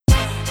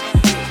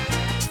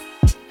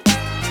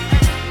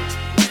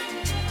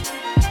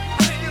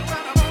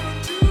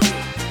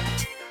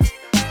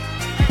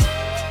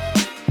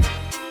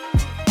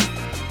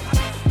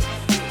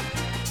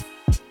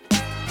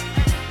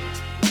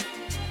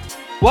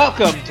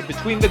Welcome to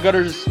Between the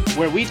Gutters,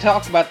 where we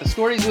talk about the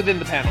stories within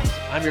the panels.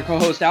 I'm your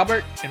co-host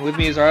Albert, and with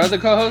me is our other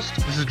co-host.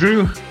 This is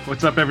Drew.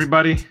 What's up,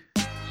 everybody?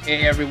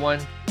 Hey, everyone.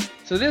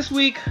 So this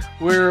week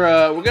we're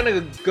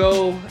gonna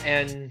go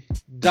and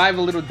dive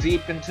a little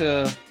deep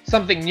into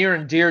something near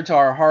and dear to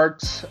our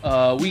hearts.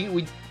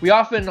 We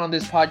often on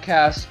this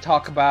podcast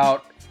talk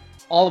about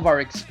all of our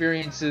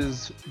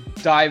experiences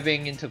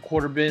diving into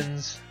quarter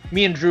bins.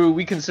 Me and Drew,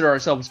 we consider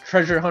ourselves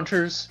treasure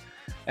hunters,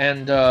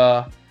 and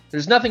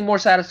there's nothing more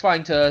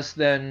satisfying to us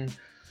than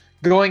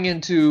going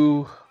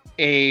into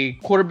a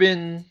quarter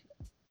bin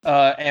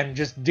and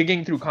just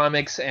digging through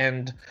comics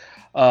and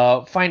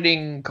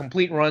finding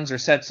complete runs or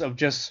sets of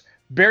just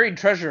buried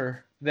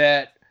treasure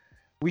that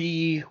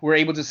we were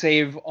able to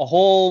save a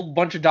whole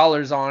bunch of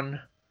dollars on,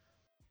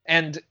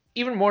 and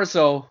even more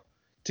so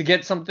to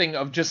get something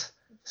of just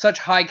such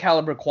high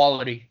caliber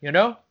quality, you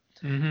know?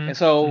 And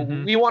so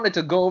we wanted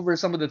to go over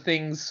some of the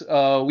things.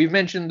 We've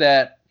mentioned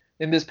that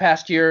in this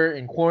past year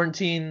in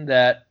quarantine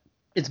that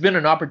it's been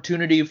an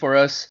opportunity for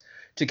us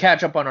to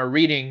catch up on our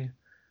reading.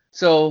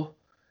 So,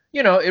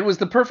 you know, it was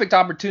the perfect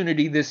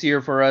opportunity this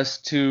year for us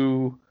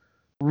to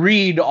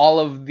read all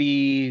of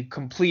the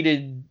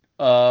completed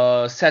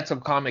sets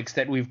of comics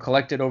that we've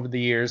collected over the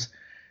years.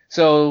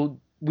 So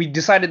we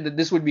decided that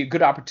this would be a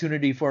good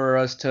opportunity for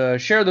us to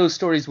share those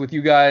stories with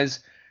you guys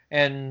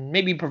and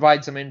maybe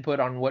provide some input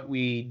on what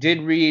we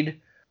did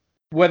read,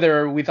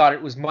 whether we thought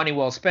it was money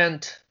well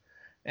spent.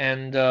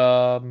 And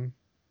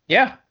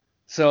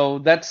so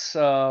that's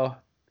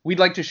we'd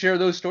like to share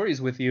those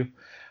stories with you.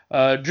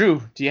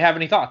 Drew, do you have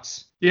any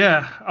thoughts?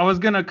 Yeah, I was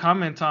going to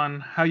comment on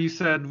how you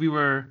said we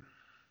were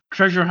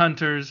treasure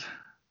hunters,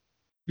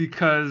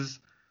 because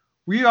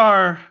we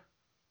are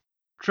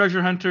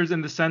treasure hunters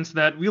in the sense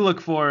that we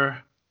look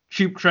for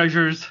cheap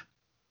treasures.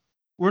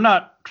 We're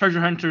not treasure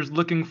hunters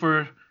looking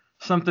for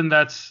something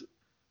that's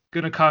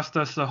going to cost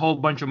us a whole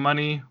bunch of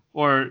money,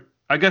 or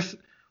I guess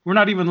we're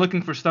not even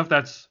looking for stuff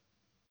that's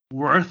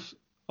worth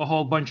a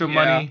whole bunch of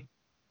money.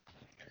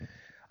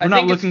 We're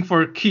not looking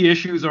for key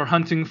issues or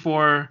hunting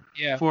for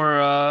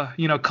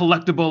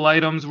collectible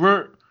items.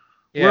 We're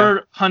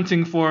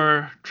hunting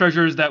for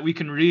treasures that we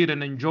can read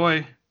and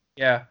enjoy.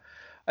 Yeah.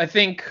 I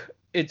think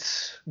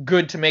it's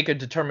good to make a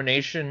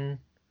determination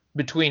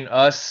between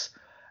us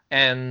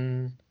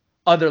and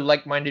other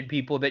like-minded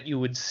people that you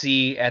would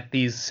see at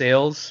these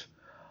sales.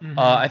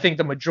 I think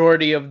the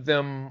majority of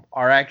them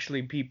are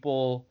actually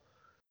people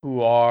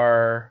who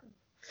are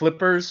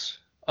flippers,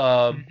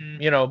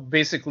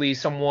 basically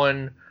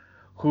someone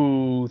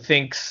who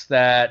thinks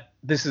that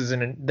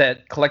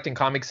that collecting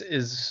comics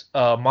is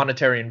a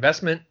monetary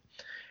investment,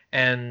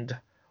 and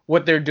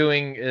what they're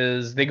doing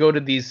is they go to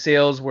these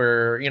sales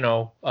where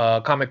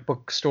comic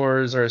book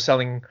stores are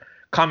selling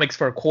comics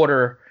for a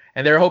quarter,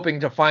 and they're hoping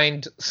to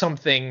find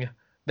something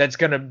that's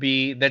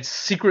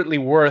secretly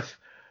worth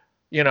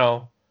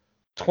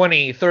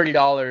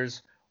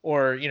 $20-$30,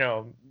 or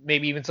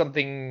maybe even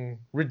something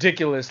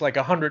ridiculous like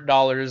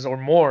 $100 or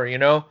more,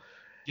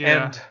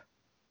 And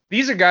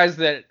these are guys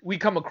that we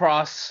come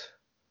across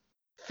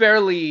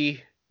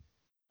fairly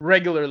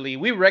regularly.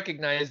 We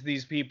recognize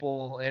these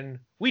people and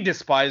we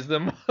despise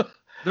them.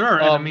 There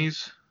are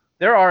enemies.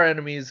 There are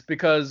enemies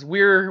because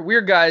we're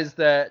guys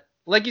that,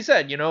 like you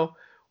said,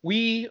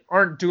 we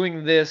aren't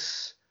doing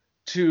this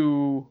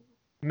to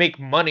make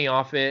money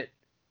off it.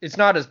 It's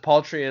not as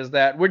paltry as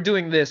that. We're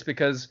doing this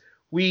because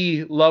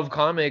we love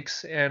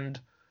comics, and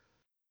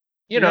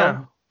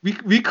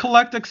we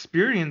collect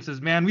experiences,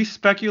 man. We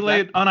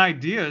speculate on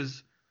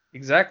ideas.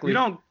 Exactly.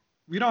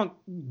 We don't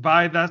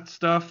buy that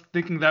stuff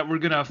thinking that we're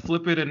gonna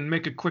flip it and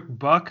make a quick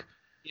buck.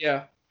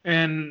 Yeah.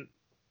 And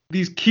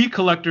these key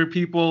collector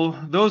people,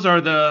 they're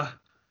the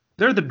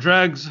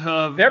dregs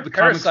of the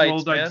comics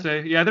world, man. I'd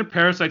say. Yeah, they're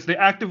parasites. They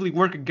actively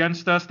work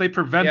against us. They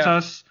prevent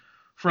us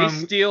from.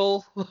 They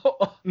steal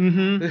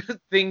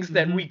things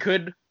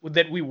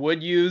that we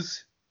would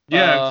use.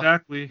 Yeah,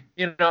 exactly.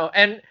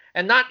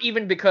 And not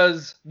even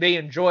because they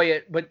enjoy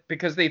it, but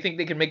because they think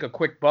they can make a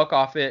quick buck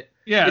off it.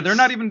 Yeah, they're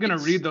not even going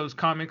to read those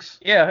comics.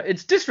 Yeah,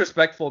 it's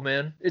disrespectful,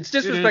 man. It's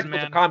disrespectful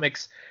to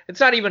comics. It's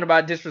not even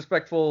about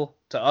disrespectful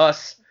to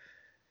us,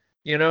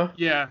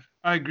 Yeah,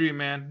 I agree,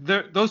 man.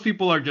 Those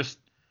people are just...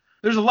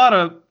 There's a lot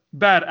of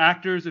bad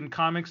actors in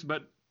comics,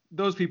 but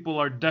those people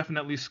are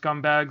definitely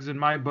scumbags in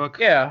my book.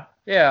 Yeah.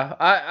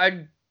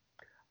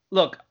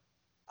 Look,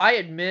 I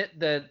admit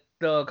that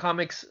the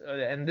comics,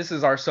 and this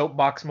is our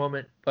soapbox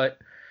moment, but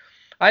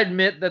I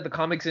admit that the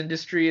comics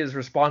industry is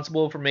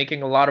responsible for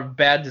making a lot of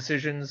bad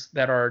decisions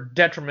that are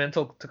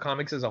detrimental to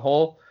comics as a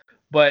whole.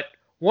 But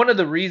one of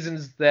the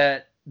reasons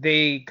that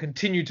they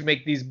continue to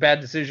make these bad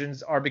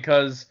decisions are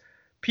because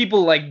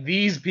people like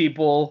these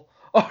people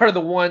are the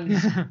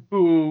ones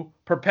who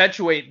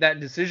perpetuate that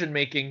decision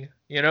making,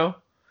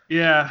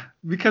 Yeah,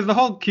 because the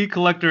whole key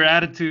collector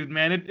attitude,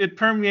 man, it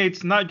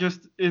permeates not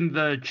just in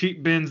the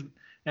cheap bins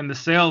and the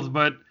sales,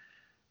 but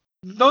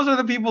those are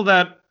the people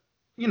that,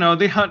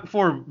 they hunt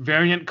for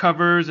variant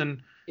covers,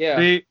 and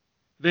they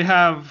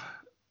have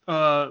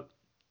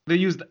they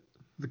use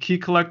the key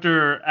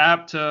collector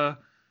app to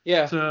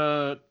Yeah.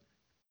 to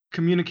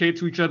communicate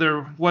to each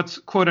other what's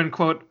quote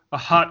unquote a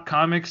hot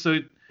comic. So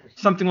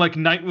something like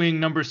Nightwing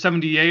number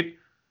 78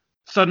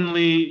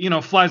 suddenly,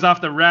 flies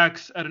off the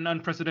racks at an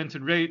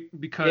unprecedented rate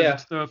because Yeah.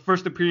 it's the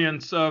first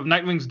appearance of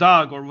Nightwing's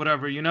dog or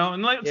whatever,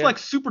 and like, it's Yeah. like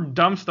super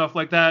dumb stuff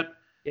like that.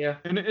 Yeah.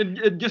 And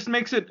it just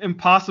makes it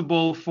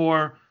impossible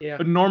for Yeah.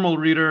 a normal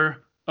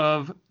reader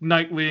of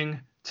Nightwing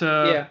to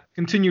Yeah.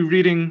 continue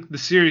reading the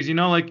series,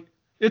 like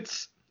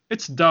it's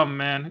dumb,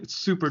 man. It's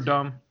super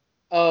dumb.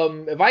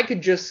 If I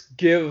could just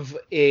give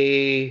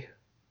a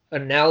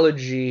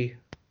analogy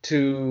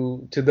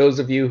to those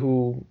of you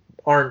who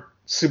aren't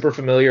super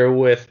familiar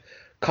with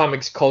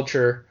comics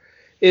culture,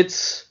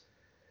 it's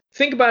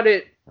think about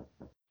it.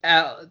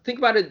 Think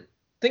about it.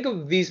 Think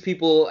of these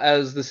people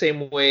as the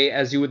same way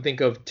as you would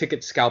think of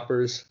ticket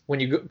scalpers when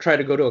you try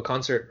to go to a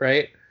concert,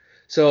 right?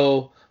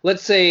 So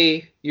let's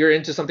say you're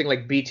into something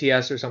like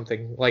BTS or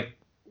something. Like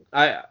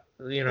I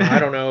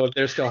don't know if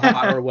they're still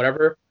hot or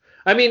whatever.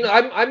 I mean,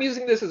 I'm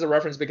using this as a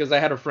reference because I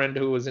had a friend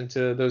who was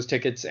into those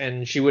tickets,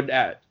 and she would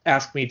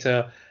ask me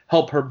to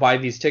help her buy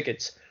these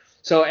tickets.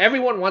 So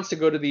everyone wants to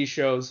go to these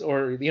shows,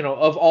 or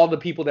of all the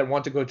people that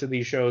want to go to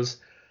these shows,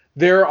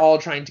 they're all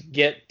trying to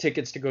get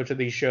tickets to go to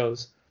these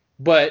shows.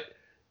 But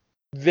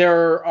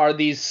there are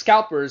these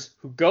scalpers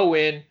who go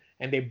in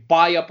and they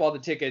buy up all the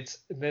tickets,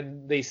 and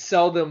then they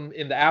sell them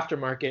in the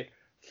aftermarket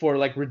for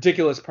like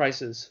ridiculous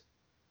prices.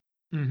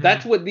 Mm-hmm.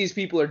 That's what these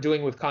people are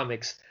doing with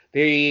comics.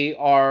 They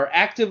are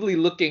actively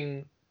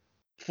looking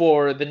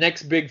for the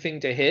next big thing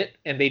to hit,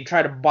 and they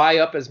try to buy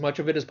up as much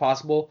of it as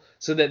possible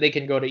so that they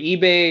can go to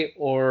eBay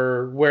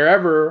or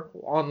wherever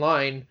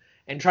online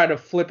and try to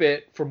flip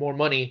it for more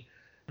money.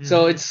 Mm-hmm.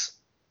 So it's,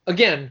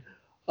 again,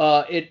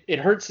 it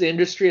hurts the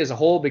industry as a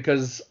whole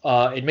because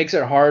it makes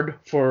it hard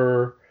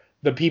for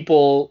the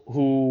people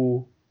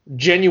who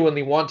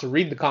genuinely want to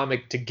read the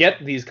comic to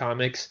get these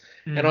comics.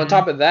 Mm-hmm. And on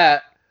top of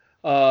that,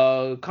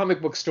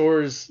 comic book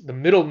stores, the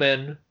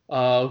middlemen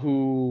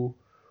who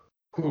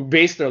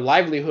base their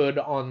livelihood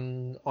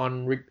on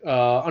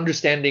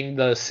understanding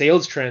the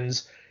sales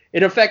trends,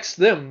 it affects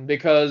them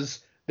because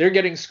they're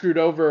getting screwed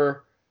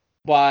over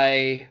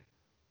by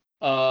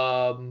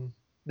the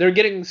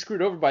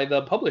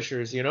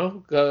publishers,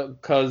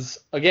 because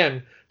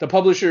again, the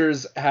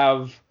publishers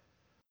have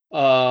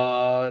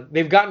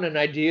they've gotten an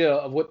idea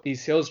of what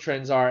these sales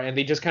trends are, and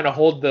they just kind of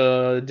hold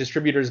the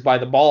distributors by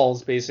the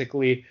balls,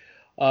 basically,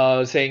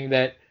 saying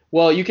that,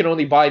 well, you can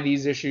only buy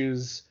these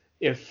issues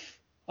if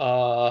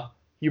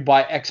you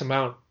buy X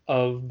amount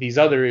of these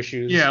other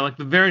issues. Yeah, like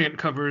the variant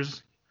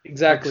covers.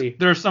 Exactly. Like,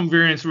 there are some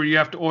variants where you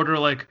have to order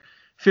like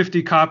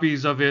 50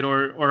 copies of it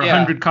or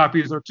 100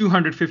 copies or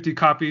 250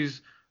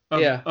 copies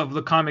of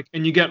the comic,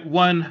 and you get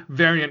one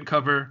variant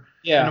cover.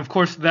 Yeah. And of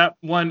course, that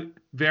one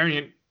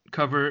variant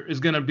cover is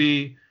going to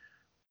be,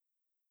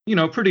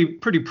 pretty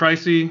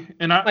pricey.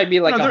 And it might be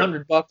like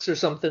 $100 or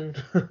something.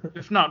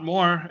 If not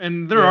more.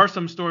 And there are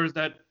some stores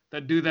that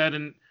do that,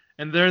 and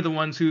they're the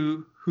ones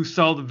who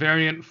sell the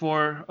variant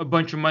for a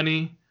bunch of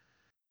money.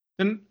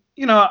 And,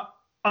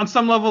 on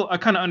some level, I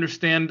kind of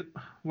understand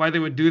why they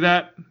would do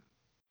that.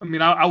 I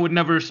mean, I would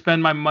never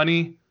spend my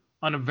money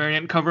on a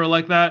variant cover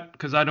like that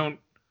because I don't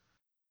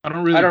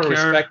really care. I don't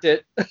respect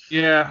it.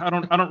 Yeah, I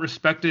don't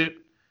respect it.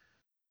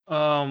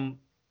 And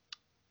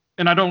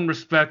I don't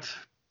respect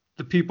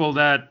the people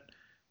that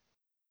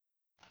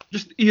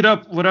just eat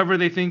up whatever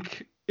they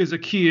think is a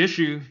key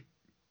issue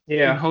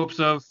in hopes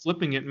of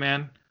flipping it,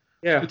 man.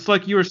 Yeah. It's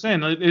like you were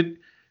saying,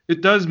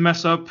 it does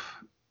mess up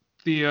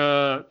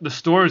the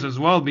stores as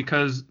well,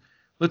 because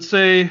let's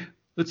say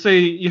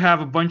you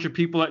have a bunch of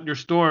people at your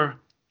store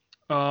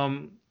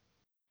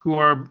who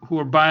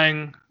are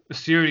buying a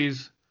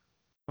series.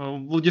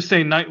 We'll just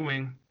say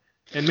Nightwing,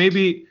 and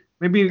maybe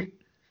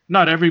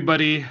not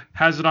everybody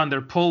has it on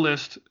their pull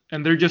list,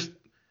 and they're just,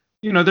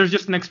 there's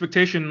just an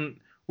expectation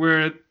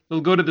where they'll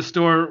go to the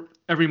store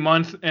every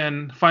month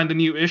and find a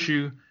new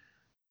issue,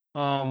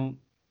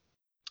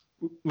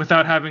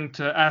 without having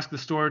to ask the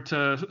store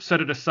to set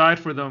it aside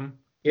for them,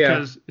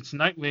 because it's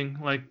Nightwing.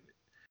 Like,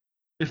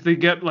 if they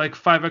get like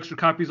 5 extra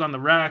copies on the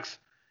racks,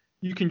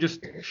 you can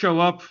just show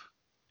up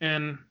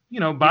and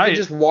buy it.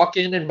 Just walk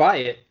in and buy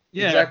it.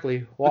 Yeah,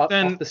 exactly. Walk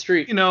off the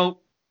street.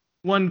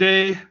 One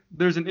day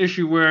there's an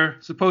issue where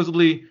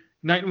supposedly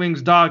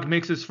Nightwing's dog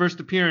makes his first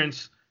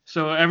appearance,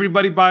 so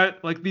everybody buy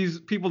it. Like, these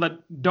people that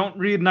don't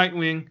read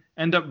Nightwing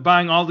end up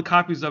buying all the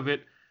copies of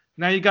it.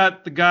 Now you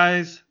got the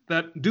guys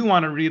that do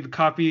want to read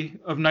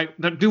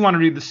that do want to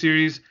read the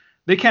series.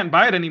 They can't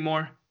buy it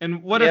anymore.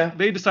 And what if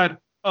they decide,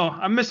 oh,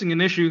 I'm missing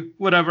an issue,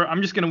 whatever,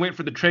 I'm just gonna wait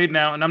for the trade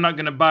now, and I'm not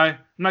gonna buy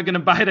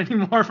it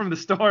anymore from the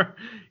store,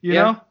 you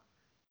know?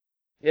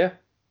 Yeah,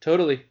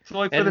 totally. So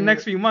like for the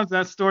next few months,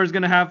 that store is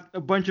gonna have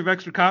a bunch of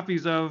extra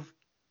copies of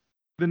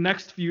the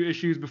next few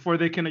issues before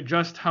they can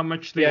adjust how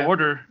much they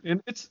order.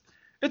 And it's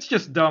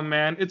just dumb,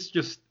 man. It's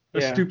just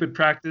a stupid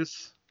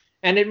practice.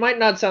 And it might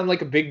not sound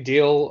like a big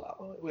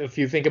deal if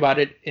you think about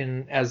it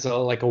as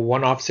a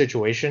one-off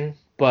situation,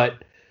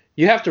 but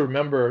you have to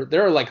remember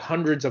there are like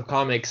hundreds of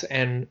comics,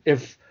 and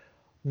if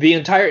the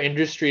entire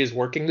industry is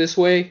working this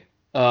way,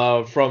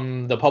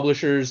 from the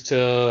publishers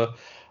to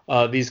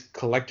these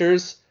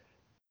collectors.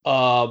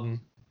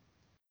 Um,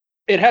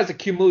 it has a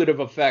cumulative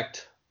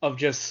effect of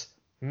just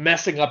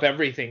messing up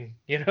everything,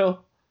 you know?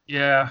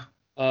 Yeah,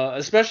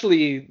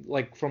 Especially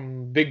like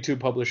from big two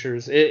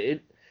publishers.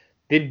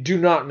 They do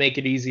not make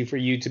it easy for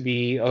you to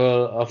be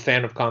a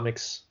fan of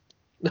comics.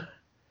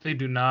 they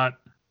do not.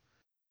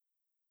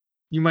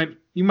 You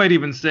might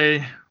even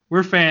say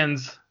we're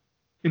fans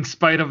in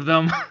spite of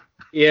them.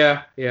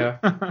 Yeah, yeah.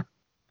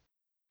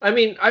 I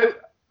mean,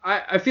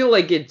 I feel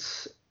like it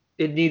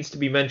needs to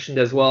be mentioned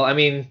as well. I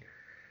mean,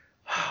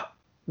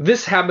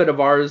 this habit of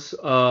ours,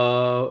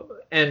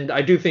 and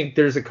I do think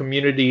there's a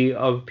community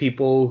of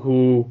people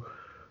who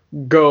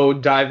go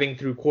diving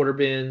through quarter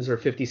bins or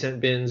 50-cent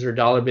bins or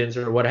dollar bins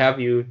or what have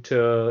you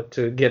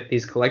to get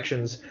these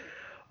collections.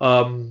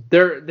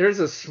 There's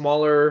a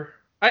smaller.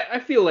 I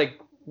feel like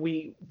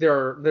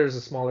there's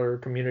a smaller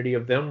community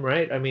of them,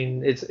 right? I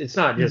mean, it's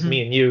not just Hmm.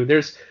 me and you.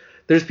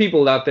 There's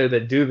people out there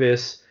that do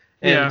this,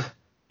 and Yeah.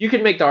 you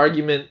can make the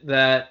argument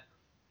that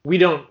we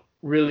don't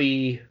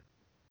really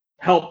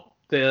help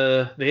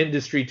the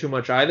industry too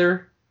much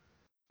either.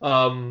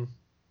 Um,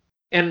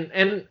 and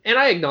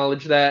I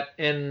acknowledge that,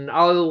 and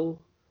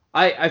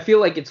I feel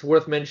like it's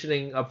worth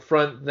mentioning up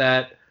front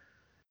that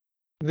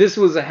this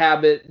was a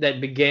habit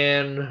that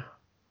began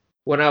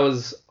when I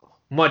was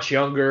much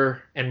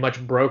younger and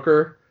much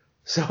broker.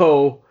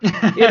 So,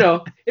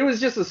 it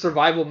was just a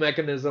survival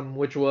mechanism,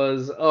 which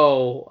was,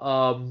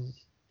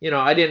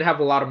 I didn't have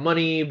a lot of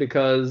money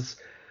because,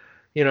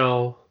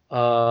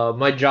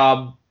 my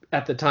job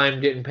at the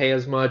time didn't pay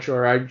as much,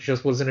 or I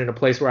just wasn't in a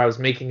place where I was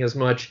making as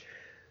much.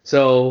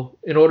 So,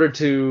 in order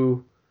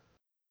to,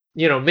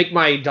 make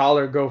my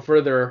dollar go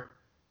further,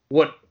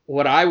 what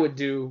I would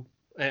do,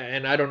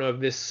 and I don't know if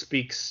this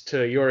speaks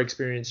to your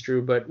experience,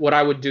 Drew, but what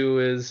I would do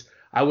is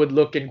I would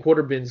look in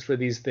quarter bins for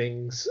these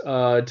things,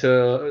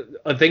 to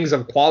things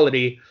of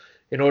quality,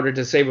 in order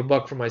to save a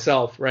buck for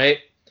myself, right?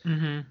 Hmm.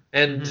 Hmm.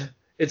 And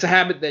it's a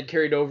habit that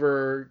carried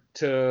over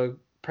to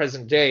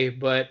present day.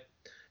 But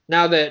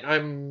now that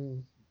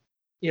I'm,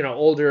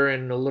 older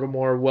and a little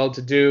more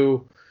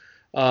well-to-do,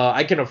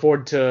 I can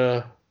afford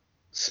to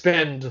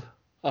spend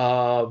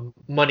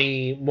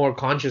money more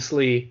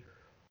consciously,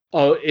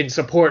 in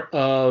support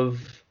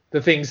of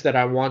the things that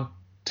I want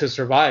to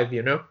survive.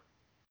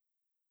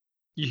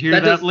 You hear That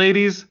that, does.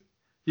 ladies?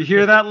 You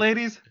hear that,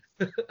 ladies?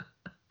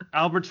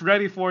 Albert's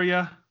ready for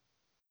you.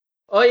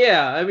 Oh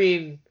yeah, I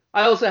mean,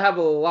 I also have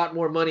a lot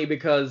more money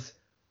because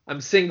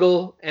I'm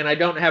single and I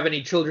don't have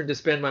any children to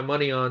spend my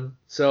money on.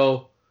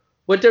 So,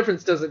 what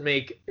difference does it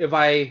make if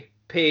I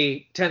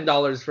pay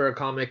 $10 for a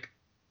comic?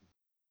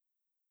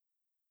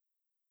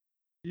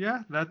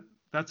 Yeah,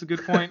 that's a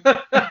good point.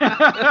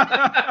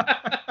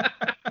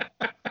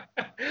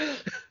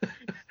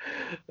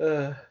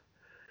 uh,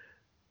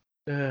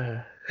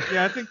 uh,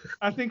 Yeah,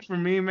 I think for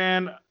me,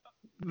 man,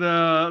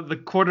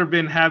 the quarter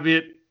bin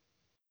habit.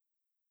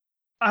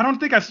 I don't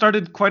think I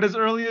started quite as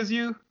early as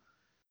you.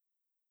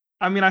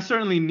 I mean, I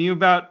certainly knew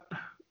about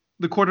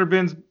the quarter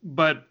bins,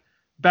 but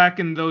back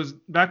when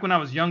I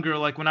was younger,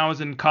 like when I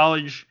was in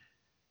college,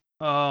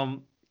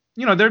 um,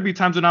 there'd be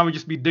times when I would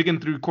just be digging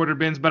through quarter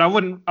bins, but I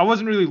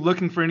wasn't really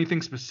looking for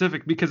anything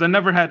specific because I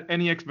never had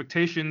any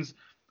expectations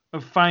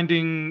of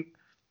finding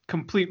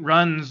complete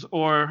runs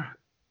or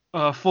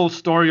full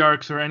story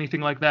arcs or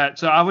anything like that.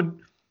 So I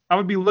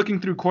would be looking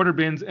through quarter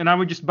bins and I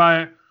would just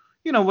buy,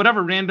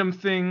 whatever random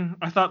thing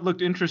I thought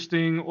looked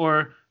interesting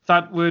or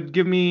thought would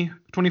give me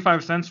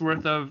 25 cents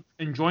worth of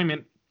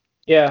enjoyment.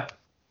 yeah,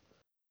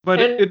 But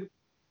it, and it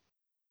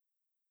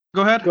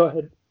go ahead. go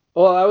ahead.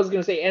 Well, I was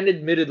gonna say, and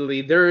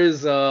admittedly, there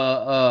is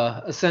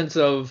a sense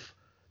of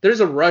there's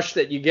a rush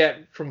that you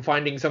get from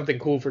finding something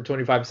cool for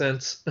 25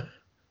 cents.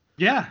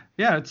 Yeah,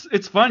 yeah,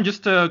 it's fun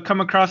just to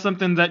come across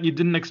something that you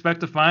didn't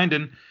expect to find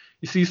and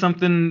you see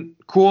something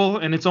cool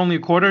and it's only a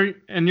quarter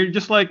and you're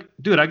just like,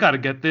 dude, I gotta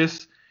get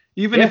this.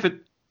 Even Yeah, if it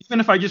even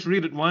if I just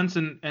read it once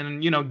and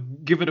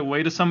give it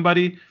away to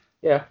somebody,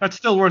 yeah, that's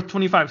still worth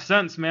 25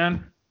 cents,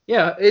 man.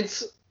 yeah.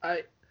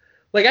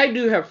 I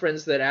do have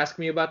friends that ask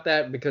me about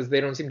that because they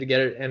don't seem to get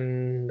it,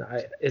 and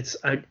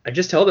I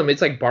just tell them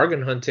it's like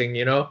bargain hunting.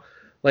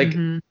 Like,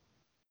 Mhm.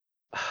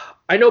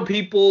 I know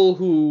people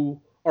who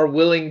are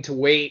willing to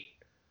wait,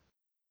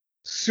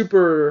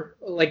 super,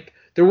 like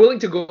they're willing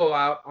to go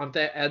out on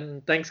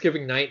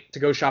Thanksgiving night to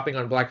go shopping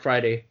on Black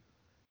Friday,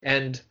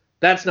 and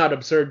that's not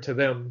absurd to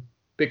them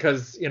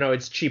because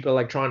it's cheap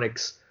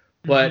electronics.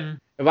 But Mhm.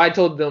 if I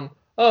told them,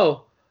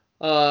 oh,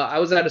 I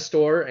was at a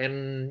store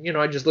and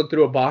I just looked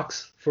through a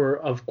box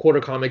of quarter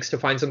comics to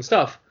find some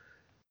stuff,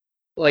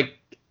 like,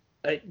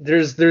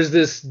 there's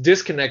this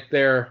disconnect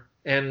there,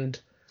 and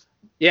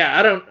yeah,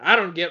 I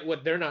don't get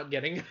what they're not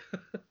getting.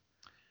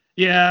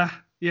 Yeah.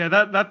 Yeah,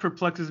 that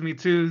perplexes me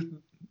too.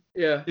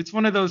 Yeah, It's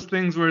one of those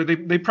things where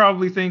they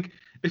probably think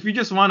if you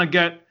just want to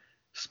get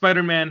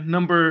Spider-Man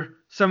number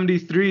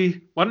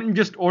 73, why don't you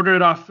just order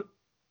it off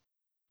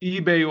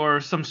eBay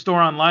or some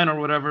store online or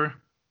whatever?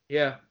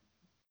 yeah.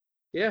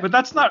 Yeah. But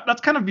that's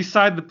kind of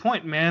beside the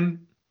point, man.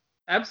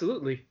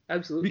 Absolutely.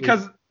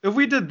 Because if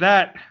we did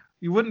that,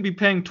 you wouldn't be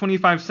paying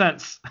 25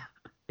 cents.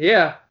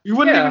 Yeah. You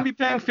wouldn't even be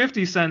paying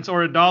 50 cents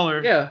or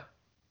 $1. Yeah.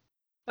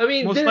 I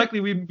mean, most likely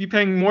we'd be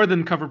paying more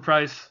than cover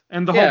price.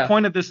 And the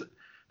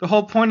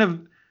whole point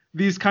of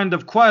these kind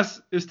of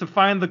quests is to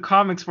find the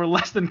comics for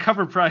less than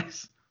cover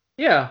price.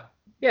 Yeah.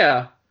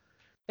 Yeah.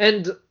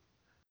 And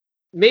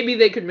maybe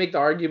they could make the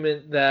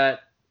argument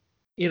that,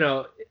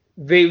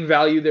 they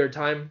value their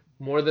time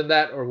more than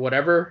that or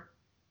whatever,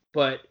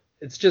 but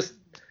it's just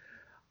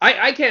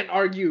I can't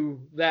argue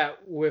that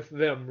with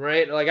them,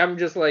 right? Like, I'm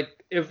just like,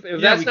 if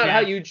that's not how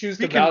you choose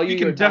to value your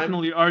time. We can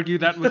definitely argue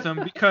that with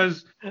them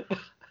because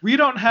we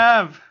don't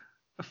have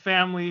a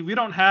family, we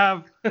don't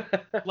have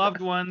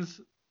loved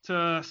ones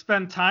to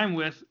spend time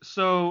with.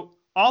 So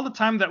all the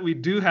time that we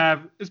do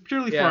have is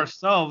purely for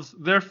ourselves.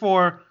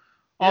 Therefore,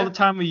 all the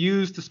time we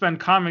use to spend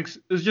comics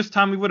is just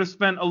time we would have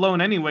spent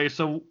alone anyway.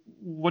 So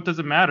what does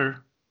it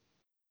matter?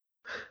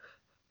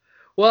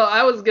 Well,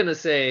 I was gonna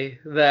say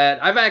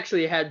that I've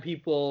actually had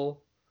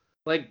people,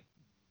 like,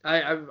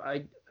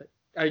 I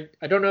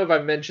don't know if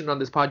I've mentioned on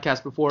this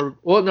podcast before.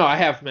 Well, no, I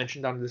have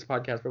mentioned on this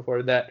podcast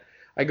before that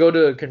I go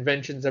to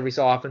conventions every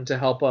so often to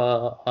help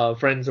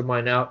friends of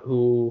mine out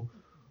who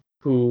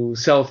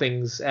sell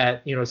things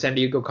at San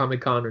Diego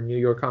Comic-Con or New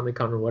York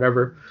Comic-Con or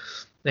whatever.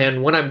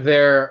 And when I'm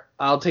there,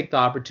 I'll take the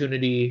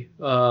opportunity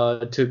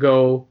to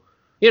go,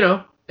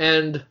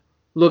 and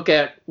look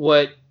at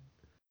what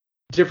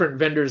different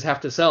vendors have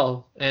to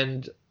sell.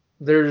 And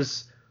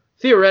there's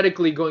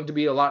theoretically going to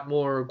be a lot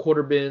more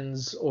quarter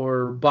bins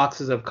or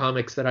boxes of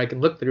comics that I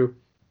can look through.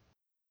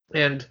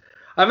 And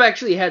I've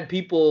actually had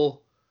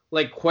people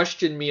like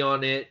question me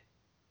on it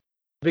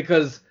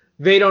because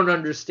they don't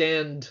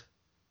understand.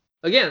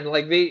 Again,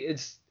 like they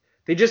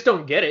just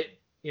don't get it,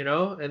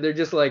 and they're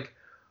just like,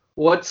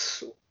 why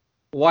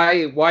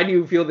do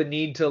you feel the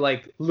need to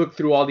like look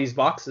through all these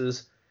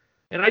boxes?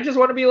 And I just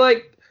want to be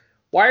like,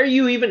 why are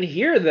you even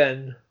here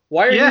then?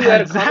 Why are you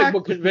at a comic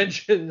book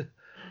convention?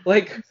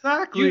 Like,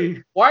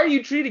 exactly. Why are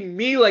you treating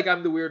me like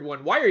I'm the weird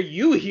one? Why are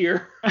you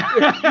here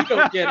if you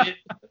don't get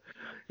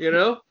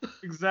it?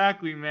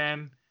 Exactly,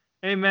 man.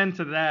 Amen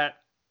to that.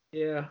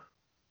 Yeah.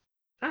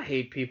 I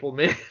hate people,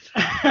 man.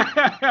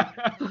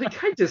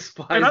 Like, I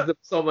despise them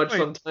so much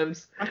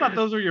sometimes. I thought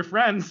those were your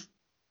friends.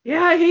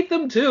 Yeah, I hate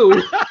them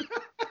too.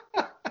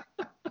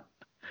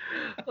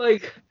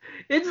 Like,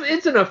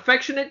 it's an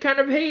affectionate kind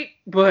of hate,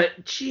 but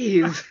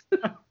jeez.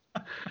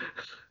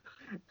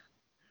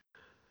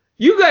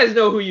 You guys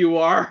know who you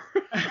are.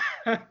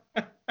 The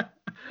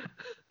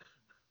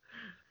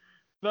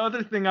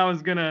other thing I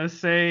was gonna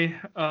say,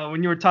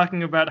 when you were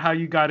talking about how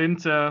you got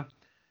into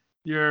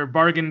your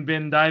bargain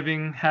bin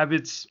diving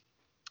habits,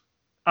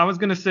 I was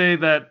gonna say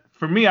that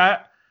for me,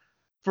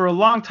 for a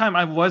long time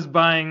I was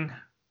buying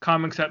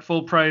comics at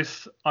full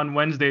price on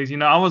Wednesdays.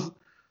 I was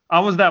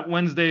that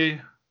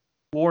Wednesday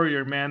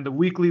warrior, man, the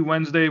weekly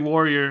Wednesday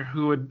warrior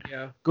who would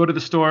go to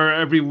the store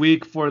every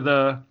week for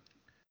the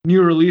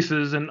new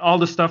releases and all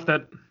the stuff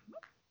that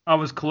I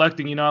was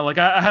collecting. Like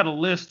I had a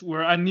list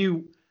where I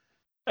knew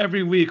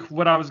every week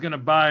what I was gonna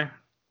buy.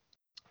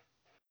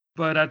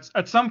 But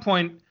at some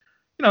point,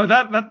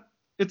 that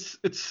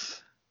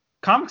it's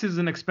comics is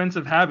an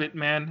expensive habit,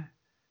 man.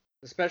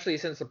 Especially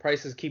since the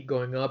prices keep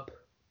going up.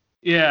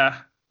 Yeah.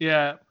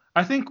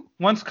 I think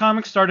once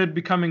comics started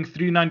becoming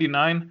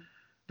 $3.99,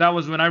 that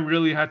was when I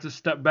really had to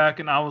step back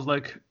and I was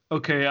like,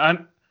 okay, I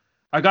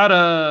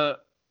gotta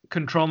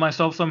control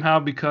myself somehow,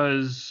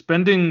 because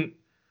spending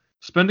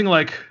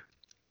like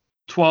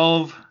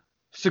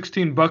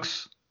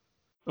 $12-16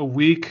 a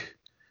week,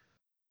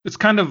 it's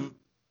kind of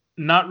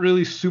not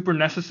really super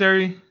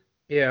necessary.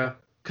 Yeah.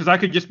 Because I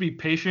could just be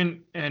patient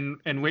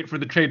and wait for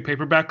the trade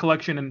paperback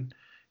collection and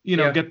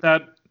get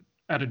that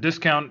at a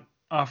discount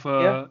off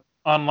a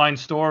online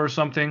store or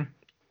something.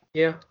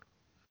 Yeah.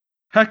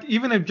 Heck,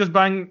 even if just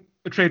buying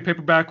a trade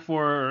paperback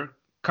for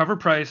cover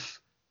price,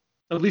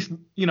 at least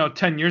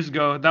 10 years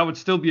ago, that would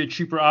still be a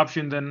cheaper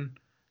option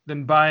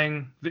than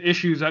buying the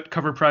issues at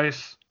cover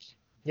price.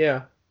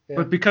 Yeah.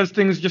 But because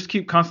things just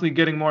keep constantly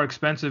getting more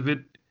expensive,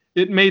 it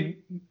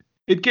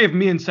gave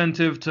me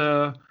incentive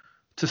to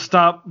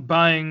stop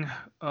buying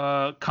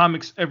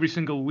comics every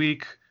single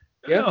week.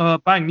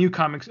 Buying new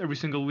comics every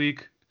single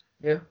week.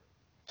 Yeah.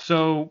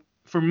 So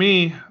for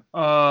me,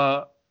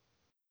 I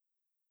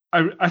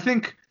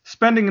think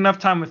spending enough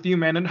time with you,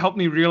 man, it helped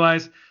me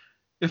realize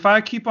if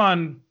I keep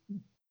on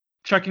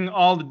checking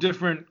all the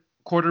different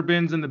quarter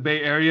bins in the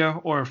Bay Area,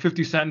 or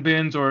 50-cent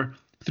bins, or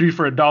 3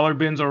 for $1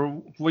 bins,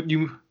 or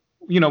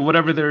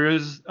whatever there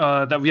is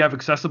that we have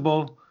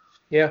accessible.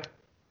 Yeah.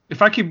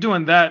 If I keep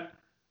doing that,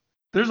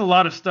 there's a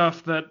lot of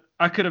stuff that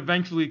I could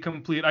eventually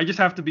complete. I just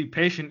have to be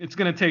patient. It's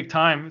going to take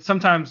time.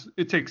 Sometimes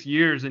it takes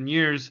years and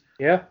years.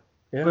 Yeah.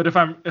 But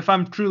if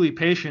I'm truly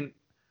patient,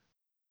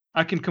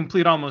 I can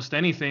complete almost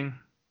anything.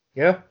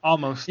 Yeah.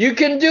 Almost. You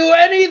can do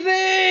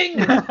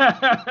anything.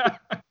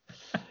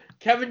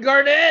 Kevin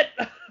Garnett.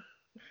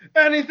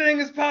 Anything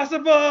is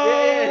possible.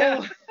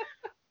 Yeah.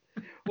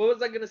 what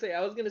was I gonna say?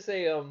 I was gonna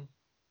say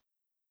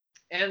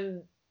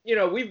and you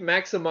know, we've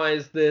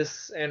maximized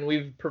this and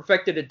we've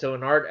perfected it to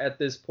an art at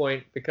this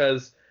point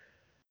because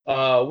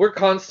we're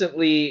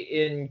constantly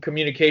in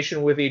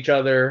communication with each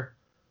other,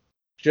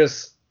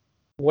 just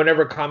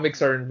whenever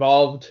comics are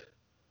involved,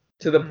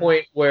 to the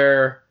point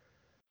where,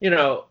 you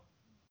know,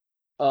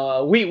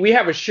 we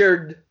have a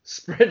shared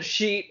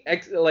spreadsheet,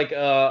 like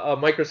a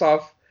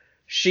Microsoft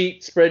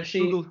sheet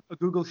spreadsheet, A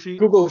Google sheet.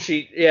 Google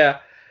sheet, yeah.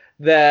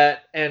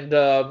 That and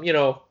you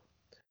know,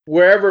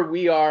 wherever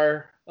we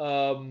are,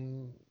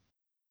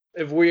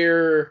 if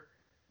we're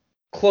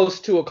close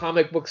to a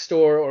comic book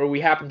store or we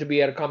happen to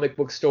be at a comic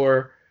book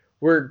store,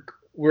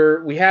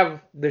 we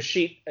have the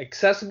sheet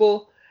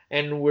accessible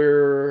and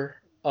we're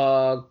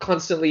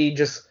constantly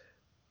just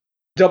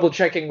double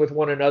checking with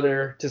one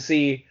another to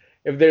see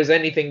if there's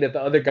anything that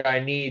the other guy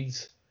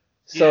needs.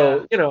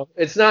 So, you know,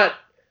 it's not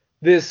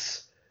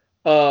this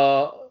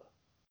hopeless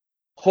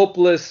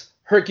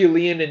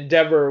Herculean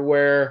endeavor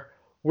where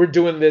we're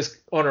doing this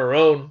on our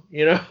own,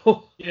 you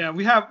know? Yeah,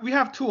 we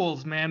have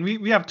tools, man.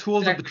 We have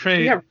tools of the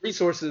trade. We have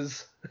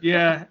resources.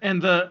 Yeah,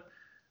 and the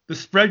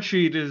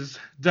spreadsheet is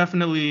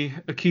definitely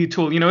a key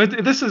tool. You know,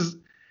 this is,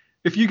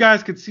 if you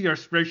guys could see our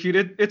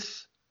spreadsheet,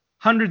 it's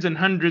hundreds and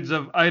hundreds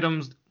of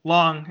items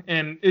long,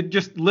 and it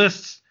just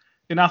lists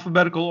in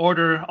alphabetical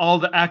order all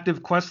the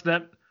active quests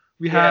that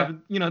we have.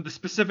 You know, the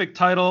specific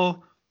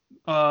title,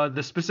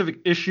 the specific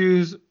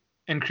issues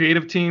and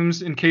creative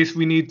teams, in case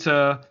we need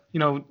to, you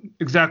know,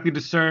 exactly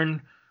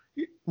discern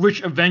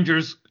which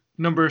Avengers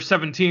number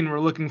 17 we're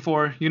looking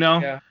for, you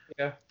know?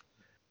 Yeah.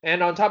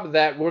 And on top of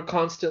that, we're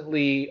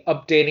constantly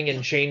updating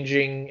and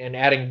changing and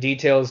adding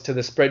details to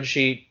the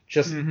spreadsheet.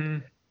 Just,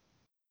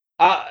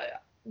 I'll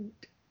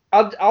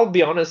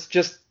be honest,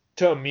 just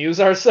to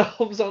amuse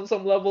ourselves on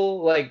some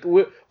level. Like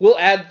we'll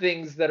add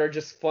things that are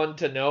just fun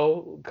to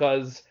know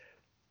because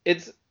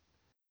it's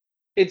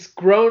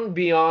grown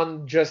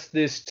beyond just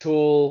this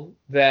tool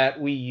that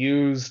we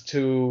use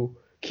to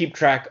keep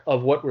track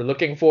of what we're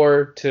looking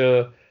for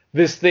to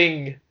this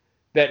thing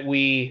that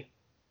we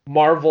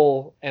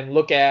marvel and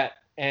look at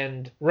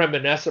and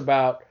reminisce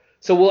about.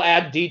 So we'll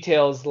add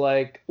details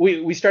like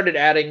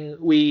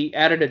we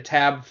added a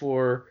tab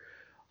for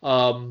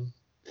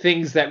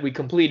things that we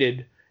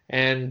completed,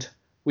 and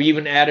we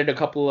even added a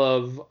couple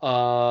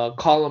of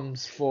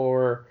columns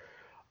for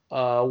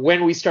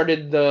when we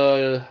started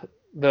the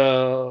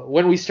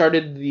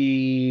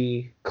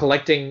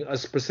collecting a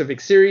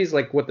specific series,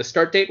 like what the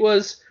start date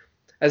was,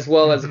 as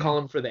well as a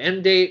column for the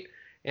end date,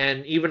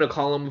 and even a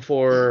column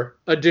for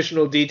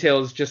additional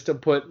details just to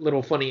put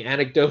little funny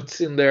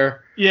anecdotes in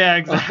there. Yeah,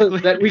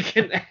 exactly. That we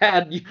can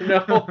add, you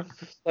know.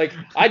 Like,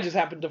 I just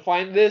happened to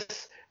find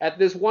this at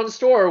this one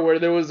store where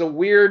there was a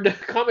weird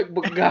comic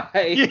book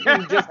guy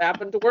who just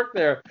happened to work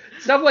there.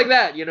 Stuff like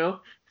that, you know.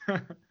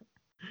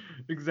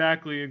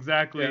 Exactly.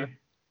 Yeah.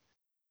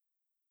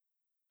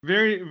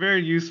 Very,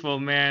 very useful,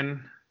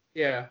 man.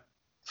 Yeah.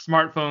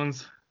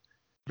 Smartphones.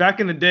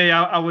 Back in the day,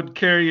 I would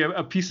carry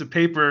a piece of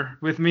paper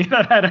with me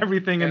that had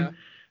everything, and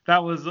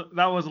that was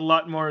a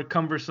lot more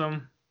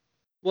cumbersome.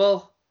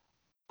 Well,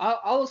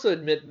 I'll also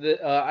admit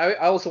that I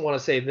also want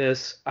to say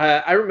this.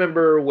 I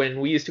remember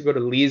when we used to go to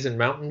Lee's in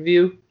Mountain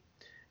View,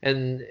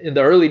 and in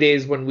the early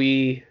days when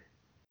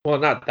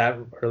not that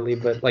early,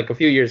 but like a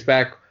few years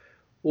back,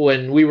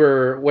 when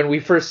we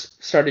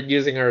first started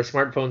using our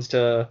smartphones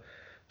to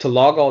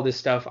log all this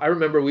stuff, I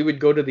remember we would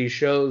go to these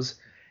shows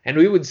and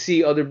we would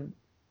see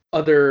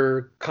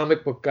other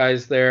comic book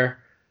guys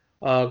there,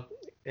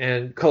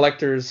 and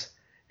collectors,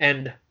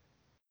 and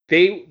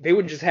they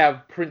would just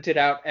have printed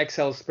out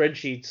Excel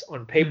spreadsheets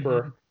on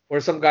paper, or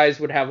some guys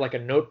would have like a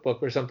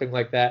notebook or something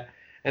like that.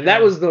 And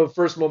that was the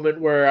first moment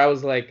where I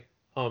was like,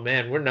 oh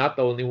man, we're not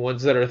the only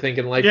ones that are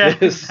thinking like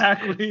this.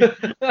 Exactly.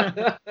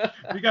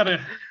 we gotta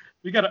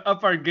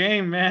up our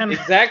game, man.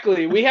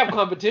 Exactly. We have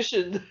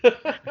competition.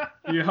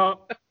 Yeah.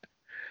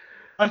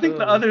 I think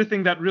the other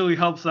thing that really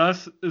helps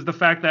us is the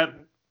fact that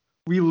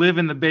we live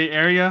in the Bay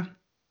Area,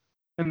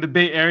 and the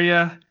Bay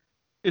Area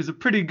is a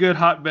pretty good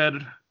hotbed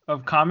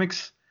of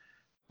comics,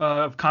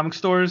 of comic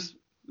stores.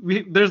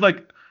 There's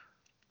like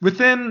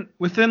within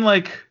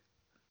like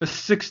a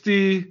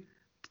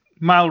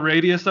 60-mile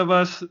radius of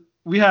us,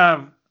 we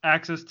have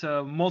access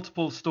to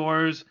multiple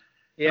stores.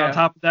 Yeah. On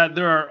top of that,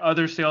 there are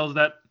other sales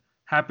that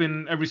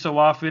happen every so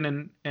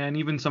often, and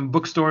even some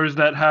bookstores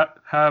that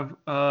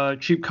have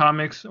cheap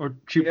comics or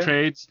cheap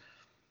trades.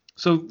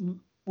 So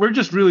we're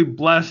just really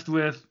blessed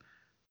with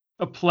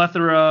a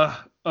plethora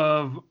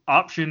of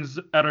options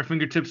at our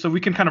fingertips, so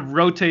we can kind of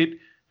rotate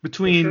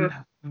between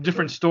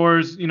different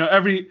stores. You know,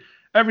 every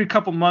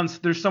couple months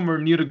there's somewhere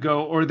new to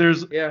go, or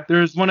there's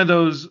one of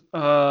those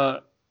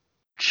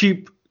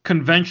cheap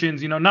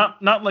conventions. You know,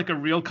 not like a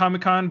real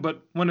Comic-Con,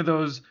 but one of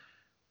those.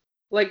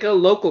 Like a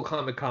local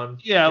Comic-Con.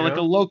 Yeah, like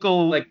a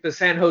local. Like the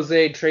San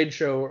Jose trade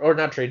show, or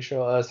not trade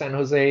show, San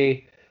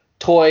Jose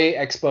Toy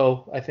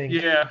Expo, I think.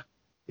 Yeah.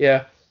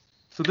 Yeah.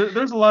 So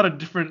there's a lot of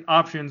different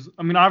options.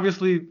 I mean,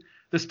 obviously,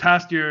 this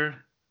past year,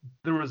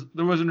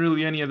 there wasn't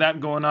really any of that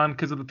going on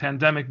because of the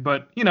pandemic,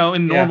 but in Yeah.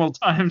 normal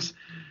times,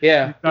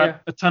 Yeah. you've Yeah.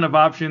 got a ton of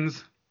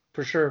options.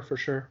 For sure. For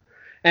sure.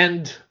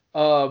 And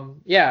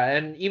yeah,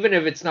 and even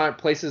if it's not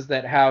places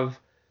that have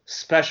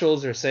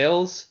specials or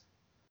sales,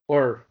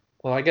 or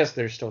well, I guess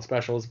there's still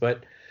specials,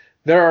 but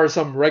there are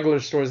some regular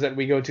stores that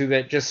we go to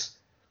that just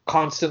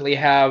constantly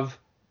have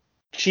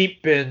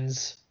cheap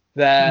bins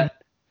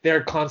that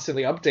they're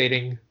constantly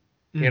updating,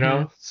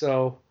 Mm-hmm.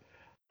 So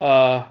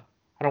I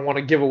don't want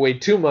to give away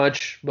too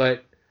much,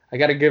 but I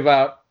got to give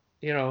out,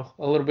 a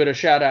little bit of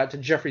shout out to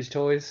Jeffrey's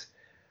Toys.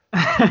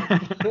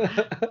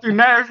 Dude,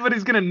 now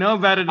everybody's gonna know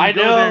about it I and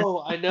go there.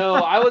 know, I know.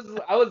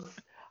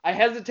 I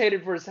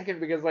hesitated for a second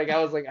because like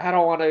I was like I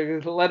don't want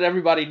to let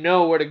everybody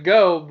know where to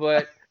go,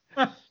 but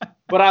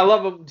I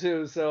love them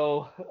too.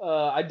 So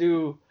I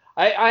do.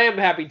 I am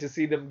happy to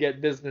see them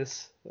get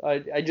business.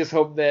 I just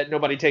hope that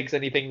nobody takes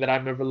anything that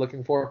I'm ever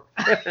looking for.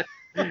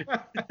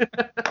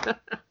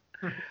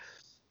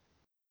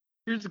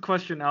 Here's a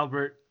question,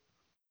 Albert.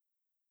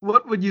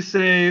 What would you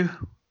say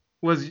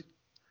was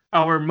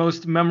our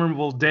most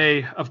memorable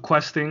day of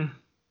questing?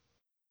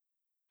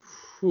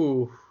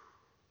 Whew.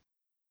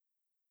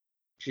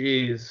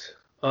 Jeez.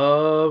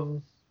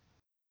 Um,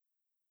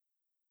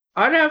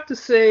 I'd have to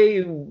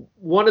say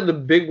one of the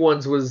big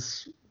ones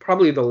was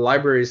probably the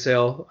library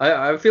sale.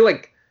 I feel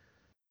like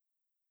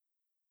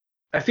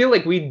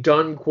we'd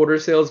done quarter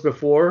sales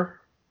before.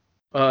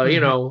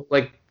 Hmm.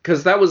 Like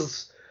because that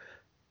was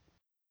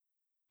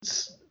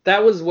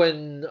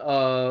when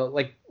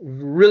like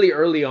really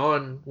early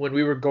on when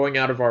we were going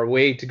out of our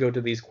way to go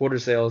to these quarter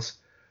sales.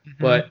 Hmm.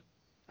 But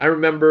I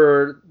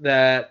remember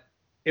that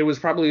it was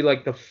probably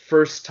like the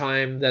first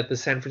time that the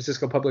San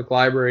Francisco Public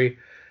Library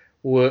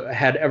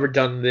had ever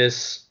done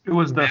this It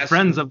was the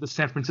Friends massive. of the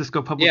San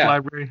Francisco Public Yeah,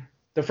 Library.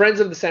 the Friends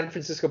of the San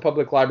Francisco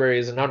Public Library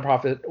is a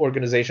nonprofit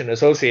organization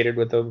associated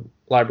with the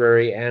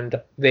library, and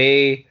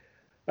they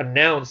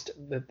announced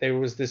that there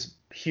was this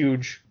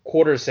huge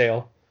quarter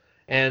sale,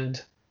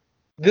 and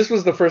this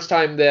was the first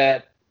time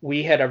that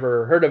we had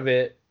ever heard of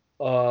it,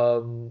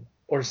 or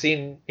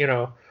seen.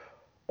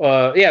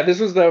 Yeah, this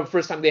was the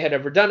first time they had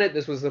ever done it.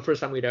 This was the first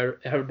time we'd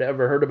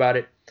ever heard about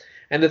it.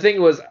 And the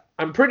thing was,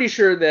 I'm pretty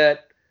sure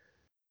that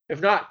if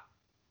not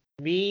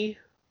me,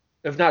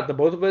 if not the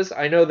both of us,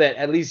 I know that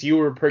at least you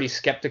were pretty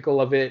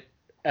skeptical of it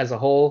as a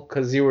whole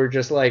because you were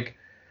just like,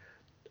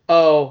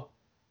 oh,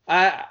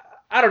 I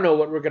I don't know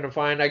what we're gonna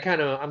find. I'm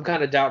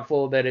kind of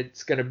doubtful that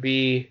it's gonna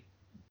be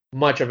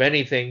much of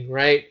anything,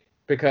 right?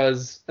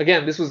 Because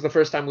again, this was the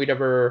first time we'd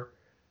ever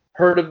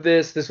heard of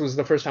this. This was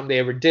the first time they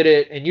ever did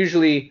it, and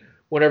usually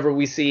whenever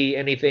we see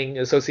anything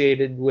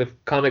associated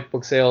with comic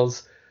book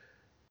sales,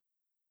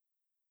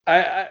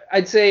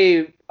 I'd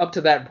say up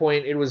to that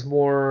point it was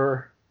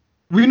more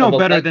We know of a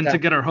better than to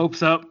letdown. get our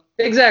hopes up.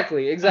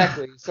 Exactly,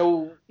 exactly.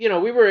 So,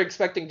 we were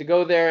expecting to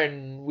go there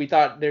and we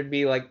thought there'd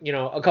be like,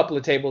 a couple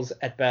of tables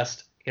at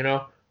best,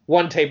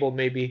 one table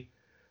maybe.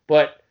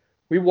 But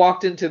we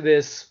walked into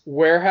this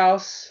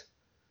warehouse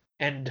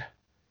and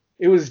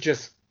it was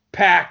just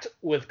packed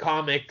with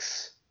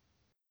comics,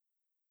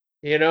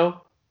 you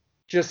know,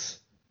 just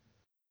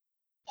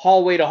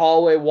hallway to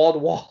hallway, wall to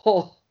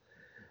wall.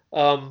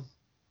 Um,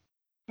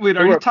 Wait,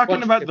 there are you were a talking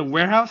bunch of about the tables.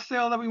 warehouse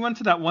sale that we went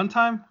to that one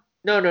time?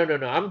 No, no, no,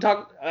 no. I'm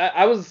talking.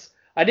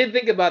 I did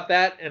think about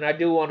that, and I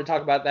do want to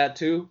talk about that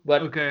too.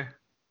 But Okay.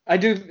 I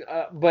do.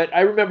 But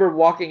I remember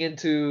walking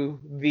into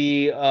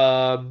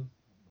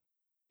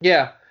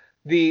yeah,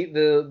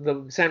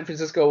 the San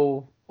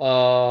Francisco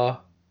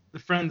The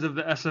Friends of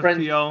the friend,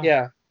 SFPL.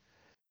 yeah,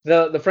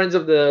 the friends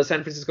of the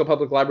San Francisco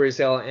Public Library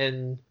sale,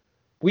 and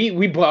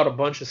we bought a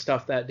bunch of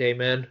stuff that day,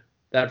 man.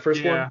 That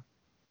first one, Yeah.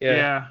 yeah.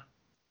 Yeah.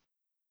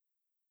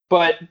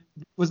 But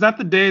Was that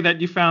the day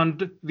that you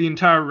found the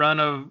entire run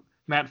of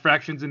Matt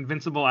Fraction's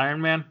Invincible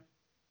Iron Man?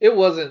 it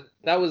wasn't.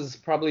 That was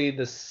probably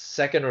the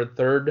second or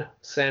third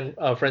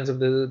Friends of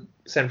the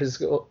San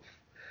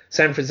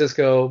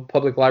Francisco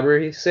Public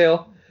Library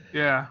sale.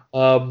 Yeah.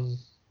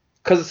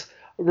 Because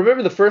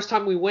remember the first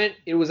time we went,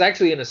 it was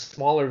actually in a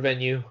smaller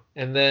venue,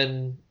 and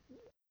then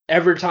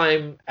every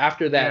time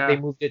after that, they Yeah.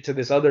 moved it to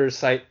this other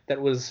site that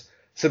was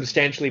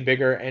substantially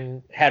bigger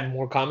and had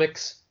more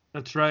comics.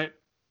 That's right.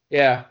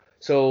 Yeah,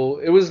 so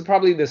it was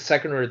probably the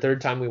second or third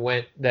time we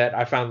went that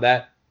I found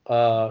that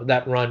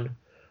run,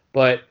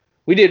 but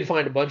we did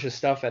find a bunch of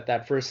stuff at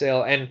that first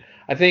sale, and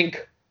I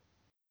think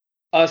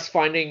us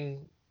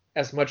finding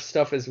as much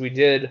stuff as we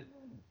did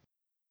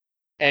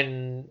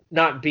and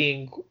not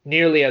being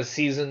nearly as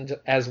seasoned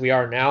as we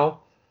are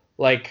now,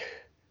 like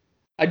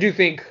I do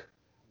think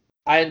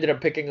I ended up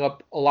picking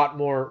up a lot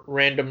more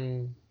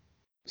random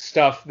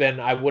stuff than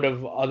I would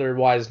have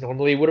otherwise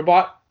normally would have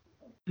bought,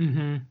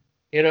 Mm-hmm.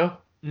 you know?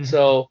 Mm-hmm.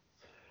 So,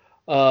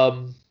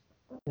 um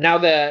now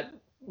that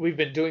we've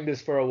been doing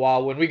this for a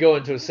while, when we go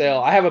into a sale,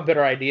 I have a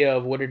better idea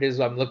of what it is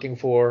I'm looking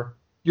for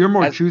You're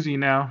more as choosy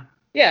now.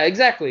 yeah,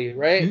 exactly, You,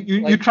 right? you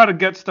you Like try to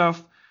get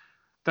stuff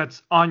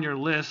that's on your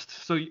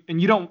list. And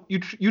you don't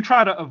you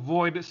try to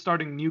avoid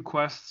starting new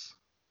quests.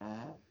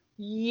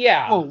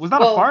 yeah. Oh, was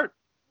that a Well, fart?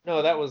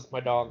 no, that was my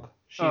dog.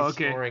 She's Oh,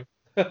 okay. snoring.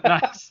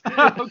 Nice.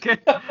 Okay.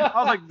 I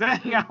was like,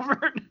 dang,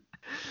 Albert.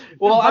 Your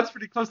Well, butt's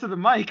pretty close to the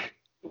mic.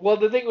 well,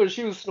 the thing was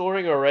she was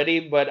snoring already,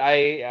 but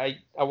I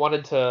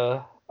wanted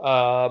to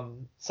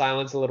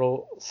silence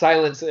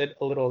it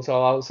a little.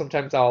 So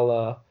sometimes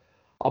I'll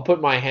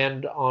put my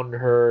hand on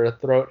her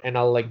throat and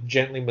I'll like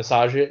gently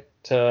massage it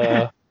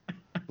to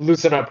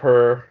loosen up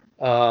her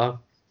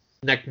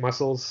neck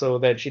muscles so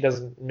that she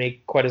doesn't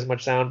make quite as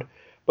much sound.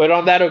 But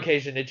on that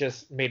occasion, it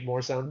just made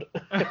more sound.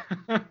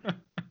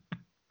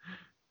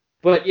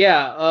 But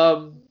yeah,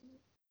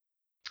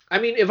 I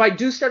mean, if I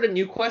do start a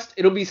new quest,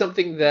 it'll be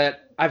something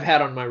that I've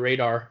had on my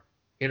radar,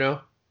 you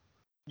know?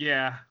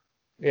 Yeah.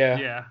 Yeah.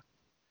 Yeah.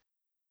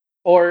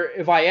 Or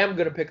if I am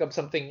gonna pick up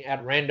something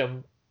at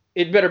random,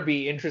 it better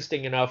be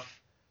interesting enough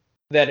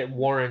that it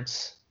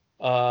warrants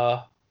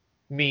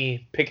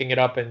me picking it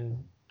up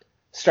and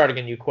starting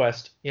a new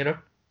quest, you know?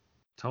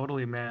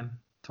 Totally, man. Yeah.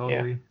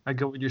 Totally. I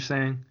get what you're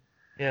saying.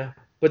 Yeah.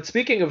 But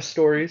speaking of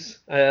stories,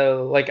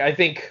 like I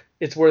think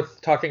it's worth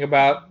talking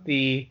about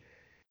the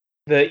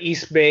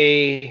East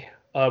Bay,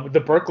 the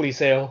Berkeley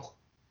sale,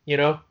 you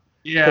know,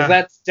 because Yeah.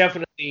 that's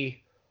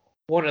definitely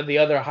one of the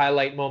other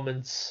highlight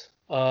moments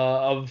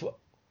of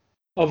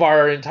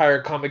our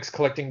entire comics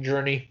collecting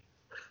journey.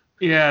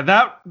 Yeah,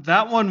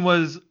 that one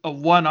was a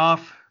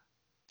one-off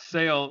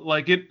sale.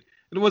 Like it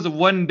was a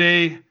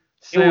one-day It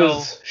sale.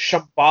 was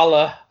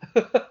Shambhala.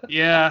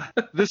 Yeah.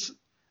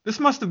 This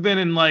must have been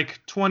in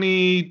like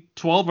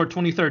 2012 or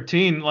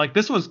 2013. Like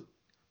this was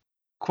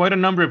quite a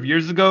number of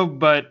years ago,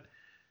 but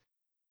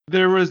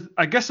there was,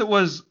 I guess it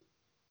was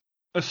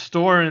a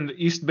store in the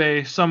East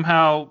Bay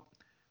somehow.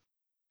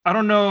 I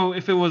don't know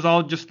if it was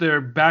all just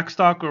their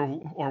backstock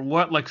or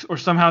what, like, or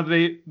somehow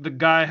the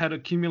guy had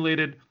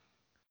accumulated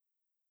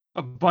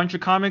a bunch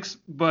of comics,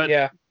 but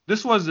Yeah,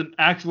 this was an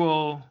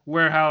actual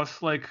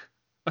warehouse, like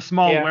a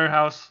small yeah,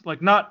 warehouse,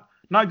 like not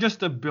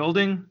just a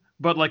building,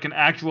 but like an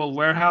actual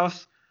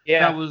warehouse that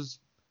yeah, was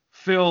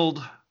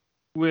filled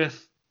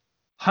with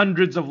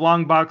hundreds of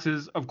long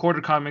boxes of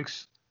quarter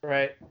comics.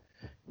 right.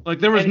 Like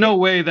there was And he, no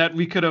way that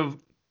we could have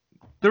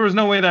there was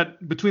no way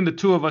that between the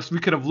two of us we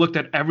could have looked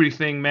at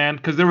everything, man,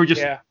 because there were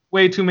just yeah,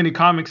 way too many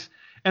comics.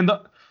 And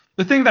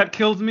the thing that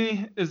kills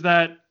me is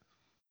that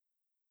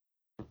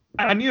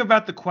I knew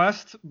about the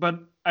quest, but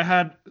I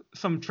had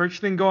some church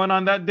thing going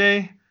on that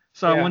day,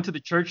 so I yeah, went to the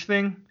church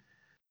thing,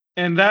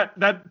 and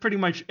that pretty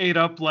much ate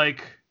up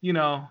like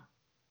a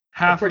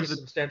half pretty of the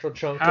substantial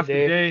chunk half the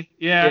today. day.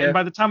 Yeah, and Yeah,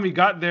 by the time we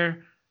got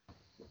there,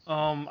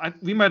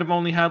 we might have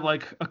only had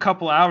like a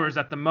couple hours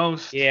at the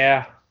most.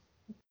 yeah.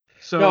 No,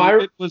 So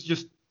it was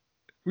just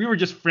we were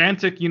just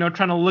frantic,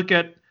 trying to look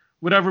at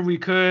whatever we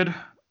could.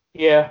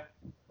 yeah,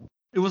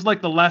 It was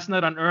like the last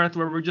night on Earth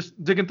where we're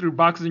just digging through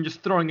boxes and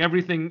just throwing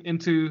everything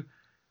into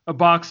a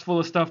box full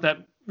of stuff that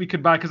we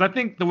could buy. Because I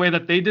think the way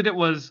that they did it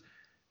was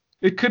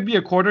it could be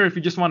a quarter if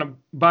you just want to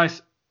buy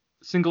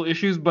single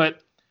issues,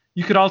 but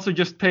you could also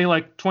just pay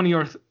like 20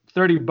 or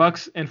 30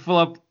 bucks and fill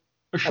up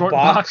a a short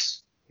box.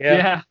 box. Yeah,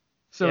 Yeah.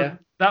 So yeah.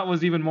 that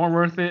was even more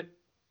worth it.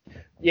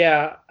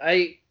 Yeah,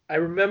 I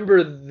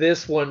remember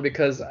this one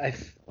because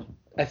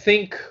I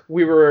think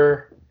we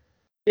were,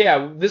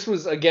 yeah, this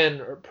was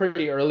again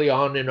pretty early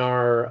on in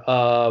our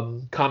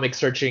comic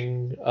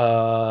searching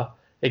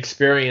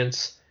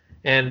experience,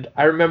 and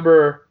I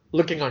remember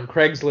looking on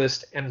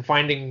Craigslist and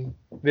finding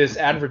this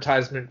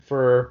advertisement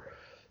for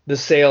the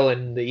sale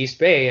in the East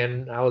Bay,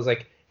 and I was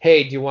like,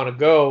 hey, do you want to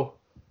go?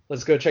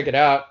 Let's go check it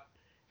out.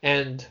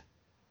 And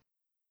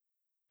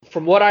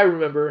from what I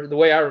remember, the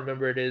way I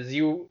remember it is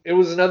it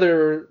was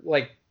another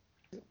like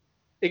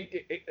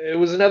it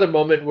was another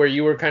moment where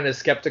you were kind of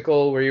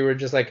skeptical, where you were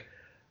just like,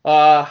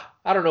 I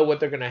don't know what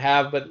they're gonna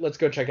have, but let's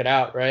go check it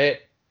out, right?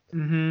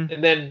 Mm-hmm.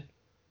 And then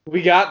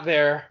we got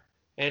there,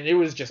 and it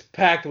was just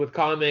packed with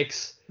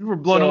comics. We were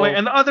blown away.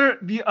 And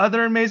the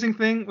other amazing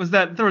thing was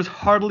that there was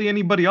hardly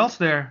anybody else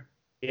there.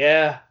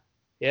 Yeah,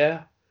 yeah,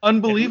 and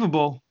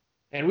Unbelievable.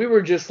 and we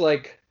were just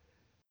like,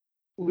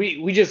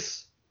 we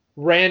just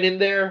ran in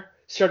there,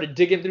 started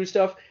digging through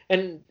stuff.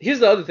 And here's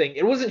the other thing: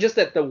 it wasn't just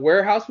that the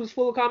warehouse was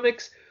full of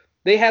comics;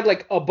 they had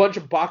like a bunch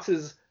of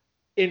boxes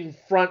in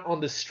front on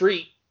the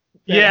street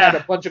that had a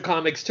Yeah. bunch of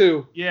comics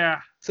too. Yeah.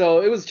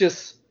 So it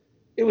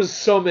was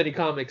so many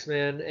comics,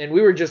 man, and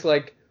we were just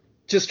like,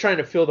 just trying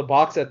to fill the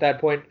box at that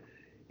point.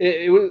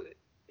 It was,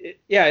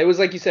 yeah, it was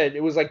like you said,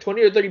 it was like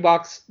 20 or 30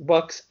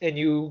 bucks, and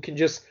you can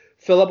just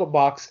fill up a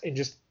box and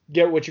just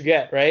get what you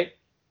get, right?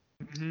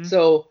 Mm-hmm.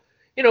 So,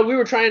 we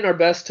were trying our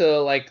best to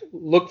like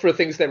look for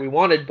things that we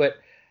wanted, but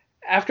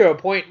after a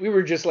point, we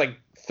were just like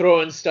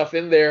throwing stuff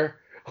in there,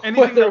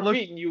 Anything whether that looked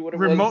we knew what it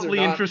was or remotely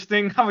not.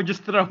 interesting, I would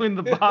just throw in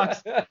the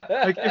box.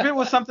 Like if it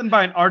was something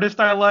by an artist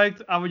I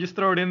liked, I would just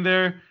throw it in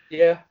there.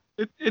 Yeah,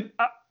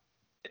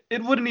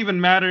 It wouldn't even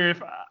matter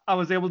if I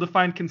was able to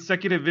find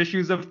consecutive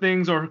issues of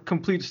things or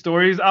complete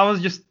stories. I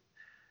was just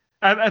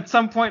at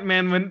some point,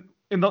 man, when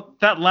in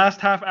that last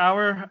half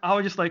hour, I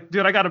was just like,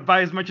 dude, I gotta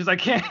buy as much as I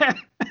can.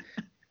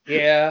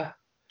 yeah.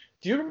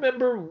 Do you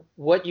remember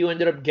what you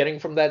ended up getting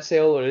from that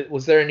sale, or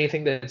was there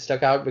anything that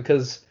stuck out?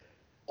 Because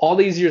all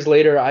these years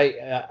later,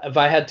 if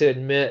I had to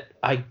admit,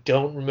 I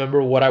don't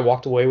remember what I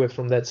walked away with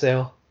from that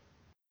sale.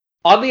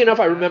 Oddly enough,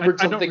 I remembered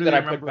I don't something really that I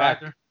put remember back.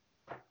 either.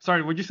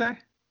 Sorry, what'd you say?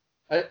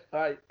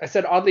 I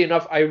said oddly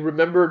enough, I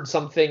remembered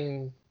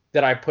something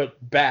that I put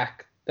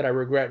back that I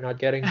regret not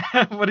getting.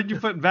 What did you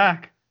put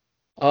back?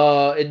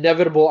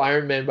 Inevitable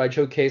Iron Man by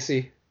Joe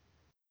Casey.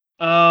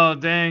 Oh,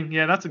 dang.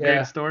 Yeah, that's a great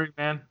Yeah. story,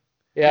 man.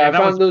 Yeah, Yeah, I that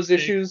was found a those mistake.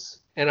 issues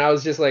and I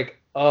was just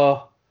like,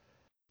 oh,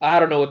 I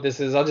don't know what this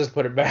is. I'll just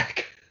put it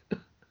back.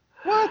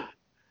 What?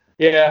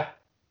 Yeah.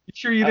 You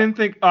sure you I, didn't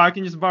think, oh, I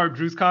can just borrow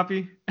Drew's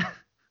copy?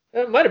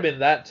 it might have been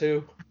that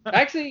too.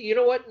 Actually, you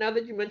know what? Now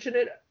that you mention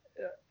it,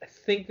 I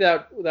think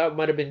that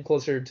might have been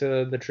closer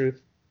to the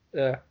truth.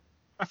 Yeah.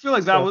 I feel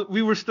like that So, was,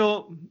 we were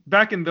still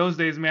back in those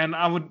days, man.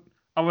 I would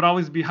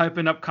always be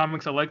hyping up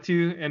comics I liked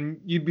to, and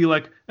you'd be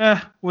like,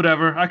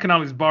 whatever. I can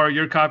always borrow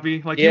your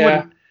copy. Like you yeah.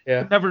 wouldn't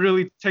Yeah. never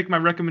really take my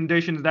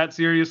recommendations that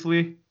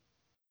seriously.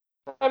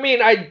 I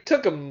mean, I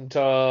took them to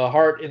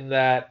heart in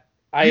that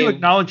You I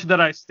acknowledged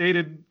that I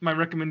stated my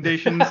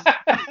recommendations.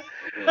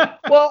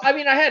 well, I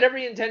mean, I had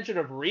every intention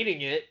of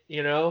reading it,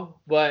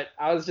 but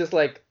I was just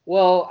like,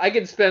 well, I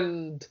could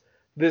spend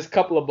this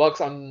couple of bucks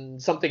on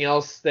something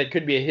else that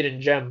could be a hidden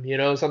gem,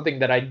 something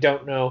that I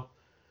don't know.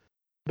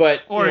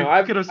 But, Or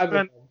I've you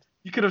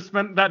could have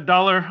spent that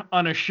dollar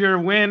on a sure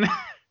win.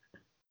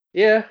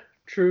 yeah,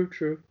 true,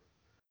 true.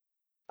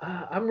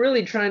 I'm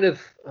really trying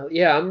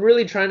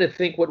to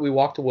think what we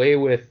walked away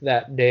with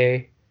that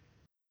day.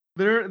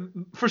 There,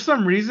 for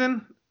some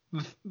reason,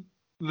 the,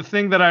 the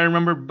thing that I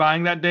remember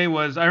buying that day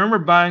was I remember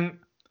buying.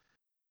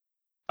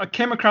 I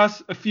came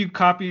across a few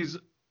copies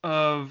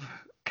of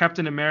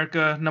Captain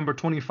America number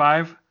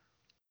 25,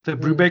 the Mm.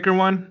 Brubaker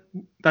one.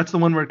 That's the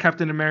one where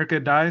Captain America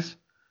dies.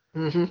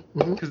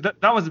 Mm-hmm. Because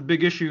that was a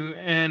big issue,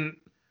 and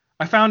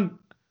I found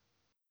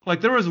like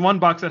there was one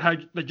box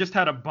that just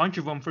had a bunch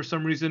of them for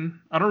some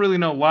reason. I don't really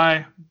know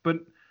why, but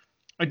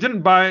I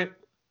didn't buy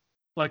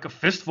like a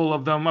fistful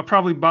of them. I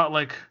probably bought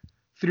like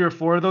 3 or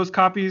 4 of those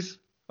copies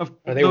of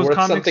Are they those worth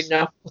something comics.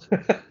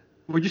 now?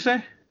 What'd you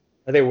say?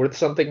 Are they worth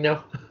something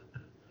now?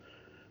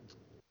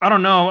 I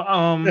don't know.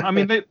 I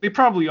mean they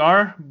probably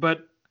are,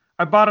 but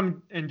I bought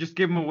them and just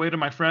gave them away to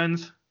my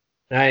friends.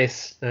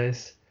 Nice,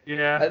 nice.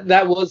 Yeah,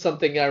 That was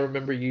something I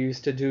remember you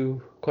used to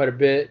do quite a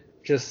bit.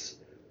 Just,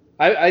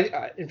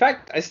 in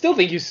fact, I still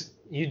think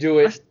you do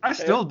I, it. I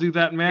still do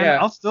that, man. Yeah,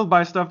 I'll still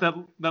buy stuff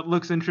that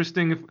looks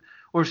interesting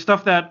or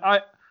stuff that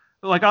I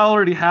like. I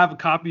already have a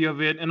copy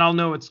of it and I'll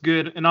know it's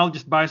good and I'll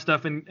just buy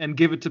stuff and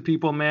give it to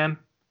people, man.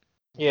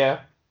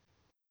 yeah.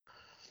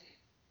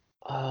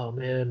 Oh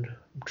man,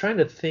 I'm trying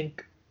to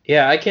think.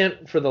 Yeah, I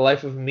can't for the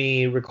life of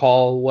me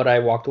recall what I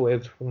walked away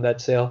with from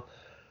that sale.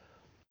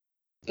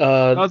 The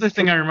other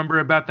thing I remember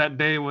about that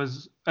day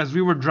was as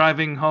we were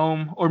driving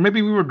home, or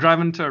maybe we were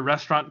driving to a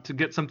restaurant to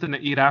get something to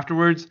eat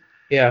afterwards.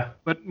 Yeah,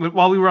 But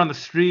while we were on the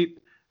street,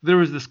 there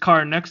was this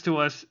car next to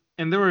us,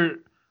 and there were,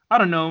 I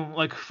don't know,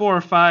 like 4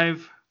 or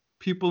 5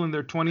 people in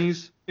their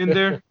 20s in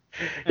there,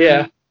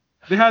 yeah, and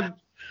they had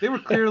they were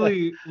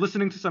clearly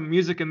listening to some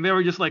music, and they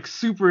were just like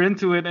super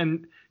into it,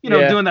 and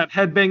yeah. doing that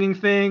head banging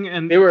thing,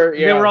 They were,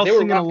 and they were yeah, all they were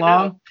singing rocking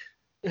out.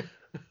 along.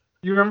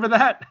 You remember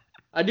that?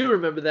 I do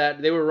remember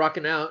that they were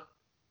rocking out,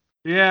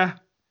 Yeah.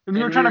 And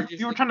we were and we trying were to you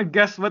just, were trying to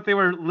guess what they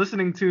were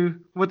listening to,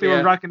 what they were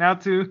yeah, rocking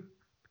out to.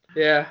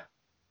 yeah.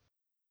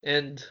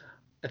 And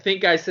I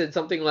think I said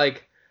something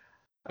like,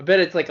 I bet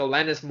it's like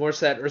Alanis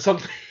Morissette or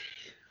something.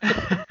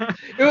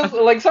 It was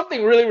like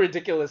something really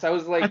ridiculous. I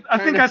was like I trying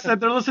think I to, said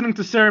they're listening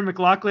to Sarah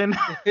McLachlan.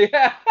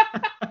 yeah,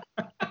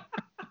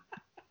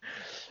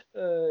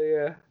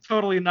 yeah,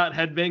 Totally not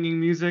headbanging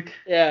music.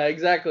 yeah,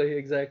 exactly,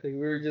 exactly.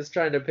 We were just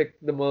trying to pick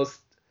the most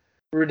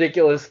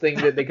ridiculous thing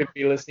that they could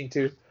be listening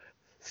to.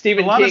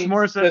 Stephen Alanis King's The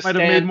Morissette might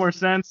have made Stand. more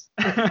sense.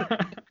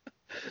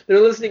 They're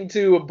listening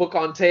to a book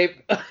on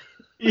tape.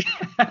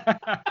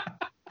 Yeah.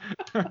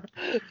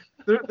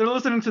 They're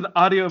listening to the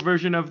audio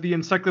version of the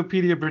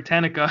Encyclopedia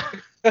Britannica.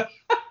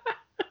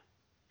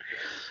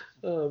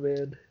 Oh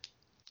man.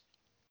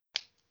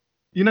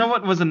 You know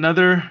what was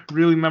another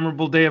really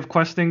memorable day of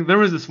questing? There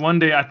was this one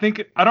day,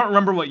 I don't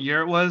remember what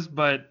year it was,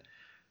 but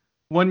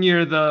one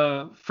year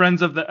the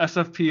Friends of the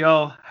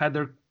SFPL had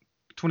their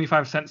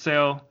 25-cent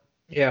sale,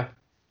 Yeah.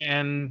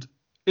 and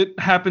it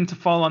happened to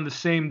fall on the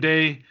same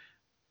day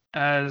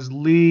as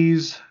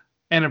Lee's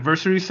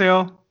anniversary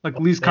sale. Like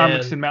Lee's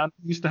Comics Man. in Mountain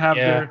used to have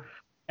Yeah. their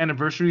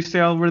anniversary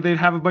sale where they'd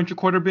have a bunch of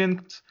quarter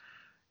bins.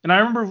 And I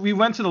remember we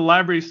went to the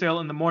library sale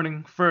in the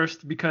morning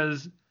first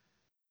because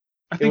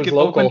I It think was it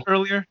opened local.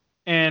 earlier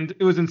and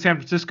it was in San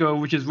Francisco,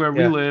 which is where we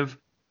Yeah. live.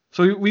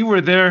 So we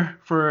were there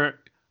for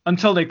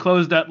until they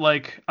closed at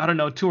like, I don't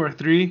know, 2 or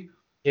 3.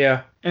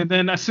 Yeah. And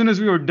then as soon as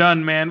we were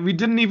done, man, we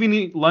didn't even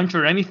eat lunch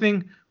or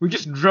anything. We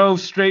just drove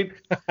straight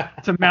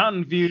to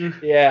Mountain View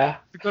Yeah.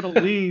 to go to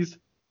Lee's.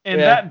 And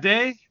Yeah. that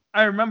day,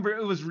 I remember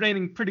it was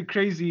raining pretty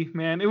crazy,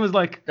 man. It was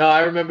like No,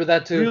 I remember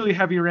that too. really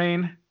heavy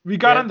rain. We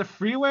got Yeah. on the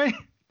freeway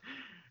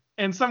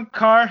and some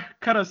car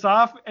cut us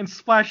off and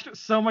splashed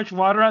so much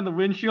water on the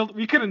windshield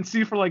we couldn't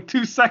see for like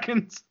 2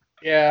 seconds.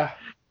 Yeah.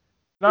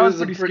 That It was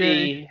was a pretty scary.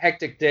 pretty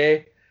hectic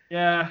day.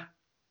 Yeah.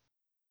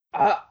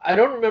 I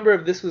don't remember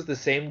if this was the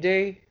same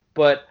day,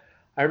 but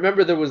I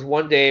remember there was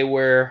one day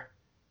where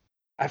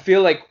I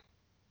feel like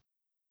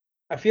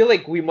I feel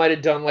like we might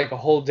have done like a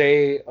whole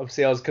day of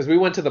sales because we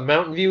went to the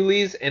Mountain View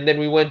lease and then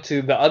we went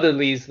to the other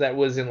lease that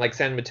was in like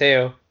San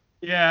Mateo.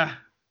 Yeah.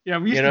 Yeah,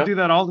 we You used to know, do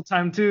that all the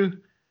time too.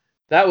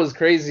 that was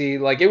crazy.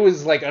 Like it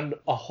was like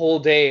a whole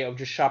day of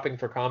just shopping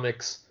for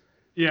comics.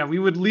 Yeah, we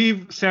would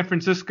leave San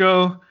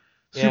Francisco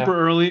Yeah, super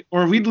early,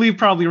 or we'd leave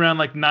probably around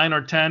like 9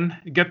 or 10.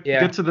 Get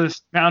yeah, to the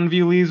Mountain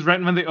View leaves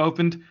right when they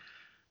opened.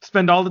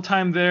 Spend all the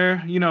time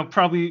there.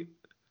 Probably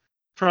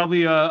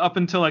up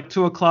until like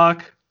 2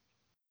 o'clock.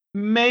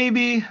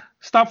 Maybe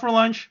stop for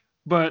lunch,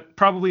 but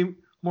probably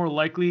more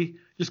likely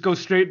just go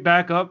straight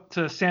back up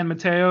to San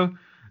Mateo,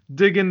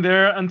 dig in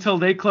there until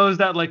they closed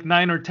at like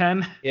 9 or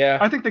 10. yeah,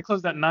 I think they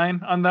closed at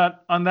 9 on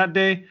that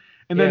day,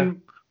 and yeah.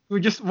 then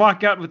we just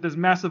walk out with this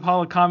massive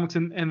haul of comics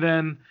and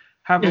then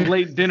have a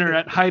late dinner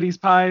at Heidi's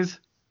Pies.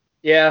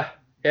 Yeah,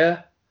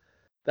 yeah.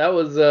 That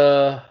was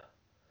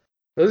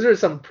those are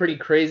some pretty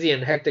crazy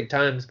and hectic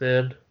times,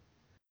 man.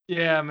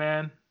 Yeah,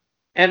 man.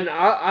 And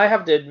I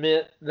have to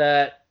admit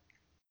that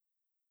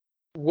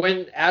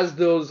when as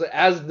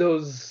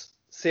those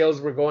sales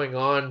were going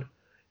on,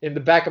 in the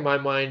back of my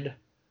mind,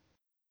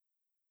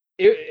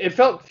 it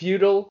felt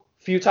futile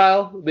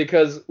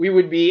because we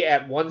would be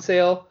at one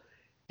sale,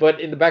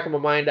 but in the back of my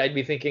mind I'd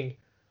be thinking,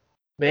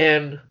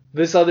 man,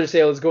 this other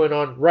sale is going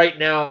on right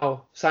now Yeah.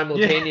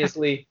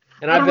 simultaneously,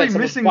 and I What are we bet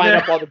someone's missing buying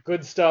there? up all the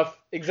good stuff.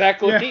 Yeah.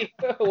 Exactly.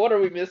 What are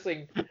we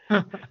missing?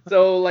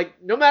 So like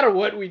no matter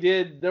what we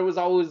did, there was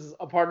always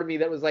a part of me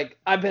that was like,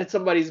 I bet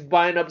somebody's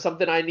buying up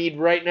something I need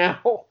right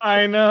now.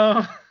 I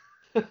know.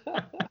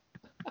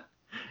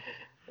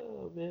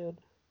 Oh man.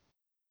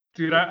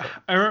 Dude,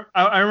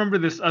 I remember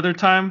this other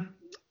time.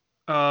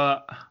 Uh,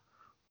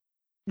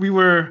 we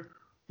were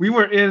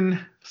in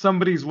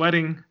somebody's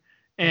wedding,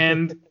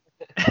 and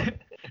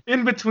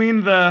in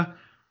between the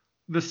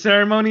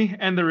ceremony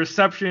and the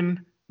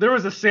reception, there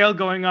was a sale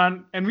going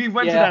on, and we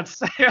went to Yeah. that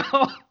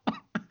sale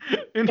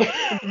in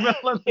the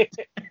middle of the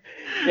day.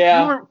 We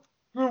Yeah. were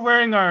we were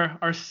wearing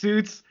our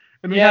suits,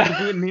 and we Yeah.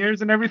 had the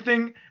boutonnieres and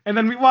everything, and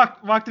then we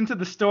walked into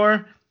the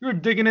store. We were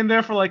digging in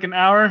there for like an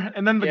hour,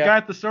 and then the Yeah. guy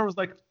at the store was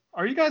like,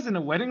 "Are you guys in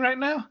a wedding right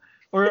now?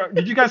 Or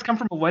did you guys come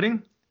from a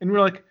wedding?" And we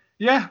were like,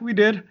 "Yeah, we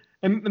did."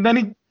 And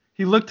then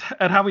he looked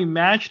at how we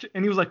matched,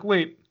 and he was like,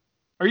 "Wait,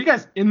 are you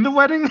guys in the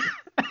wedding?"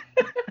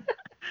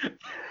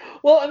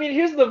 Well, I mean,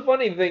 here's the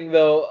funny thing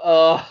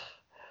though.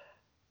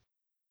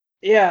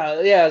 Yeah,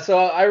 yeah. So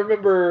I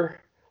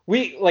remember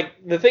we like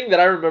the thing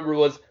that I remember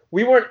was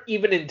we weren't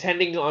even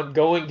intending on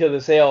going to the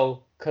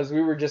sale because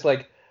we were just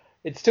like,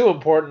 it's too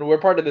important. We're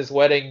part of this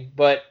wedding,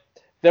 but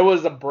there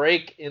was a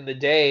break in the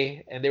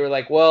day, and they were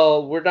like,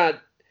 well, we're not,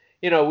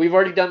 we've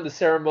already done the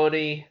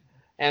ceremony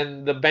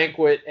and the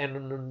banquet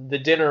and the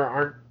dinner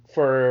aren't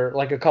for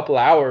like a couple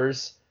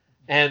hours,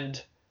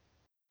 and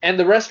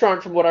the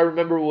restaurant, from what I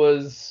remember,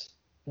 was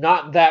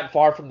not that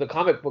far from the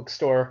comic book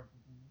store,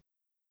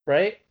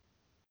 right?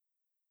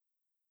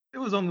 It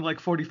was only like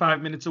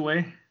 45 minutes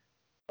away.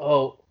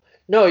 Oh,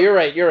 no, you're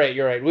right. You're right.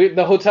 You're right.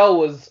 The hotel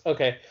was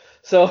okay.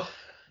 So,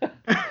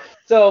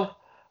 so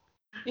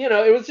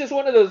it was just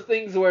one of those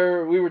things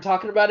where we were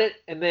talking about it,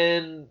 and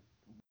then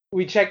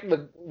we checked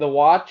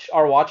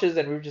our watches,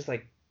 and we were just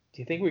like,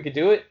 "Do you think we could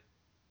do it?"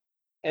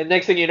 And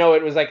next thing you know,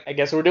 it was like, "I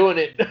guess we're doing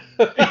it."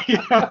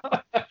 Yeah.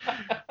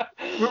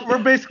 We're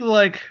basically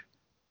like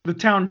the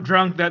town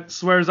drunk that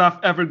swears off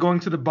ever going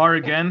to the bar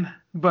again,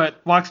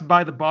 but walks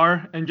by the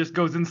bar and just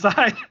goes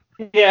inside.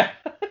 Yeah.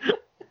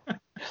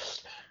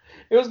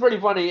 It was pretty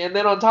funny. And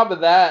then on top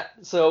of that,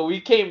 so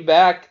we came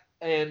back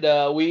and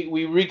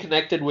we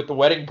reconnected with the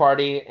wedding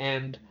party,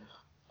 and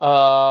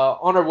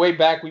on our way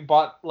back we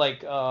bought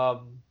like a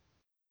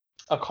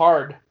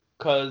card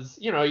because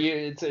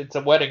it's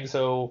a wedding,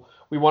 so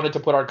we wanted to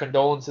put our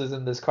condolences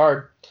in this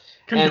card.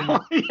 And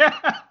Yeah.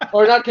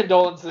 or not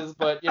condolences,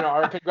 but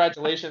our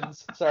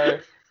congratulations.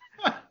 Sorry.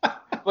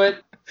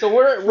 But so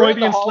we're in the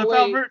Freudian slip, hallway.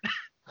 Albert.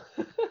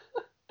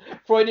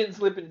 Freudian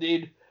slip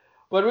indeed.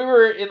 But we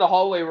were in the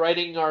hallway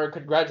writing our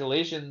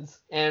congratulations,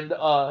 and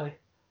our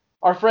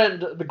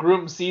friend, the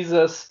groom, sees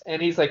us, and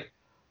he's like,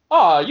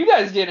 "Oh, you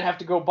guys didn't have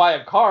to go buy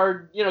a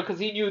card," because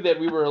he knew that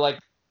we were like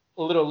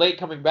a little late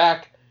coming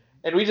back,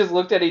 and we just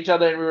looked at each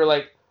other and we were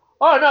like,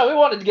 "Oh no, we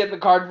wanted to get the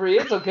card for you.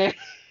 It's okay."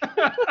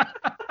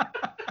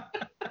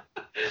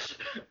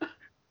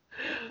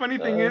 Funny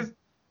thing is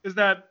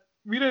that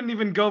we didn't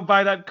even go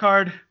buy that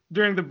card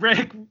during the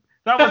break.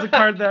 That was a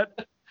card that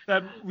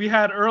we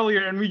had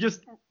earlier, and we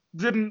just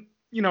didn't,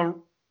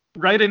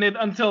 write in it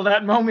until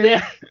that moment.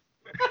 Yeah.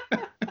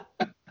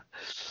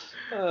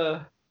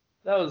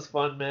 That was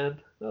fun, man.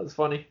 That was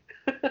funny.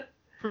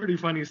 Pretty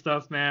funny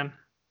stuff, man.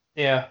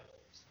 Yeah.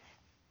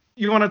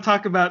 You want to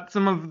talk about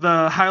some of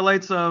the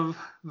highlights of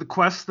the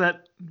quests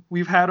that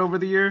we've had over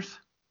the years?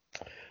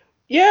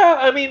 Yeah,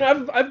 I mean,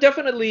 I've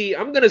definitely.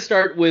 I'm gonna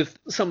start with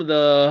some of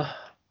the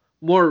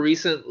more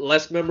recent,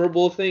 less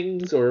memorable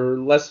things, or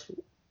less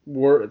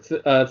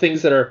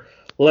things that are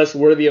less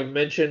worthy of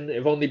mention,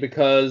 if only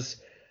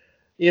because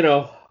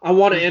I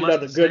want to There's end less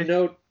on a to good say.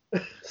 note.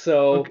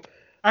 So, Okay.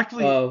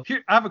 Actually, uh,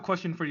 here I have a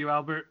question for you,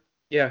 Albert.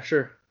 yeah,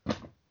 sure.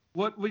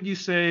 What would you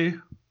say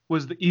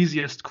was the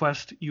easiest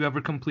quest you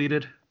ever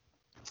completed?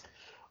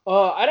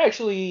 I'd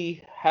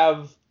actually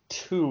have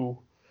two.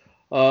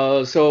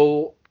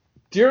 So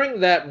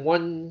during that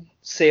one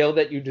sale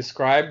that you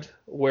described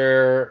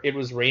where it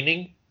was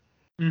raining,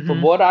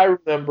 from Mm-hmm. what I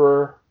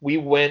remember, we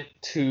went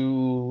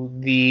to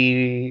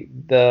the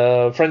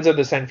Friends of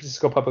the San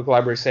Francisco Public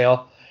Library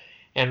sale,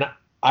 and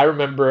I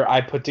remember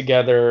I put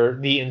together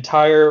the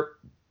entire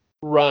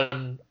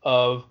run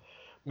of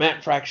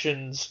Matt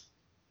Fraction's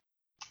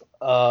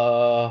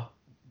uh,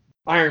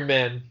 Iron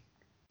Man.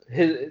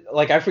 His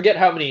like I forget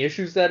how many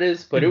issues that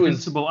is, but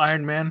Invincible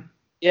Iron Man.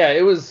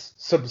 it was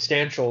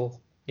substantial.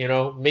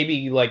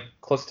 Maybe like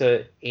close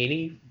to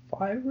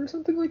 85 or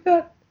something like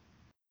that.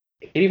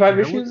 85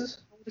 Yeah, issues,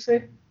 I want to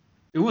say.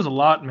 it was a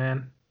lot,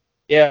 man.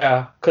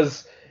 Yeah,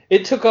 because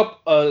it took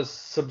up a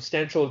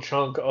substantial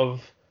chunk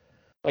of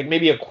like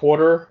maybe a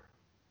quarter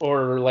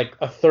or like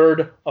a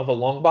third of a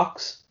long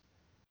box.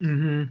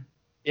 Mm-hmm.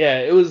 Yeah,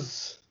 it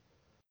was.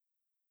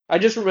 I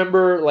just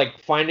remember like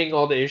finding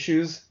all the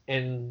issues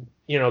and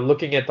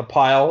looking at the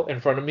pile in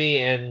front of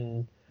me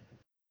and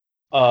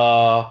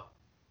uh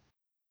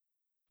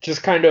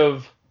just kind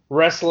of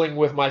wrestling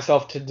with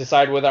myself to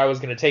decide whether I was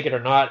going to take it or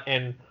not.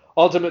 And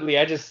ultimately,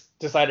 I just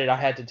decided I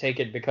had to take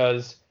it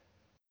because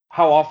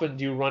how often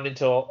do you run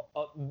into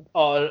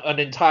an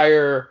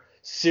entire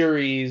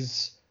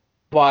series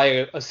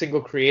by a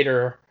single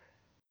creator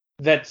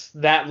that's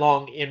that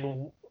long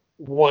in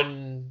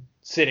one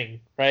sitting,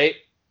 right?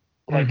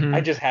 Like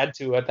I Mm-hmm. just had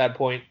to at that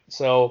point.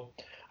 So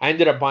I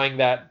ended up buying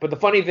that. But the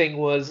funny thing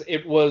was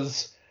it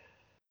was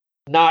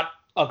not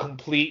a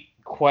complete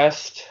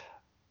quest.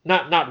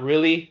 Not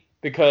really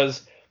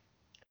because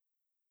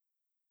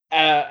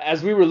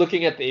as we were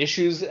looking at the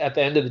issues at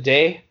the end of the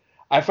day,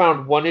 I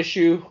found one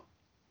issue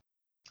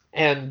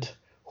and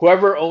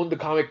whoever owned the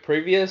comic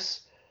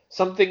previous,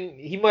 something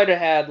he might have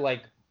had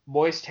like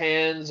moist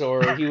hands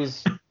or he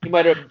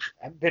might have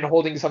been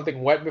holding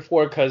something wet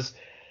before because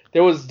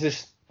there was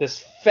this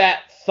fat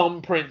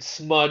thumbprint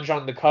smudge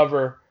on the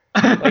cover.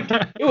 Like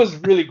it was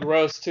really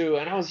gross too,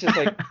 and I was just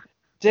like,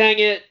 dang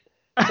it.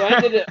 So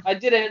I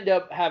did end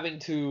up having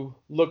to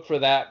look for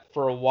that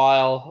for a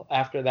while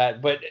after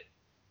that, but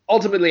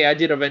ultimately I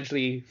did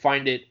eventually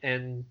find it,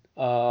 and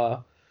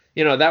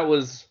that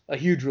was a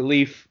huge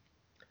relief.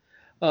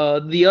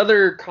 The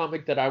other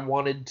comic that I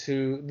wanted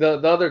to the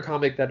other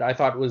comic that I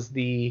thought was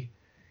the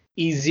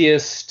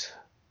easiest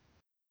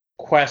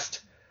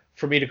quest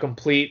for me to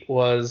complete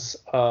was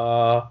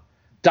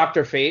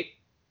Doctor Fate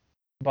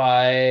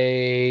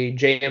by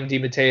J.M.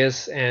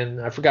 DeMatteis,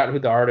 and I forgot who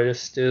the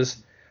artist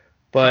is,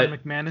 Sean but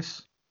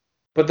McManus.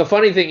 the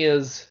funny thing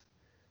is,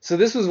 so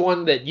this was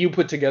one that you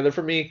put together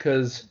for me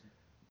because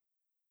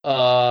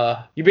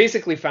you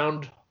basically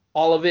found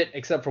all of it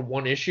except for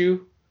one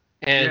issue,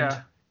 and Yeah,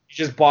 you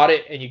just bought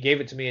it and you gave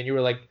it to me, and you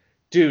were like,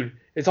 dude,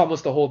 it's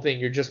almost the whole thing.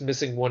 You're just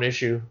missing one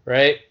issue,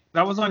 right?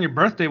 that was on your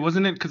birthday,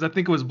 wasn't it? Because I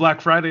think it was Black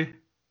Friday.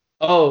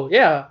 Oh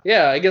yeah,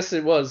 yeah. I guess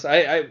it was.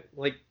 I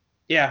like,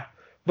 yeah.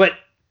 But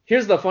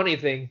here's the funny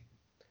thing.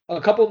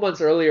 A couple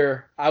months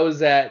earlier, I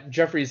was at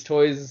Jeffrey's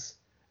Toys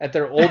at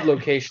their old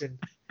location,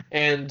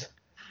 and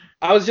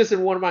I was just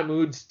in one of my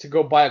moods to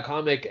go buy a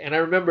comic, and I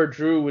remember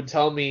Drew would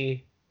tell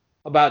me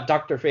about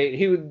Doctor Fate.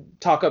 He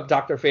would talk up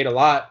Doctor Fate a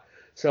lot,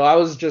 so I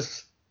was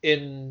just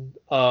in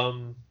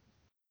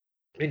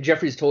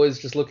Jeffrey's Toys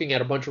just looking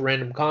at a bunch of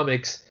random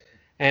comics,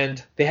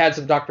 and they had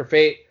some Doctor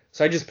Fate,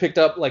 so I just picked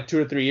up like two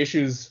or three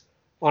issues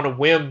on a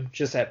whim,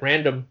 just at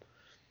random,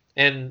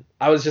 and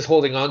I was just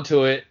holding on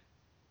to it.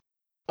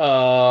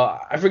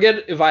 I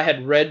forget if I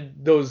had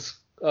read those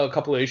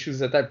couple of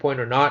issues at that point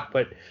or not,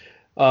 but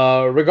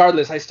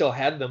regardless, I still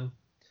had them.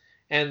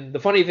 And the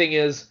funny thing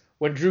is,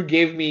 when Drew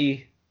gave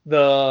me the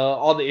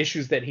all the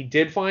issues that he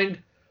did find,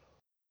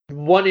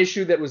 one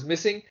issue that was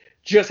missing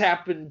just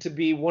happened to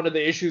be one of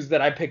the issues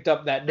that I picked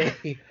up that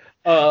day,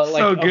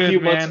 like So a good, few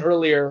months man.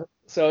 earlier.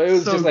 So it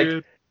was So just like,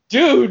 good.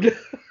 dude,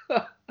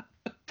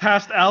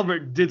 Past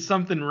Albert did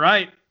something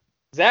right.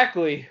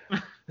 exactly.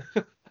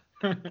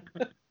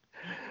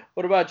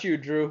 What about you,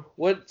 Drew?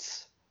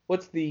 What's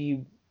the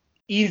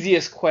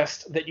easiest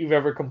quest that you've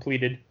ever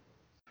completed?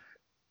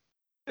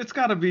 It's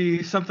got to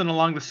be something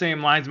along the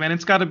same lines, man.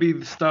 It's got to be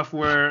the stuff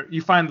where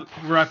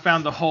I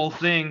found the whole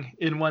thing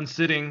in one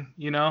sitting,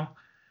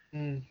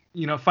 Mm,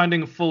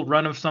 finding a full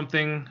run of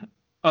something.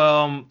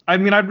 I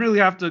mean, I'd really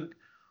have to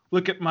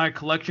look at my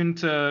collection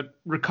to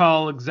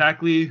recall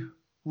exactly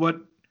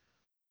what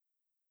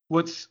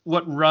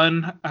what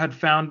run I had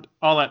found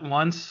all at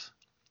once,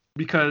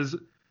 because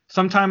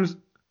sometimes,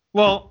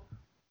 well,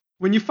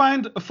 when you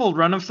find a full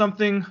run of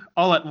something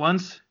all at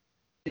once,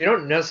 you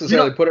don't we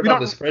necessarily don't put it we on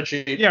the don't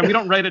spreadsheet. yeah, we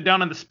don't write it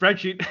down on the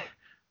spreadsheet.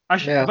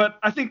 Yeah, But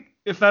I think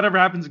if that ever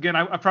happens again,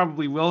 I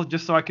probably will,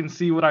 just so I can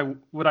see what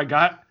I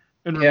got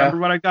and yeah, remember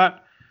what I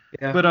got.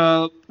 yeah.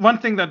 But one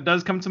thing that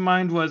does come to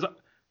mind was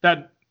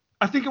that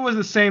I think it was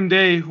the same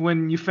day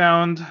when you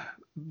found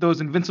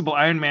those Invincible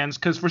Iron Mans,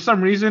 because for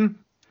some reason,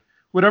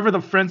 whatever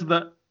the friends of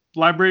the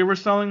library were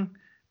selling,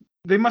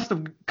 they must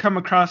have come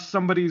across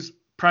somebody's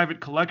private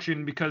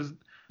collection, because the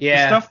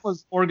Yeah. stuff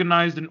was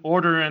organized in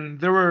order, and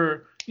there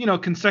were,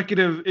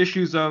 consecutive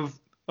issues of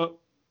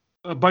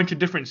a bunch of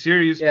different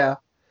series. Yeah.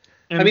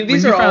 I And mean, when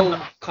these you are found,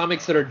 all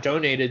comics that are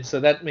donated, so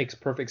that makes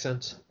perfect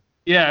sense.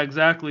 yeah,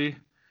 exactly.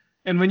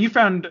 And when you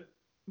found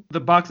the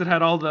box that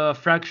had all the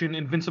Fraction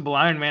Invincible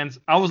Iron Mans,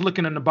 I was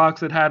looking in the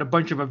box that had a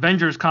bunch of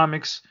Avengers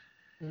comics,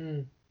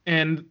 Mm.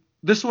 and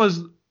this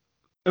was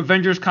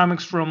Avengers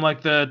comics from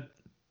like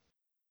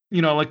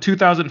like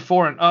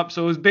 2004 and up.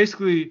 So it was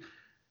basically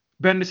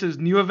Bendis's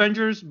New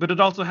Avengers, but it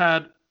also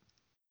had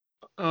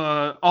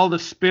all the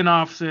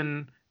spin-offs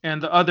and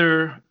the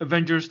other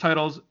Avengers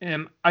titles.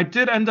 And I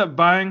did end up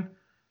buying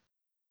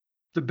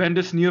the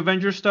Bendis New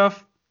Avengers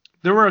stuff.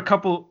 There were a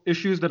couple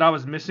issues that I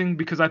was missing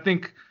because I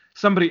think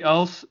somebody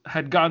else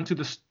had gotten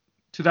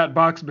to that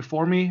box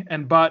before me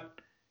and bought,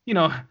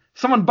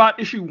 someone bought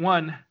issue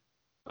 1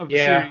 of the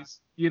Yeah. series,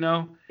 and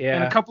a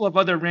Yeah. couple of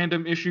other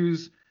random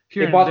issues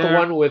here They and bought the there.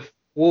 one with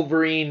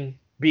Wolverine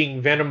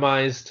being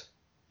venomized.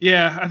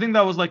 Yeah, I think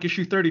that was like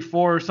issue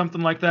 34 or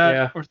something like that,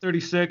 Yeah. or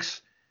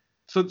 36.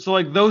 So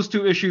like those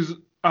two issues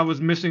I was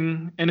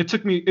missing, and it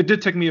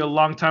did take me a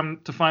long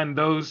time to find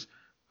those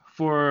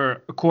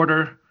for a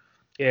quarter.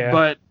 Yeah.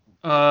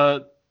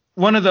 But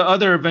one of the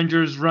other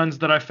Avengers runs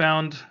that I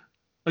found,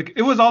 like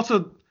it was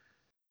also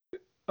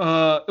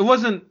it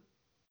wasn't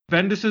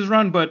Bendis's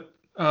run, but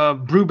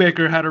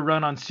Brubaker had a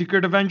run on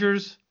Secret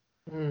Avengers,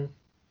 Mm.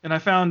 and I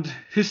found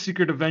his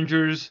Secret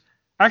Avengers.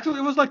 Actually,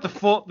 it was like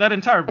that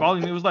entire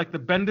volume. It was like the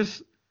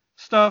Bendis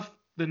stuff,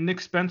 the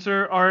Nick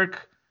Spencer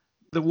arc,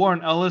 the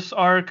Warren Ellis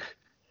arc,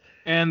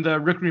 and the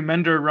Rick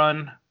Remender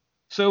run.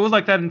 So it was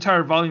like that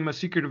entire volume of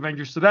Secret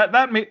Avengers. So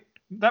that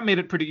made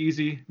it pretty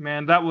easy,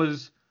 man. That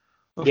was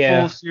a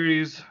Yeah. full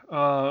series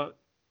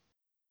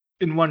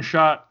in one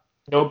shot.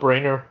 No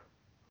brainer.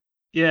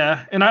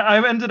 Yeah, and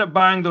I ended up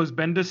buying those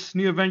Bendis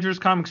New Avengers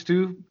comics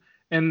too,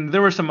 and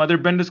there were some other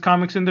Bendis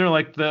comics in there,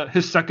 like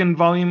his second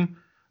volume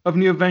of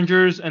New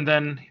Avengers, and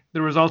then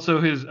there was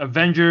also his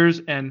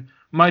Avengers and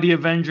Mighty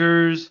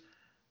Avengers,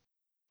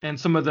 and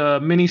some of the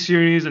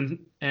miniseries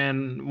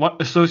and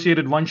what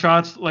associated one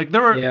shots. Like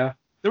there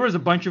was a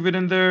bunch of it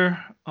in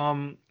there.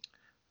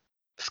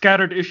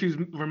 Scattered issues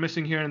were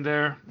missing here and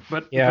there,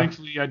 but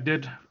eventually I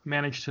did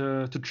manage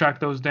to track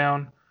those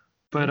down.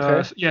 But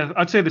Okay. yeah,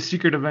 I'd say the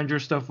Secret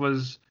Avengers stuff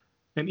was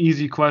an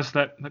easy quest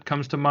that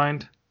comes to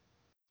mind.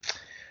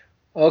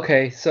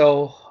 Okay,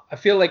 so I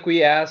feel like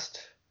we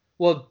asked.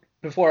 Well,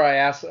 before I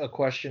ask a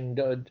question,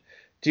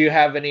 do you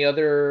have any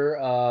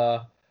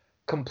other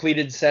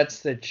completed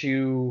sets that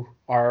you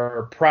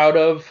are proud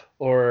of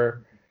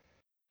or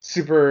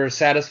super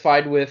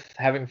satisfied with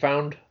having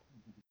found?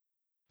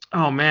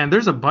 Oh man,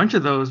 there's a bunch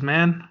of those,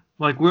 man.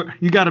 Like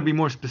you got to be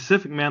more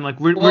specific, man. Like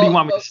where do you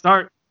want me to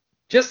start?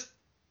 Just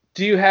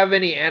do you have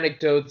any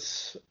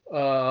anecdotes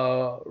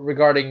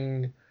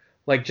regarding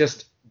like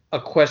just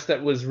a quest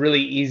that was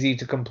really easy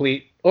to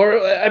complete? Or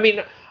I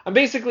mean, I'm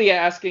basically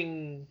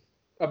asking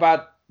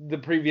about the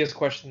previous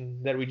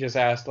question that we just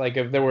asked, like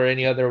if there were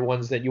any other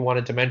ones that you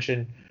wanted to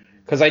mention,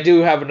 because I do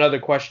have another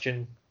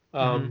question.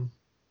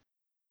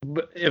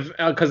 But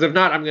because if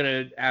not, I'm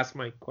gonna ask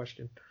my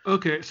question.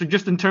 Okay, so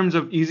just in terms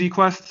of easy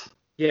quests.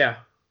 Yeah.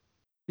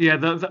 Yeah,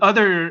 the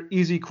other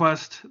easy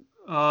quest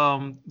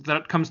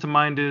that comes to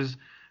mind is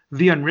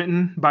The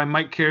Unwritten by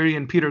Mike Carey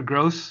and Peter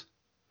Gross.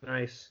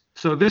 Nice.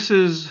 So this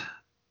is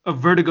a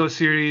Vertigo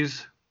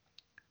series,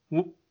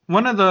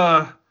 one of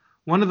the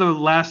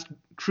last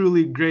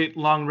truly great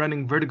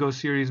long-running Vertigo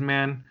series,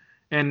 man.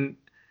 And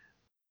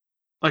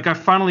like I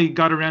finally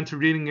got around to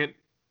reading it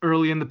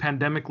early in the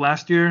pandemic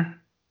last year.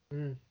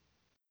 Mm.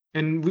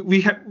 And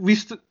we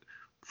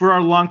for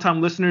our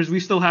longtime listeners, we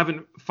still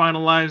haven't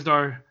finalized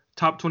our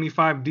top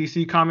 25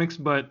 DC comics,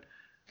 but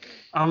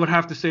I would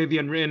have to say The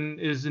Unwritten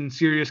is in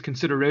serious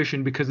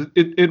consideration because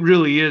it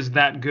really is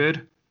that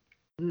good.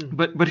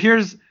 Mm. But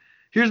here's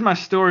my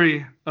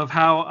story of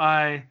how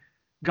I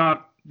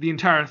got the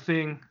entire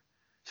thing.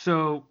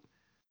 So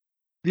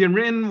The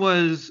Unwritten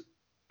was,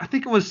 I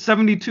think it was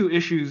 72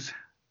 issues.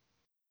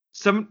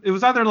 It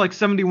was either like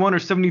 71 or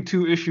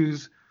 72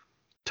 issues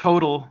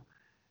total,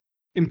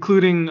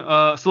 including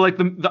so like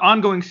the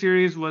ongoing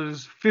series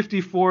was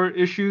 54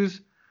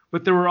 issues,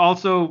 but there were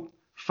also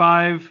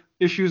 5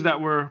 issues that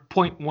were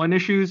 0.1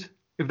 issues,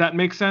 if that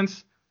makes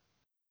sense.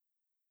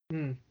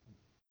 Mm.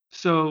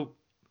 So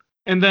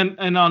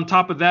and on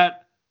top of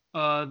that,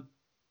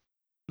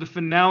 the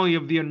finale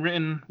of The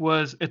Unwritten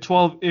was a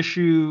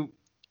 12-issue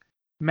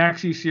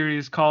maxi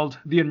series called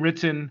The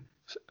Unwritten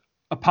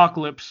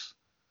Apocalypse.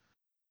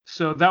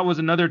 So that was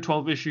another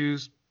 12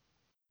 issues.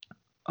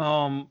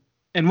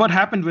 And what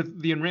happened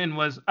with The Unwritten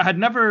was I had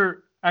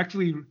never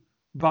actually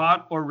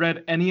bought or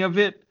read any of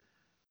it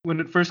when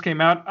it first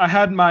came out. I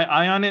had my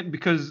eye on it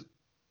because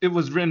it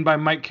was written by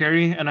Mike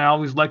Carey and I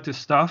always liked his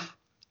stuff.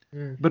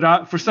 Mm.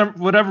 But for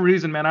whatever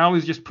reason, man, I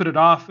always just put it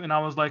off, and I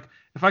was like,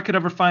 if I could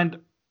ever find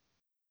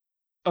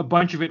a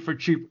bunch of it for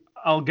cheap,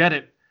 I'll get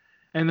it.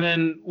 And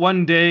then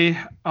one day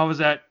I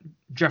was at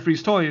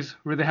Jeffrey's Toys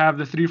where they have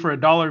the 3 for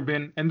 $1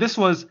 bin, and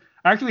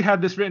I actually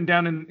had this written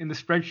down in the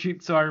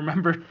spreadsheet, so I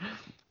remember.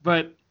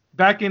 But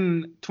back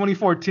in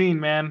 2014,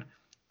 man,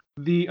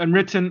 the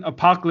Unwritten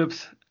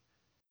Apocalypse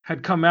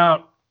had come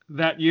out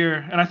that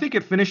year, and I think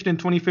it finished in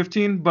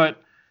 2015.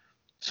 But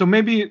so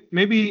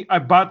maybe I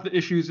bought the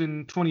issues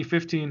in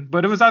 2015,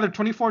 but it was either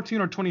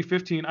 2014 or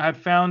 2015. I had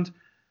found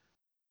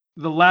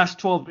the last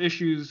 12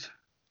 issues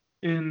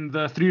in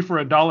the 3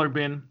 for $1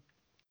 bin,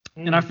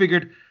 and I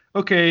figured,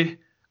 okay,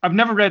 I've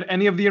never read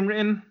any of the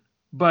Unwritten,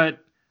 but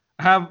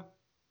I have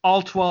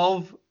all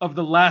 12 of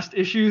the last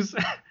issues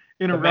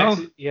in a row.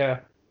 Yeah.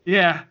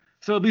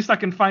 So at least I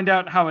can find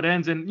out how it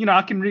ends, and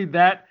I can read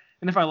that,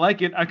 and if I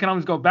like it, I can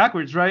always go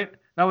backwards, right?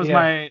 That was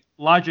my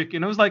logic,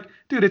 and it was like,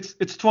 dude,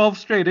 it's 12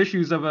 straight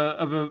issues of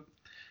a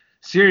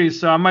series,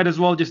 so I might as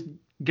well just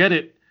get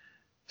it.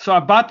 So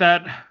I bought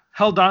that,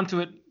 held on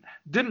to it,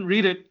 didn't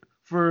read it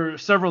for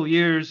several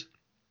years,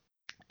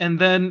 and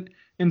then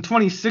in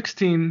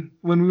 2016,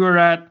 when we were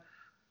at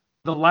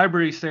the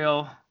library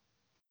sale,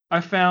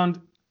 I found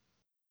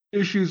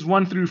issues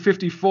 1 through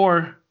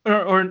 54,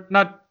 or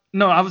not.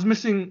 No, I was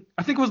missing.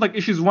 I think it was like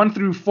issues 1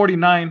 through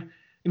 49,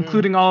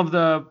 including all of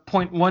the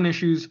 .1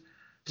 issues.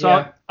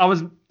 So I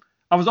was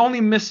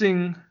only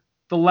missing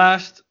the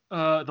last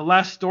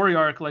story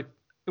arc. Like,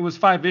 it was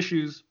 5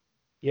 issues.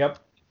 Yep.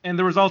 And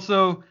there was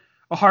also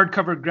a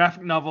hardcover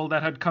graphic novel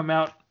that had come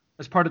out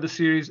as part of the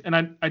series, and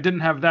I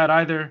didn't have that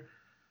either.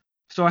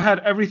 So I had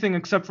everything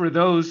except for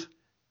those.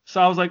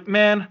 So I was like,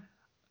 man,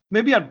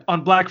 maybe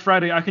on Black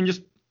Friday I can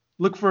just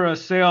look for a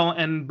sale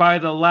and buy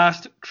the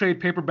last trade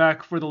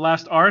paperback for the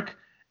last arc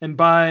and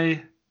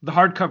buy the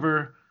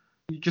hardcover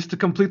just to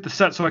complete the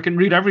set so I can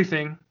read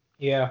everything.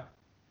 Yeah.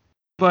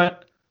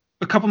 But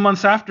a couple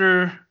months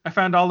after I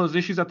found all those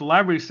issues at the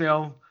library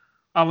sale,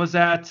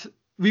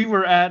 we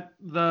were at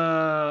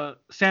the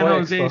San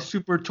Jose Expo.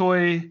 Super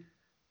Toy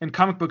and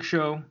Comic Book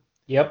Show.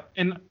 Yep.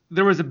 And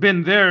there was a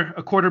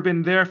quarter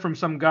bin there from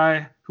some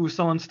guy who was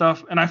selling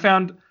stuff, and I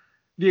found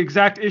the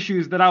exact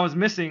issues that I was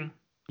missing.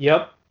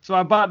 Yep. So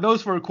I bought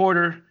those for a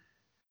quarter,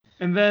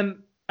 and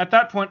then at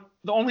that point,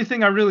 the only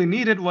thing I really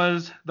needed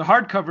was the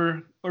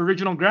hardcover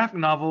original graphic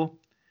novel.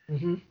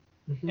 Mm-hmm.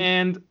 Mm-hmm.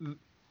 And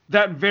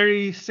that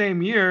very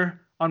same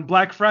year, on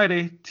Black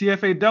Friday,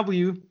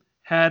 TFAW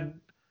had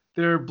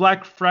their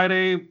Black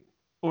Friday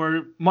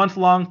or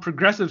month-long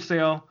progressive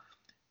sale,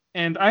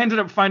 and I ended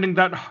up finding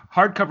that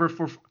hardcover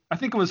for, I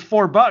think it was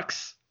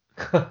 $4.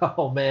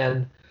 Oh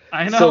man,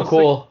 I know. So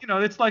cool. So,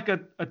 it's like a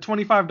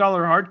 $25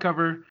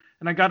 hardcover,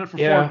 and I got it for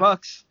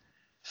 $4.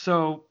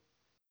 So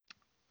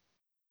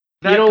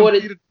that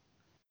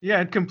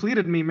it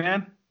completed me,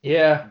 man.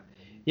 Yeah.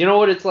 You know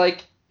what it's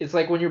like? It's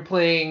like when you're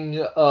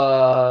playing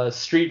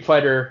Street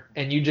Fighter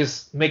and you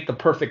just make the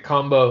perfect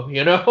combo,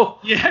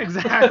 Yeah,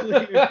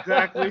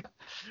 exactly.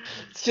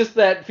 It's just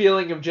that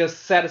feeling of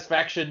just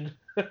satisfaction.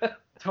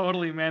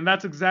 Totally, man.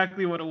 That's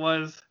exactly what it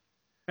was.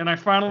 And I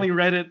finally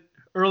read it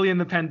early in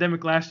the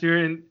pandemic last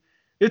year, and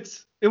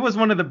it was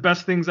one of the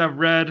best things I've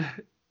read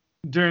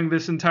during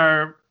this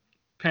entire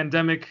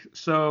pandemic.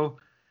 So,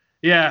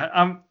 yeah,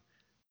 I'm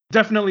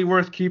definitely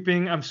worth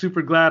keeping. I'm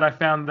super glad I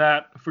found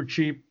that for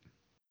cheap.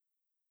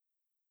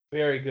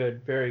 Very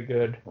good, very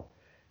good.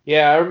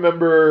 Yeah, I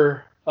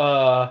remember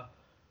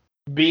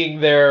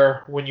being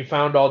there when you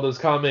found all those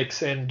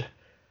comics, and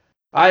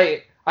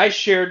I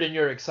shared in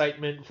your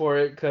excitement for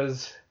it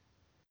because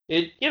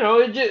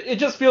it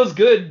just feels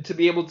good to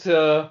be able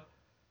to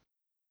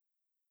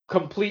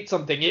complete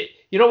something.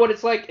 You know what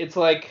it's like? It's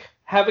like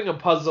having a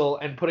puzzle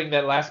and putting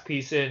that last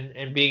piece in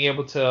and being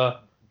able to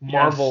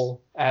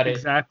marvel at it.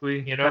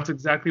 Exactly. That's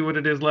exactly what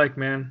it is like,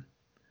 man.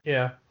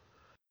 Yeah,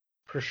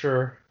 for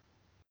sure.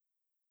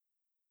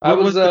 What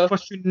was the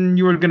question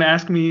you were going to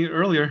ask me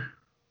earlier?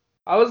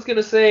 I was going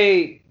to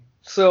say,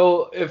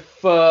 so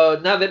if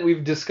now that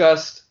we've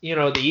discussed,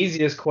 the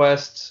easiest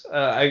quests,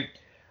 the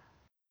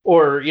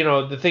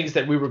things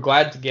that we were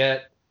glad to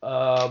get,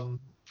 I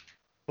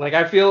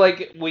feel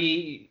like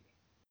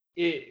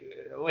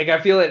I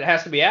feel it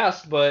has to be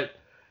asked, but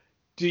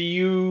do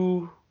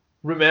you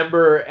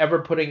remember ever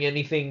putting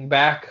anything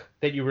back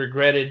that you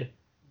regretted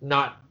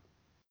not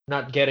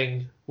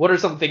getting? What are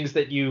some things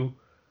that you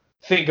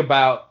think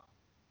about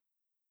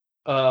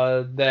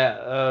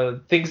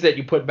things that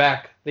you put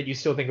back that you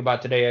still think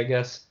about today, I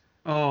guess?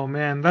 Oh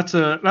man, that's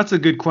a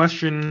good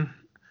question.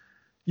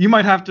 You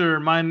might have to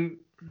remind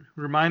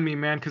me,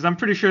 man, because I'm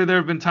pretty sure there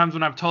have been times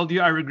when I've told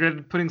you I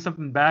regretted putting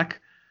something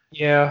back.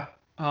 Yeah.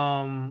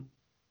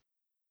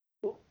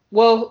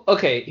 Well,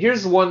 okay,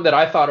 here's one that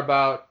I thought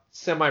about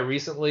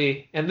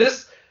semi-recently, and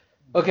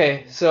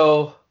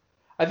so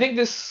I think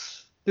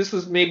this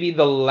was maybe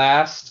the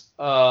last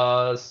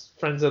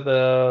Friends of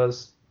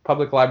the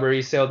Public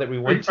Library sale that we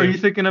went to. Are you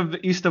thinking of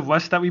the East of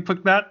West that we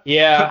put back?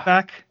 Yeah. Put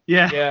back?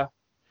 Yeah. Yeah.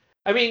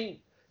 I mean,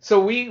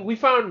 so we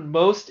found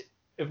most,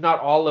 if not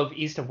all of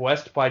East of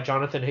West by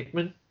Jonathan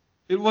Hickman.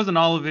 It wasn't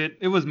all of it.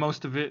 It was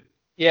most of it.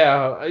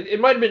 Yeah, it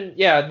might have been.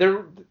 Yeah,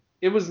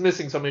 it was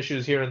missing some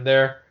issues here and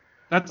there.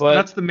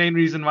 That's the main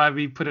reason why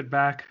we put it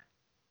back.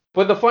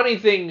 But the funny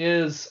thing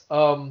is,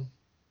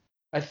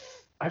 I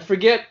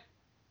forget.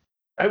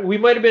 We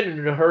might have been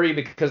in a hurry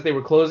because they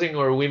were closing,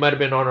 or we might have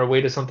been on our way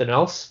to something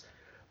else.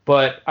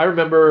 But I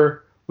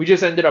remember we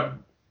just ended up.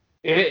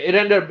 It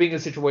ended up being a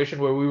situation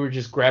where we were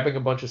just grabbing a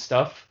bunch of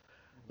stuff.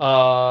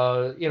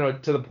 To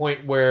the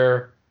point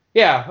where,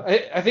 yeah,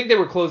 I think they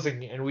were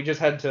closing, and we just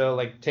had to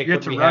like take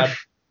what we had.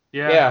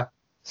 Yeah.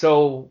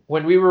 So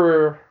when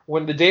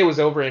the day was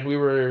over and we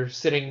were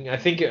sitting, I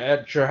think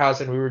at your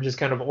house, and we were just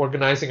kind of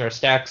organizing our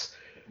stacks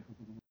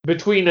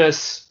between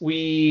us,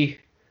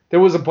 there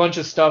was a bunch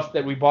of stuff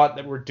that we bought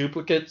that were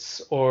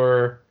duplicates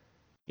or,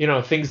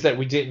 things that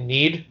we didn't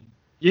need.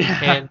 Yeah.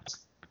 And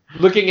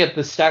looking at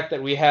the stack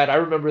that we had, I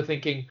remember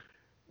thinking,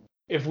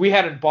 if we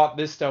hadn't bought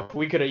this stuff,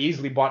 we could have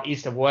easily bought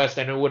East of West,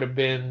 and it would have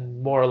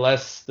been more or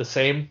less the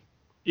same.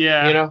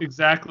 Yeah,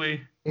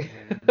 exactly.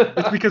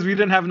 It's because we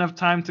didn't have enough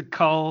time to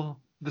cull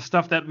the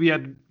stuff that we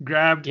had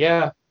grabbed.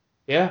 Yeah.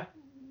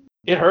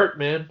 It hurt,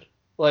 man.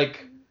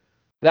 Like,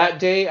 that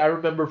day, I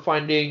remember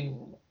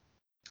finding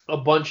a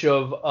bunch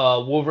of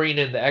Wolverine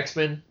and the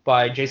X-Men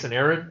by Jason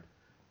Aaron,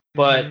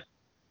 but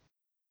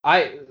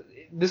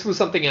this was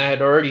something I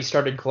had already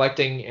started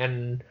collecting,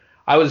 and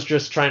I was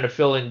just trying to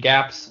fill in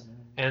gaps,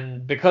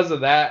 and because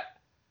of that,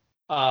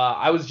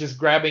 I was just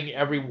grabbing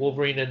every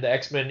Wolverine and the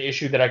X-Men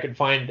issue that I could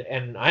find,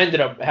 and I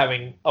ended up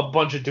having a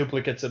bunch of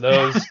duplicates of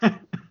those.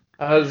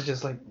 I was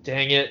just like,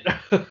 dang it.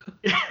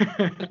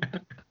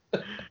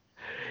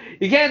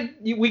 We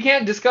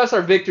can't discuss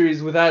our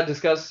victories without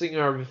discussing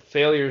our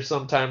failures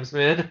sometimes,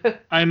 man.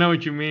 I know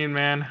what you mean,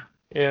 man.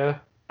 Yeah.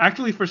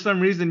 Actually, for some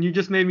reason, you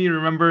just made me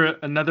remember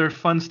another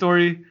fun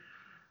story.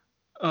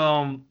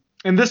 And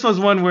this was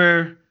one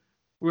where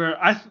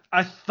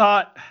I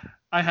thought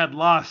I had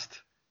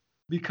lost,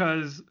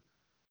 because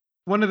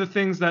one of the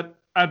things that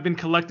I've been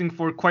collecting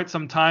for quite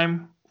some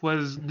time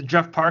was the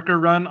Jeff Parker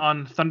run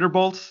on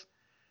Thunderbolts.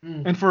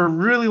 And for a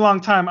really long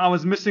time, I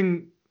was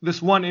missing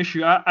this one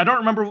issue. I don't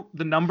remember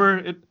the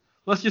number.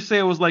 Let's just say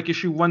it was like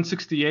issue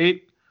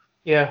 168.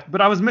 Yeah. But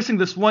I was missing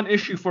this one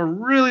issue for a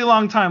really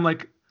long time,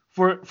 like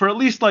for at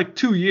least like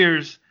 2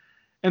 years.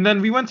 And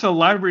then we went to a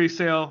library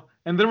sale,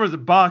 and there was a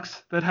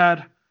box that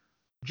had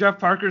Jeff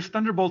Parker's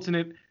Thunderbolts in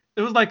it.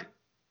 It was like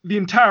the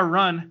entire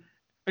run,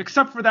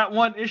 except for that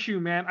one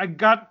issue, man.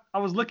 I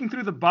was looking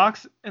through the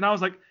box, and I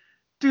was like,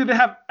 dude, they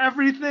have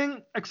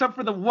everything except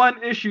for the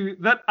one issue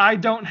that I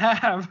don't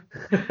have.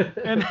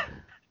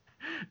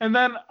 and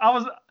then I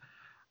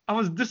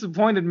was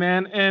disappointed,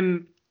 man.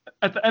 And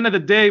at the end of the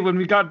day, when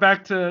we got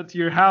back to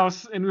your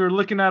house and we were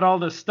looking at all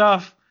the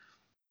stuff,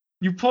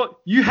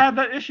 you had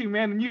that issue,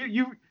 man, and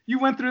you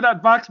went through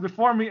that box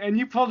before me, and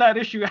you pulled that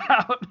issue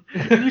out,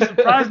 and you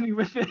surprised me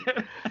with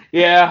it.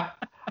 Yeah,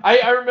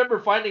 I remember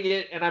finding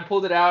it, and I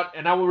pulled it out,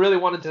 and I really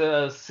wanted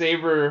to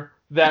savor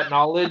that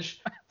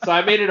knowledge, so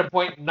I made it a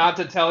point not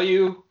to tell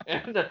you,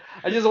 and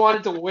I just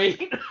wanted to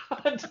wait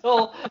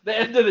until the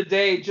end of the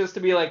day just to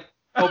be like,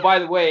 oh, by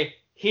the way,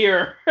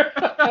 here.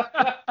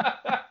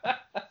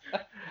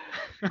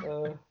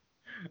 That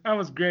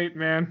was great,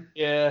 man.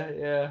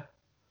 Yeah.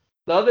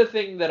 The other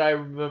thing that I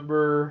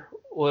remember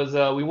was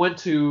we went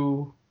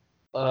to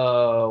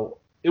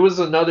it was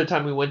another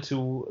time we went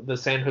to the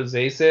San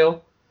Jose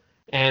sale,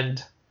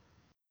 and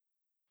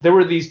there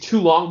were these 2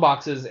 long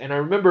boxes, and I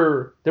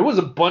remember there was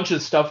a bunch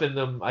of stuff in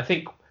them. I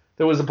think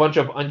there was a bunch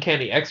of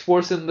Uncanny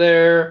X-Force in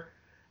there,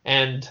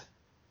 and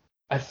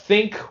I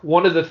think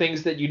one of the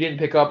things that you didn't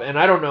pick up, and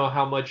I don't know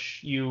how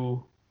much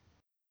well,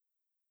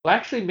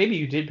 actually, maybe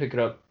you did pick it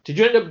up. Did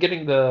you end up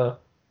getting the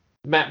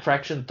Matt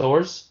Fraction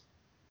Thors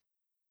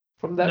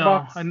from that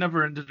box? No, I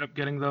never ended up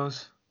getting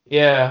those.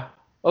 Yeah.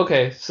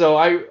 Okay, so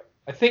I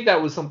think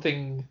that was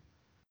something.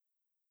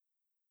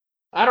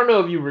 I don't know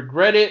if you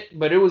regret it,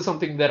 but it was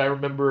something that I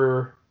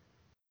remember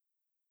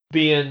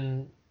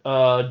being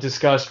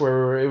discussed,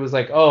 where it was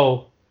like,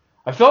 oh,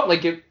 I felt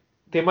like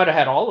they might have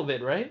had all of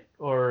it, right?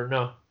 Or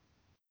no?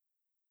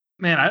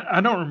 Man, I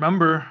don't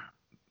remember.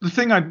 The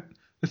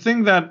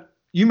thing that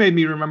you made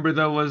me remember,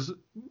 though, was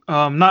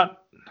not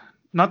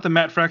the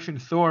Matt Fraction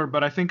Thor,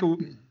 but I think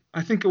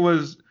it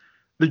was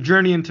the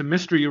Journey into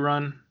Mystery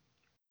run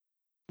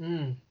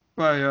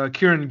by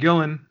Kieran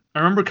Gillen. I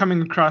remember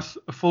coming across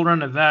a full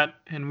run of that,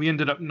 and we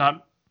ended up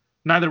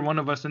neither one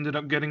of us ended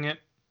up getting it.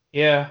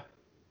 Yeah.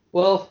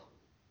 Well,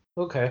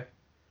 okay.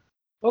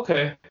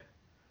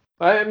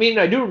 I mean,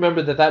 I do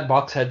remember that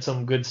box had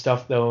some good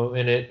stuff, though,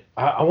 in it.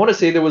 I want to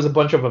say there was a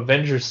bunch of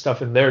Avengers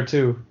stuff in there,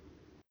 too.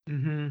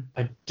 Mm-hmm.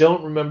 I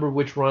don't remember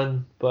which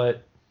run,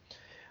 but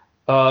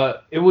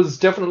it was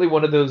definitely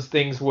one of those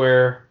things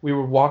where we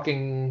were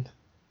walking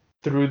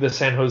through the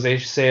San Jose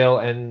sale,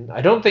 and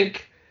I don't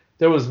think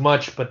there was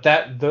much, but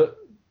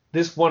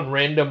this one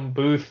random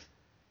booth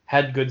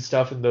had good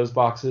stuff in those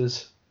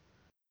boxes.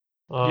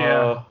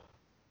 Yeah.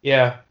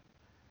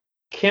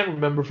 Can't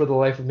remember for the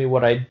life of me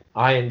what I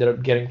ended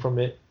up getting from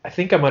it. I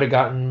think I might have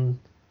gotten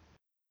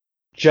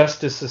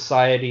Justice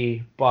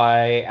Society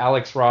by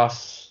Alex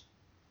Ross.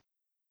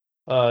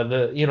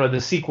 The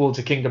sequel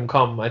to Kingdom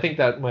Come. I think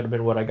that might have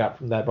been what I got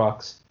from that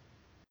box.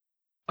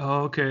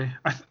 Oh, okay.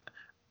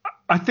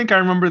 I think I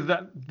remember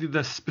that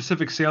the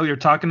specific sale you're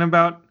talking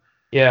about.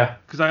 Yeah.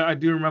 Because I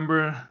do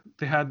remember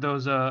they had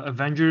those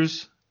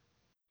Avengers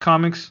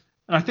comics.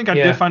 And I think I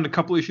Yeah. did find a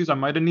couple issues I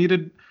might have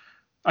needed.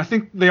 I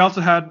think they also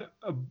had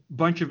a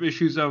bunch of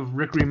issues of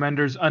Rick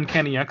Remender's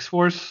Uncanny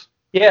X-Force.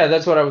 Yeah,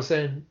 that's what I was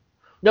saying.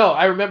 No,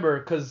 I remember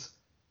because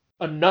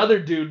another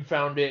dude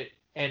found it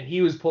and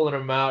he was pulling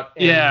them out.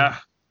 And Yeah.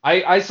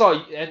 I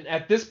saw, and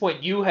at this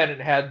point you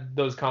hadn't had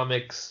those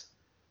comics,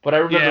 but I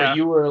remember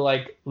you were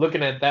like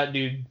looking at that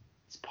dude's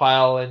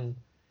pile and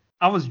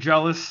I was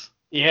jealous.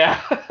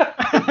 yeah.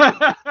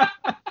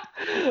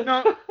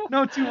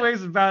 No two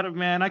ways about it,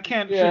 man. I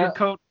can't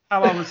sugarcoat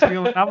how I was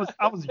feeling. I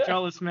was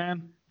jealous,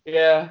 man.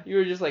 Yeah, you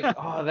were just like,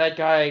 oh, that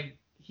guy,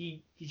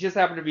 he just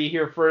happened to be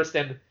here first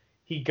and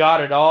he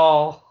got it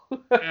all.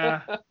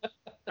 Yeah.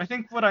 I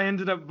think what I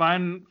ended up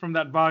buying from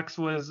that box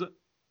was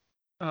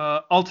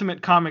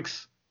Ultimate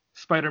Comics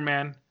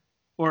Spider-Man,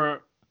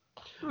 or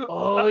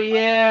oh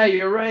yeah,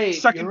 you're right.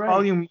 Second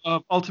volume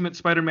of Ultimate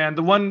Spider-Man,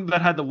 the one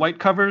that had the white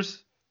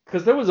covers.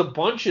 Because there was a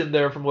bunch in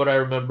there from what I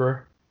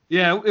remember.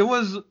 Yeah, it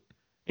was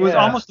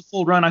almost a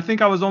full run. I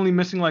think I was only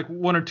missing like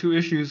one or two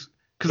issues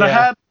because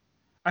I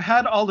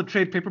had all the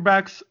trade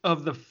paperbacks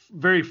of the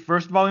very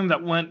first volume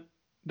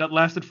that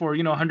lasted for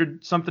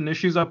 100 something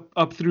issues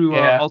up through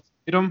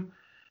Ultimatum,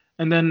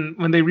 and then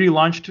when they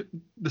relaunched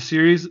the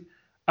series,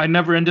 I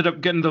never ended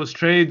up getting those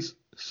trades.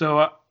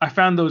 So I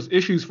found those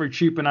issues for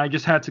cheap, and I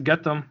just had to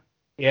get them.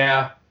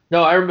 Yeah,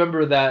 no, I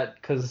remember that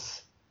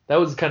because that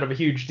was kind of a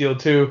huge deal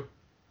too.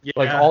 Yeah.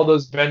 Like all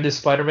those Bendis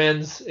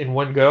Spider-Mans in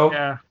one go.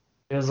 Yeah.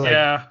 It was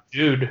like,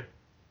 dude.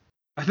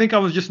 I think I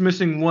was just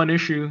missing one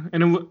issue,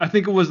 and I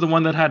think it was the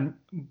one that had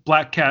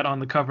Black Cat on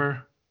the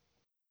cover.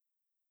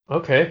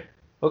 Okay.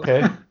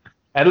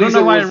 At least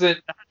it wasn't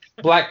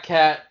Black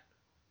Cat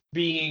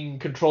being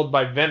controlled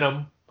by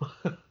Venom.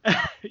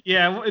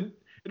 Yeah,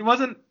 it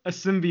wasn't a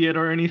symbiote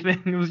or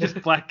anything. It was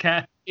just Black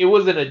Cat. It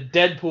wasn't a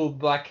Deadpool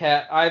Black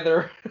Cat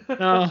either.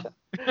 No.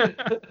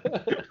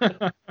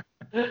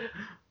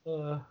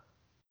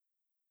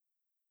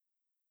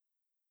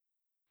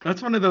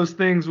 That's one of those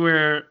things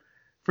where,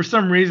 for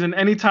some reason,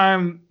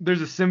 anytime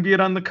there's a symbiote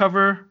on the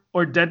cover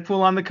or Deadpool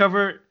on the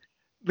cover,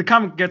 the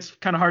comic gets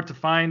kind of hard to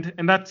find,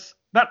 and that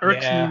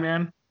irks me,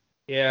 man.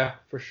 Yeah,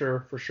 for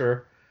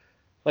sure.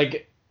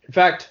 Like, in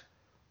fact,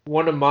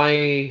 one of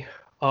my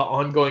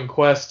ongoing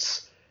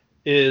quests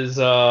is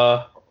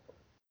an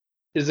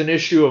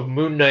issue of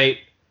Moon Knight,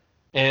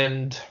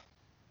 and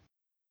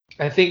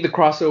I think the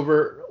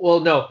crossover. Well,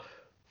 no,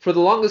 for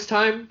the longest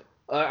time,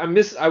 I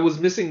was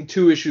missing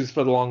two issues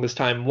for the longest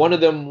time. One of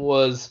them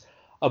was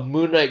a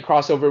Moon Knight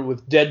crossover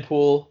with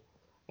Deadpool,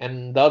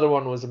 and the other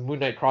one was a Moon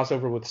Knight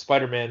crossover with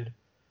Spider-Man.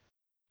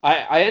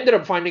 I ended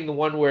up finding the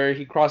one where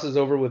he crosses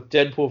over with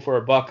Deadpool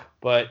for $1,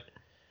 but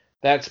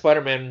that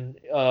Spider-Man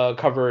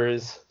cover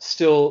is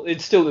still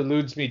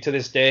eludes me to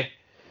this day.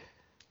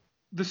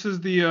 This is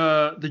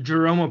the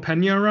Jerome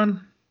Pena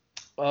run?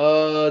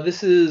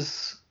 This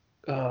is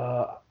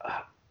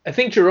I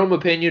think Jerome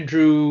Pena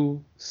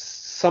drew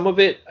some of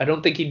it. I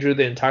don't think he drew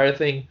the entire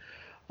thing.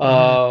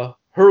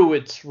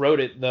 Hurwitz wrote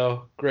it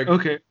though. Greg.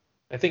 Okay.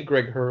 I think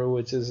Greg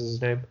Hurwitz is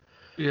his name.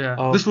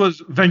 Yeah. This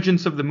was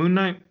Vengeance of the Moon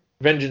Knight.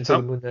 Vengeance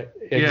of the Moon Knight.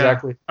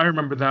 Exactly. Yeah, I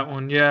remember that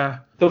one. Yeah.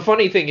 The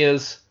funny thing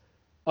is,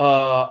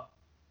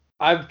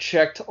 I've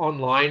checked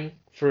online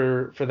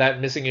for that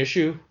missing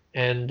issue,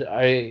 and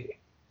I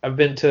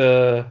went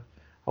to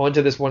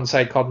this one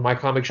site called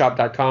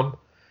mycomicshop.com,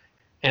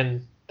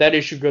 and that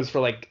issue goes for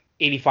like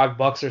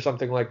 $85 or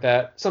something like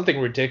that. Something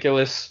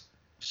ridiculous.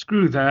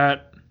 Screw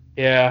that.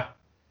 Yeah.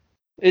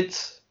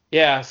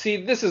 See,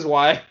 this is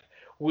why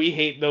we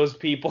hate those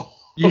people.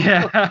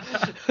 Yeah.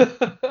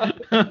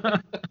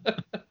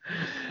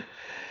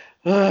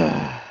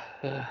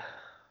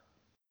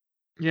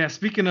 Yeah,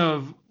 speaking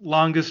of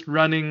longest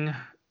running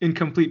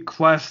incomplete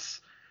quests,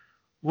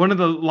 one of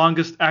the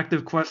longest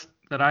active quests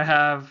that I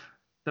have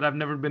that I've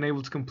never been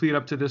able to complete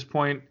up to this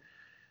point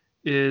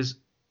is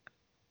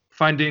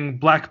finding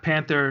Black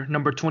Panther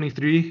number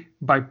 23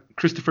 by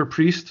Christopher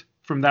Priest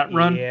from that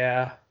run.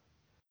 Yeah.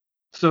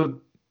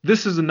 So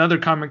this is another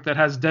comic that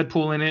has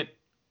Deadpool in it,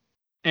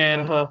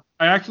 and I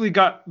actually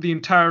got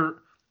I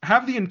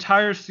have the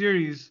entire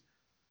series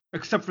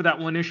except for that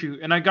one issue,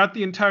 and I got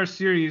the entire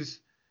series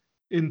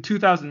in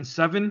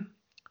 2007.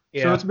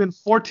 Yeah. So it's been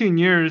 14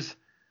 years.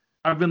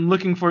 I've been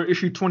looking for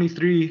issue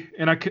 23,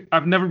 and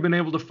I've never been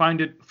able to find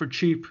it for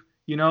cheap.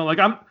 Like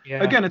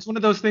again, it's one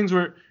of those things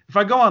where if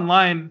I go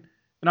online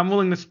and I'm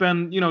willing to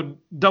spend,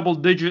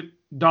 double-digit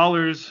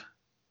dollars,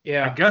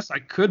 I guess I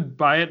could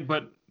buy it,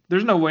 but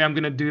there's no way I'm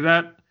gonna do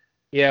that.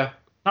 Yeah.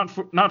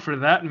 Not for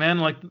that, man.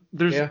 Like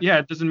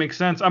it doesn't make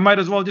sense. I might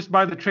as well just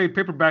buy the trade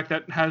paperback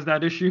that has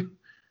that issue.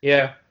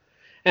 Yeah.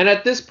 And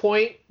at this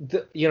point, in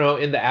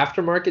the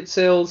aftermarket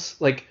sales,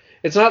 like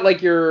it's not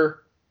like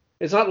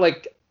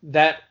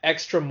that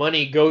extra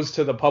money goes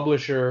to the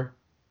publisher,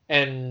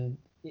 and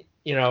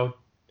you know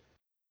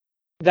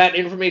that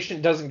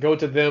information doesn't go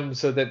to them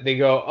so that they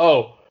go,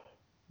 oh,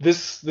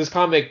 this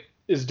comic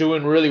is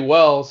doing really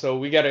well, so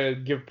we got to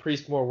give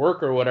Priest more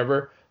work or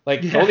whatever.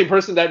 Like the Yeah. only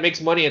person that makes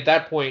money at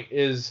that point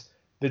is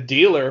the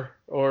dealer,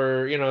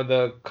 or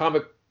the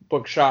comic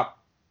book shop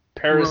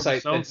Whoever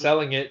parasite sells that's it.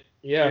 selling it.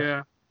 Yeah.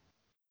 Yeah.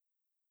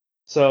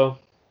 So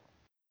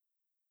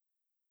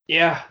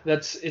yeah,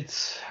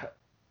 it's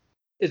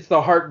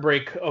the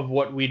heartbreak of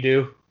what we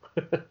do.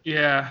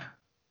 Yeah.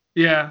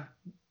 Yeah.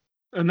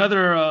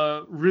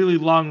 Another really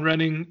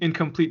long-running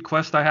incomplete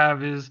quest I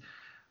have is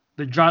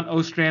the John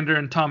Ostrander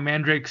and Tom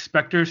Mandrake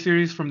Spectre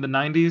series from the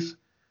 90s.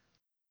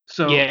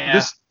 So Yeah.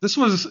 this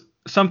was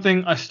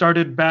something I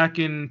started back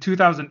in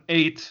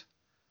 2008.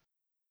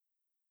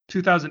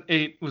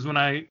 2008 was when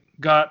I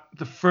got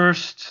the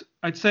first,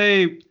 I'd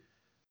say,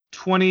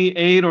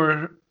 28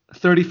 or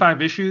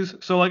 35 issues.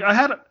 So like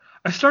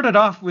I started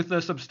off with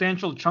a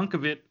substantial chunk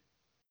of it,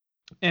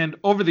 and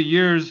over the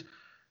years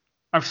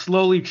I've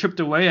slowly chipped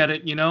away at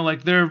it,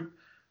 like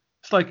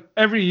it's like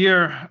every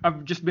year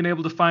I've just been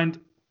able to find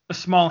a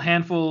small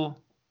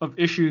handful of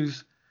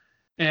issues.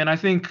 And I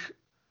think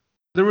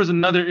there was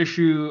another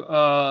issue,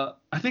 I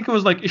think it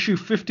was like issue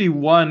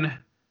 51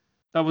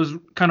 that was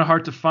kind of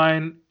hard to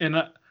find, and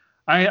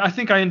I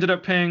think I ended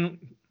up paying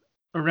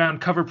around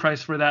cover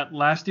price for that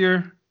last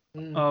year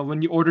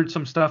when you ordered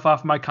some stuff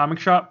off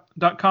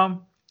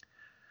mycomicshop.com.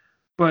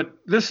 But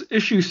this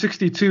issue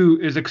 62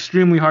 is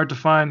extremely hard to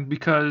find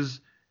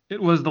because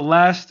it was the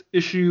last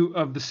issue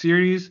of the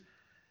series,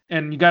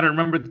 and you got to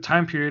remember the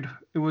time period.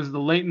 It was the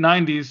late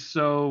 90s,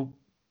 so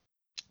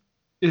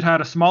it had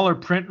a smaller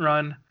print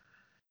run,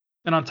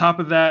 and on top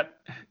of that,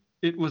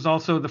 it was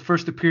also the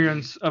first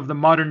appearance of the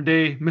modern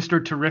day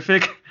Mr.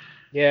 Terrific.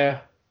 Yeah.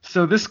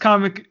 So this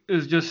comic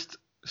is just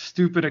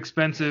stupid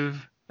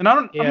expensive. And I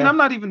mean, Yeah.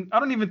 I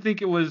don't even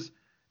think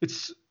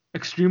it's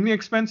extremely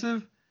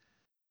expensive,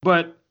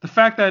 but the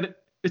fact that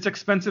it's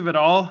expensive at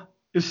all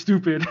is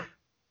stupid.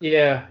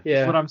 Yeah.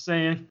 Is what Yeah. I'm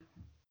saying.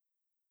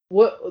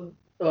 What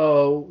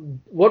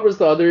was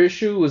the other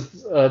issue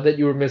was that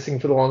you were missing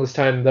for the longest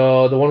time?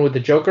 The one with the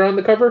Joker on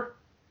the cover?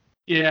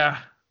 Yeah.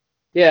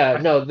 Yeah,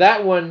 I, no,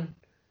 that one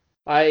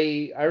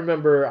I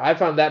remember I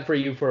found that for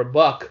you for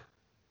 $1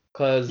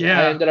 because I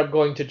yeah. ended up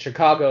going to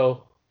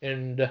Chicago,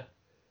 and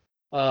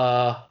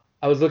I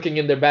was looking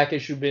in their back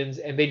issue bins,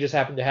 and they just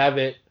happened to have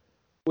it,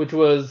 which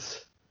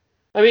was,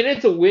 I mean,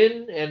 it's a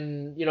win,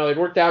 and it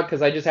worked out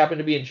because I just happened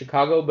to be in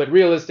Chicago. But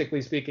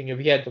realistically speaking, if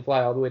he had to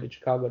fly all the way to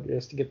Chicago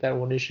just to get that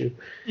one issue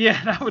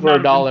Yeah, that would for not a have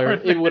been dollar,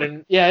 worth it it.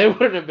 wouldn't. Yeah, it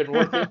wouldn't have been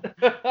worth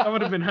That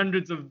would have been it.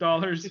 hundreds of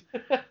dollars.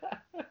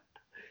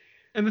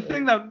 And the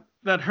thing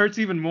that hurts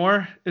even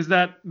more is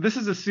that this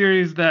is a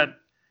series that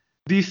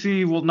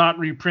DC will not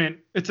reprint.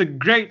 It's a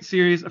great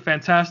series, a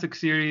fantastic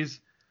series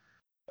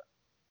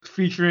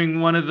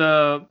featuring one of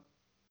the,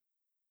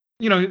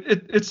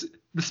 it's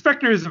the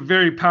Spectre is a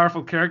very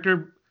powerful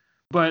character,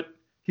 but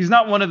he's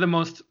not one of the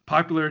most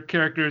popular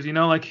characters.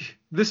 Like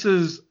this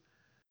is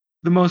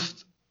the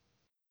most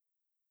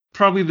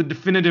probably the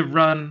definitive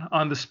run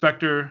on the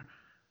Spectre,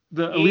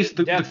 at least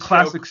the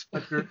classic Deathstroke.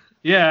 Spectre.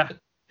 Yeah.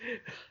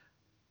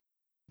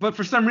 But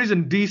for some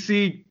reason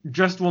DC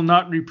just will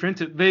not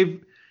reprint it.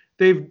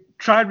 They've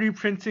tried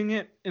reprinting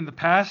it in the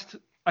past.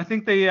 I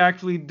think they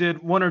actually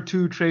did one or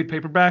two trade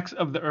paperbacks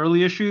of the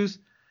early issues.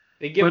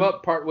 They give But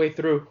up partway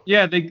through.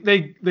 yeah,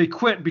 they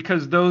quit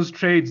because those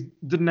trades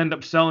didn't end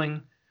up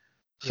selling.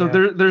 So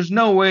Yeah. there's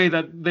no way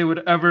that they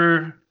would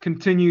ever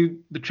continue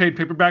the trade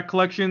paperback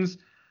collections.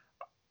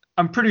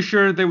 I'm pretty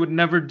sure they would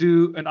never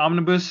do an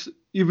omnibus,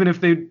 even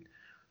if they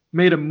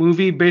made a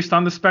movie based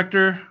on the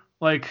Spectre.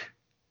 Like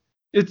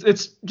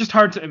it's just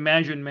hard to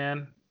imagine,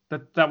 man,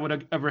 that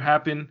would ever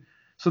happen.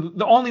 So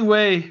the only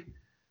way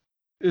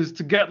is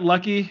to get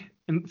lucky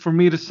and for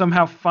me to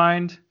somehow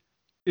find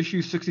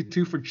issue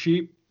 62 for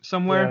cheap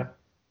somewhere, Yeah.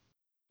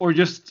 or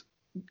just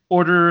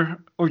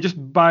order or just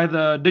buy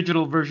the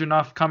digital version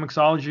off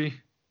Comixology.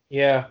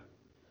 Yeah.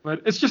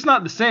 But it's just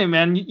not the same,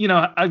 man.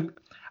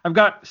 I've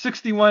got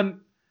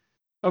 61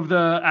 of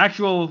the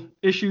actual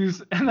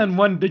issues and then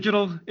one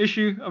digital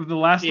issue of the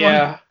last one.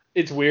 Yeah.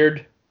 It's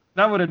weird.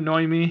 That would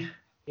annoy me.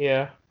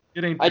 Yeah.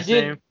 It ain't I the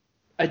did same.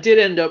 I did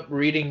end up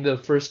reading the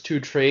first two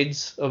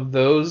trades of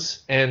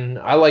those, and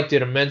I liked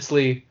it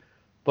immensely,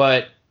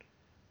 but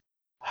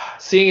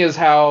seeing as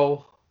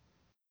how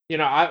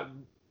I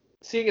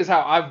seeing as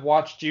how I've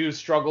watched you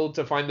struggle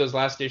to find those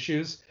last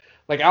issues,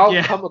 like I'll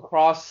Yeah. come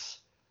across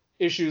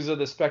issues of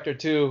the Spectre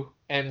 2,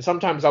 and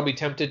sometimes I'll be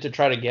tempted to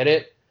try to get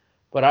it,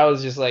 but I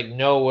was just like,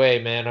 no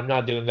way, man, I'm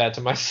not doing that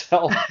to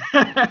myself,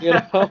 you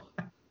know?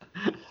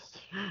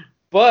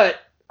 But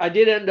I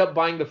did end up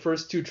buying the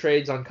first two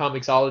trades on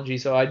Comixology,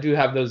 so I do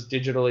have those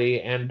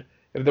digitally. And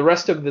if the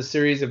rest of the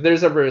series, if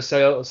there's ever a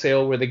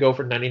sale where they go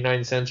for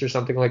 99 cents or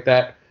something like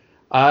that,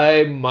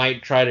 I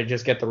might try to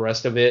just get the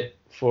rest of it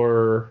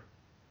for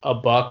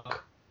 $1.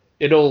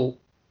 It'll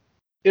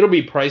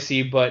be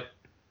pricey, but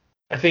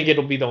I think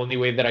it'll be the only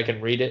way that I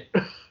can read it.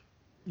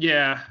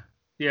 Yeah,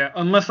 yeah.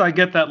 Unless I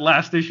get that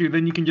last issue,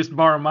 then you can just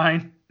borrow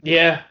mine.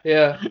 Yeah,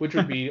 yeah, which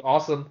would be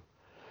awesome.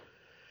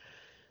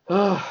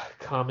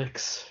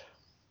 Comics.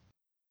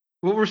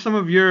 What were some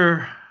of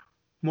your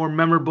more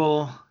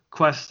memorable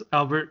quests,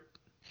 Albert?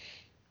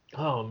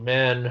 Oh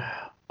man.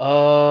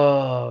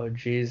 Oh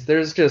geez.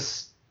 There's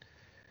just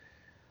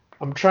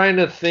I'm trying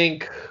to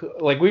think,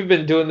 like we've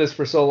been doing this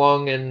for so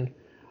long, and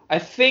I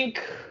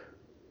think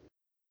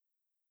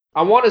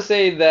I want to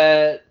say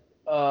that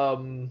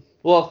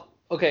well,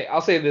 okay,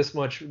 I'll say this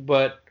much,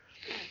 but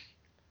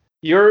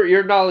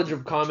your knowledge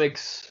of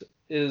comics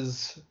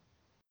is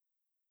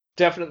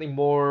definitely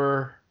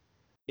more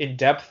in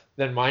depth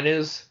than mine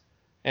is,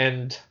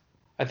 and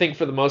I think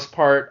for the most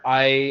part,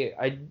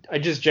 I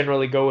just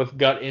generally go with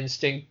gut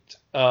instinct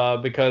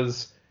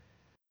because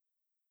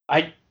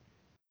I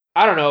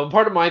I don't know.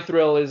 Part of my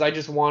thrill is I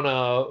just want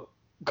to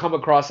come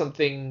across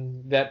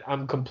something that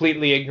I'm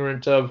completely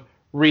ignorant of,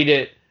 read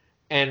it,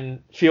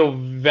 and feel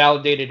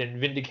validated and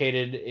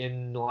vindicated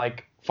in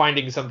like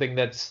finding something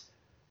that's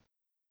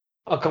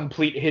a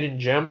complete hidden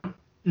gem.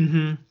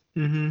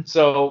 Mm-hmm. Mm-hmm.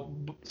 So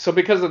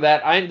because of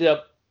that, I ended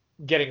up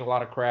getting a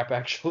lot of crap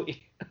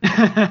actually.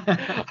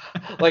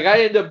 Like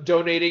I end up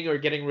donating or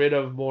getting rid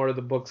of more of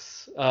the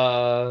books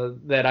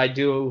that I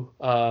do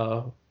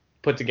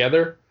put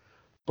together.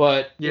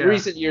 But in Yeah.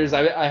 recent years,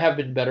 I have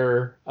been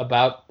better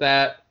about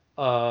that,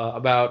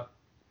 about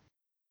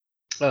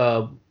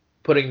uh,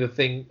 putting the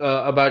thing,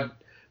 about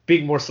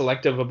being more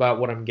selective about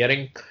what I'm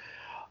getting.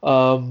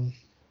 Um,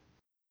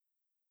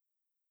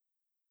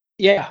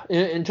 yeah,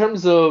 in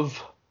terms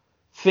of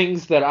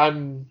things that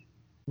I'm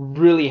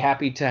really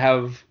happy to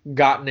have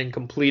gotten and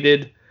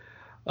completed,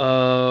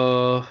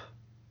 uh,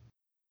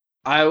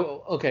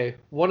 okay,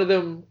 one of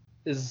them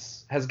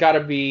has got to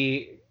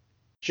be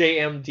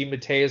J.M.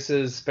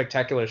 DeMatteis's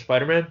Spectacular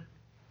Spider-Man.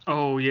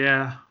 Oh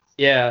yeah.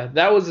 Yeah,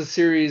 that was a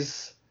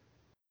series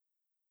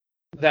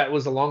that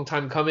was a long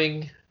time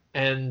coming,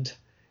 and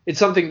it's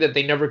something that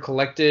they never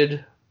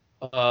collected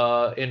in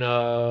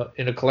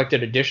a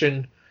collected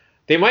edition.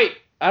 They might,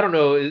 I don't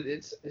know.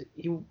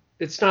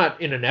 It's not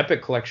in an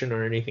Epic collection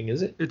or anything,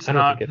 is it? It's I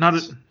don't think not it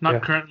not is. not Yeah.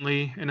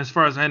 currently, and as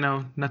far as I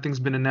know, nothing's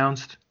been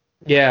announced.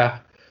 Yeah.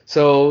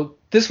 So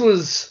this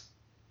was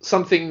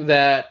something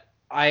that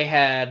I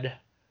had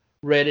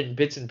read in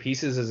bits and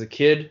pieces as a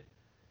kid,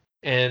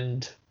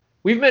 and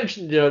we've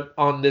mentioned it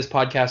on this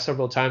podcast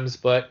several times,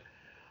 but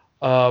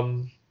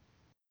um,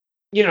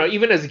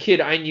 even as a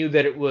kid, I knew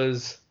that it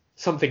was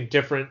something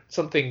different,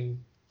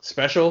 something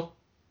special,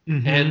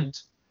 Mm-hmm.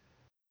 and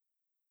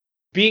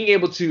being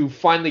able to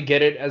finally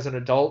get it as an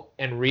adult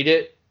and read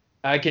it,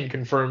 I can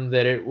confirm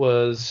that it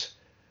was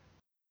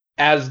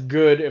as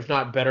good, if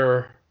not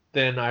better,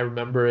 than I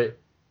remember it.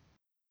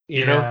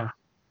 You know, Yeah.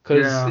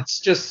 because Yeah.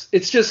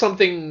 it's just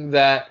something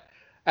that,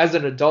 as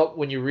an adult,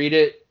 when you read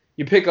it,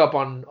 you pick up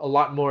on a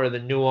lot more of the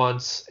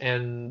nuance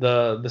and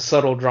the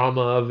subtle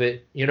drama of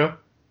it. You know?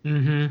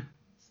 Mm-hmm.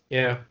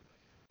 Yeah,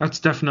 That's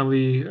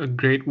definitely a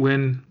great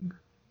win, for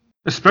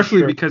especially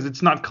sure. because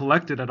it's not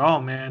collected at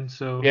all, man.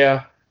 So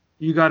Yeah,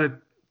 you got it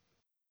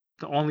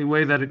the only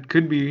way that it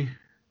could be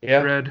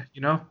yeah. read,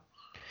 you know?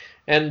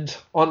 And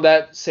on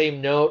that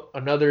same note,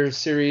 another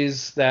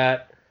series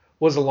that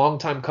was a long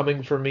time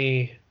coming for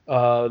me,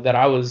 that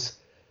I was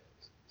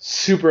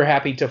super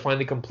happy to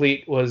finally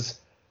complete, was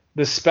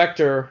The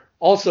Spectre,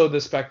 also The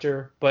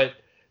Spectre, but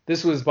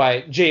this was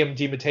by J.M.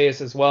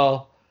 DeMatteis as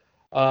well.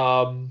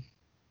 Um,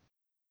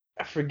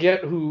 I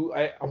forget who,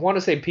 I want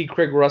to say P.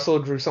 Craig Russell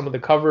drew some of the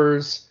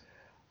covers.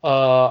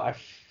 I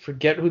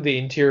forget who the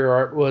interior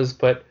art was,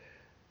 but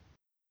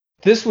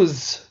this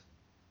was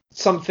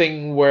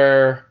something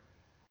where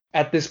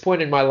at this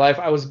point in my life,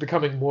 I was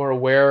becoming more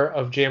aware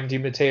of J.M.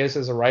 DeMatteis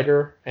as a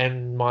writer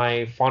and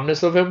my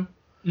fondness of him.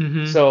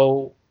 Mm-hmm.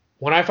 So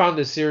when I found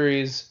this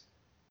series,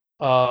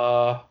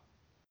 uh,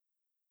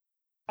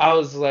 I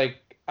was like,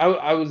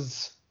 I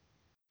was,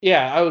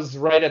 yeah, I was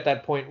right at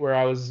that point where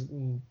I was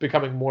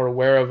becoming more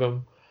aware of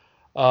him.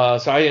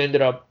 So I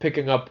ended up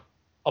picking up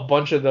a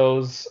bunch of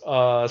those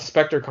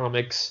Spectre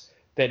comics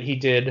that he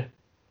did,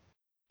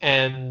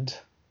 and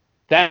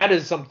that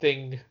is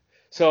something.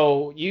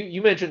 So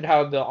you mentioned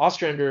how the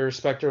Ostrander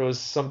Spectre was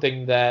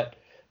something that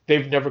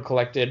they've never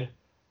collected.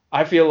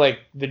 I feel like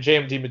the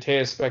JMD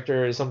Mateus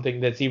Spectre is something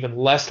that's even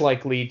less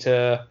likely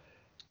to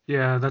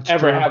Yeah, that's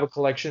ever true. have a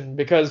collection,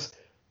 because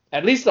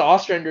at least the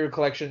Ostrander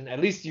collection, at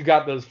least you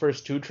got those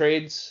first two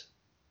trades,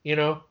 you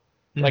know?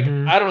 Like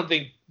Mm-hmm. I don't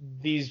think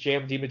these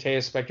JMD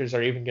Mateus Spectres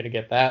are even going to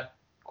get that,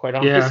 quite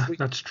Yeah, honestly.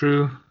 that's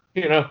true.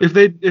 You know? If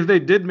they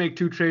did make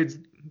two trades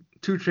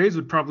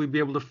would probably be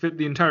able to fit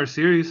the entire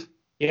series.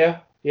 Yeah,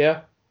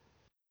 yeah.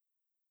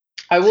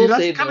 I See, will that's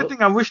say the kind of though,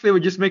 thing I wish they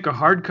would just make a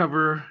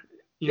hardcover,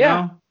 you yeah,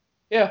 know?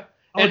 yeah.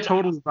 I would And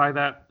totally buy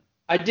that.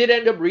 I did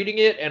end up reading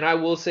it, and I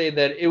will say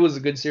that it was a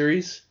good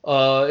series.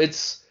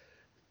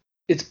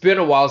 It's been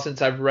a while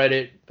since I've read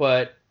it,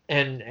 but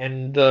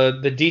and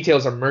the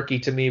details are murky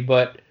to me,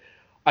 but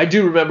I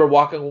do remember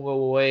walking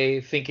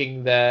away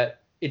thinking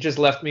that it just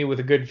left me with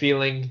a good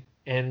feeling,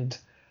 and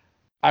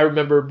I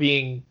remember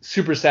being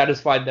super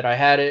satisfied that I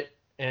had it,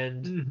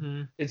 and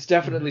Mm-hmm. it's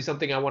definitely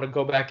something I want to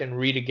go back and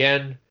read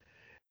again.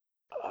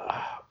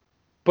 Uh,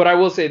 but I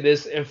will say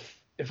this: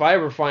 if I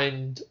ever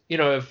find,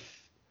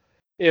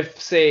 if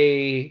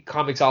say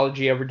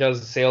Comixology ever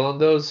does a sale on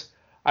those,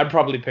 I'd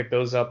probably pick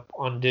those up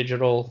on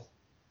digital,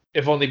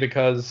 if only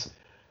because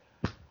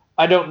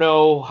I don't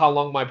know how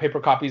long my paper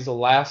copies will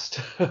last,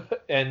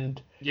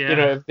 and Yeah.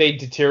 if they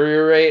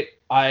deteriorate,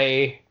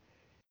 I'd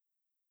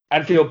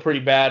feel pretty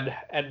bad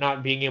at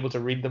not being able to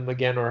read them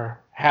again or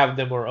have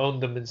them or own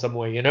them in some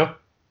way.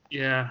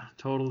 Yeah,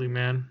 totally,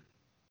 man.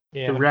 The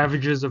Yeah.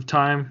 ravages of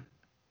time.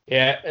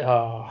 Yeah.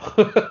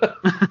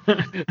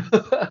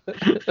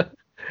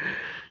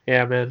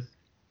 Yeah, man.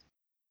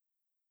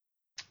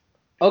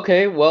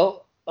 Okay,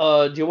 well,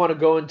 do you want to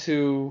go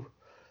into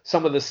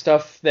some of the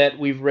stuff that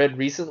we've read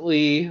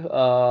recently,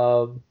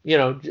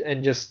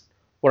 and just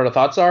what our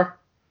thoughts are?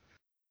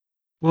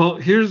 Well,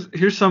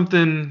 here's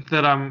something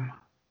that I'm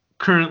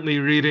currently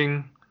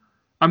reading.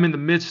 I'm in the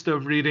midst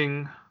of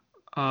reading,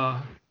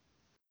 uh,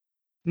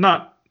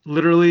 not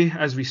literally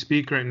as we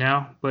speak right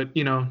now, but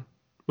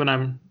when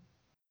I'm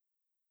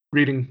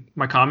reading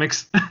my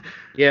comics.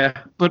 Yeah.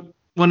 But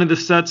one of the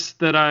sets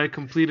that I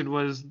completed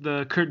was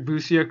the Kurt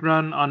Busiek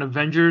run on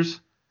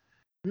Avengers.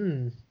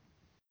 Hmm.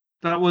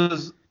 That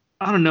was,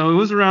 I don't know, it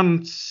was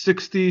around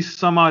 60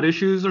 some odd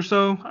issues or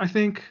so, I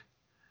think.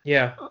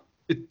 Yeah.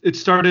 It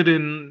started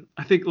in,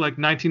 I think, like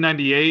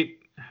 1998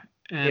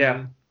 Yeah.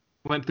 and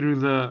went through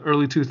the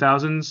early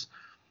 2000s.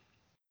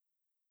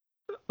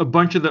 A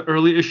bunch of the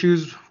early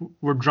issues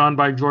were drawn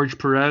by George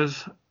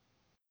Perez.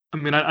 I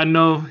mean, I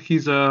know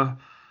he's a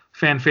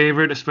fan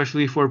favorite,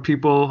 especially for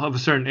people of a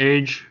certain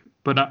age,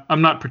 but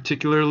I'm not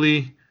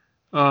particularly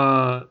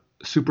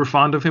super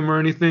fond of him or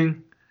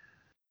anything.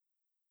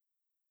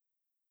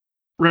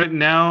 Right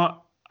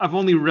now, I've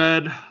only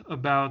read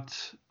about,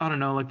 I don't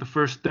know, like the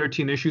first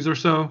 13 issues or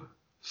so.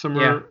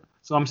 Yeah.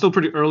 So I'm still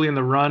pretty early in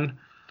the run.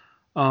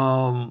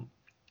 Um,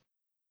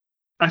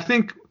 I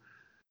think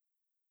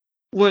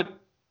what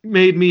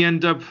made me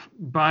end up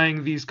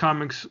buying these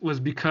comics was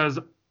because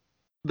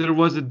there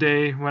was a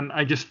day when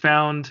I just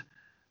found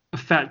a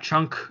fat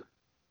chunk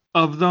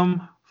of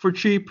them for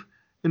cheap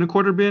in a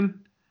quarter bin.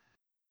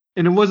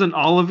 And it wasn't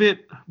all of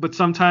it, but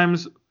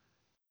sometimes,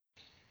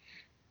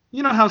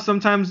 you know how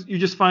sometimes you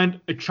just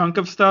find a chunk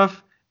of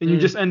stuff and you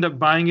Mm. just end up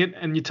buying it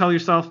and you tell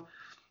yourself,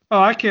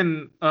 oh, I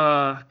can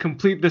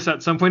complete this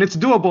at some point. It's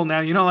doable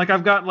now, like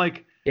I've got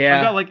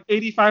Yeah. like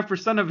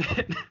 85% of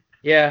it.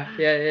 Yeah.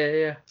 Yeah. Yeah.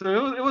 Yeah.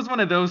 So it was one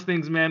of those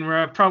things, man,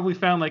 where I probably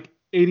found like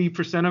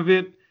 80% of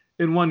it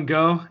in one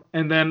go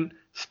and then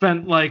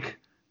spent like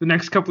the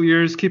next couple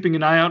years keeping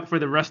an eye out for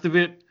the rest of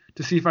it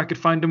to see if I could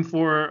find them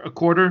for a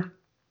quarter.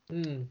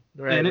 Mm.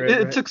 Right. And it, Right.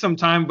 it Right. took some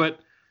time, but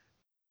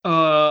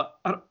I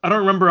don't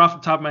remember off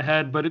the top of my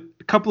head, but a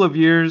couple of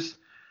years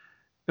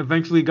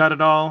eventually got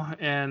it all.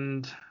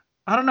 And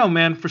I don't know,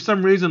 man, for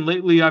some reason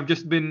lately I've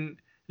just been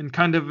in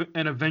kind of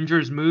an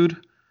Avengers mood.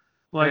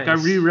 Like I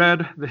Nice.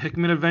 reread the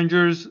Hickman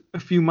Avengers a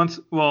few months,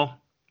 well,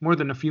 more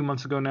than a few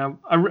months ago now.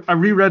 I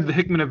reread the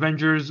Hickman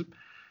Avengers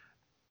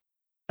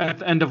at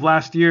the end of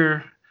last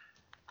year,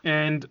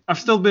 and I've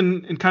still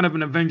been in kind of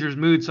an Avengers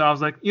mood. So I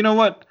was like, you know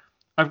what?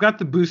 I've got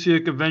the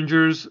Busiek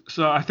Avengers,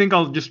 so I think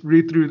I'll just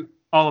read through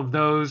all of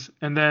those,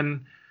 and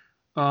then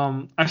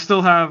I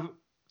still have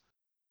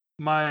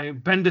my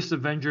Bendis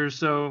Avengers.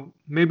 So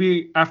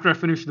maybe after I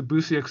finish the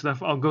Busiek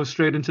stuff, I'll go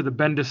straight into the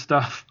Bendis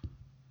stuff.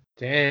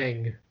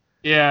 Dang.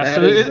 Yeah, That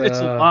so is it's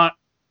a lot.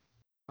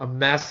 a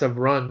massive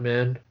run,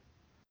 man.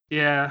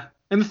 Yeah.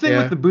 And the thing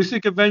with Yeah. the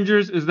Busiek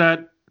Avengers is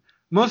that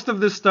most of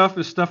this stuff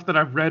is stuff that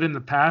I've read in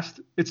the past.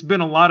 It's been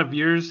a lot of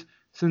years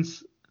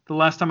since the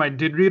last time I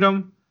did read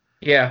them,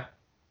 Yeah.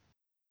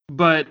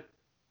 but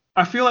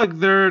I feel like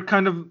they're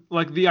kind of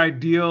like the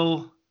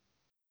ideal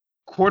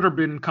quarter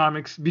bin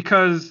comics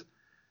because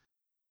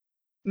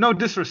no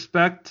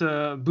disrespect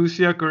to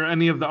Busiek or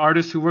any of the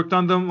artists who worked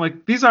on them,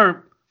 like these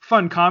are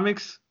fun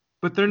comics,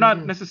 but they're not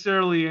Hmm.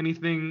 necessarily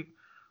anything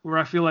where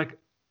I feel like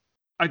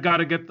I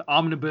gotta get the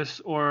omnibus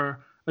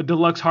or a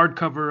deluxe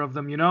hardcover of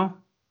them.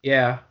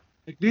 Yeah.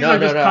 Like these No, are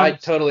no, just no. I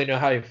comics. totally know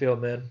how you feel,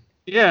 man.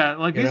 Yeah,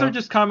 like You these are know?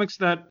 just comics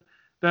that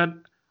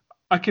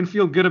I can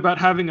feel good about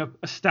having a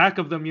stack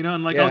of them,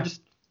 and like I'll Yeah.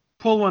 just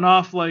pull one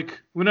off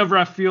like whenever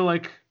I feel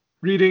like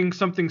reading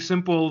something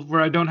simple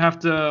where I don't have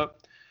to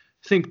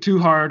think too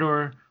hard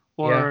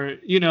Yeah.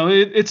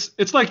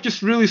 it's like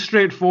just really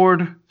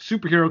straightforward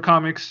superhero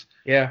comics.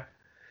 Yeah.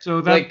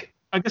 So that Like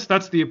I guess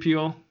that's the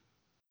appeal.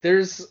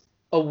 there's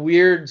a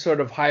weird sort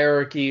of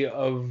hierarchy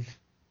of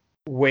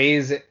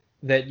ways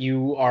that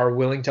you are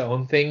willing to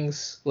own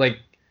things. Like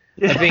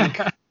I think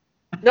Yeah.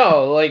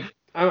 no, like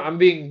I'm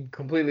being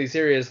completely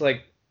serious.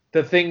 Like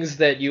the things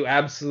that you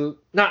absolute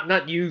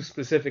not you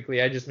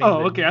specifically. I just mean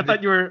Oh, okay. I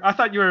thought you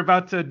were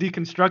about to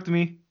deconstruct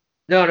me.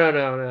 no, no,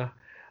 no, no.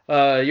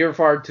 You're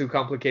far too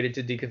complicated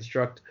to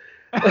deconstruct.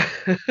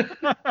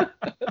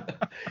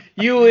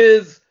 You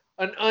is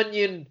an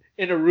onion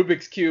in a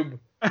Rubik's cube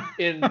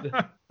in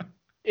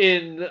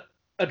in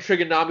a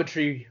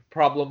trigonometry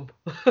problem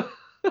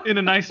In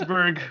an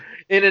iceberg.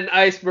 in an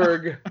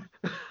iceberg.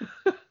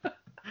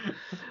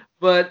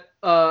 But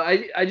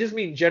I just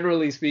mean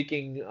generally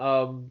speaking,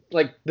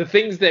 like the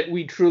things that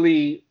we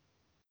truly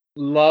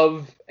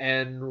love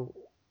and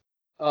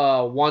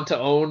want to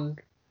own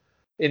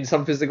in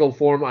some physical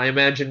form, I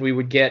imagine we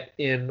would get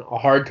in a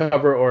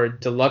hardcover or a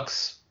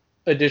deluxe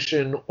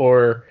edition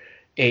or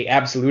a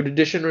absolute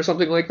edition or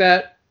something like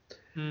that.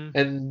 Mm.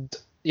 And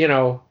you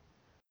know,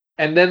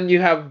 and then you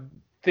have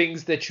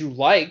things that you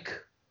like,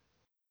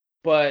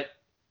 but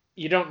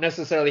you don't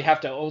necessarily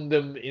have to own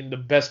them in the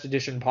best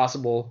edition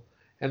possible.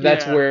 And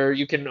that's Yeah. where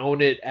you can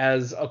own it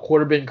as a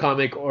quarter bin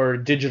comic or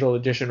digital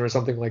edition or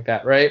something like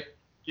that, right?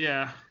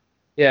 Yeah.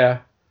 Yeah.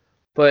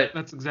 But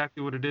That's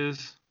exactly what it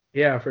is.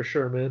 yeah, for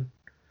sure, man.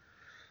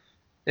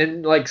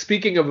 And like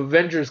speaking of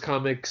Avengers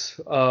comics,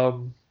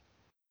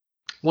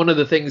 one of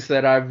the things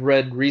that I've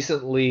read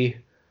recently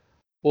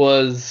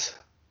was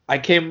I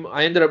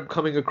ended up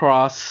coming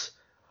across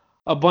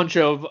a bunch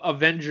of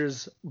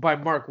Avengers by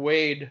Mark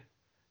Waid,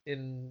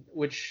 in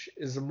which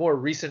is a more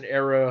recent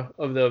era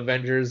of the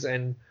Avengers,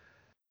 and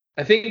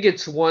I think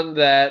it's one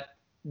that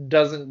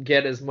doesn't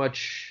get as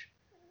much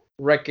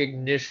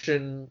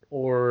recognition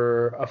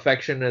or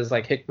affection as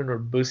like Hickman or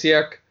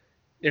Busiek.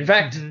 In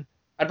fact, Mhm.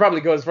 I'd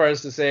probably go as far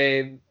as to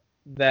say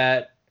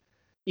that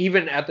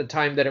even at the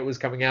time that it was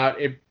coming out,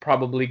 it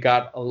probably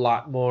got a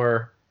lot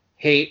more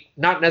hate,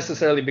 not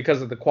necessarily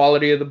because of the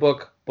quality of the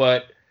book,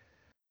 but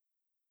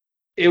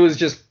it was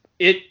just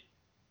it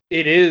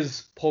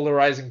is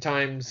polarizing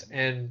times,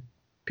 and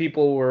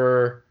people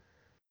were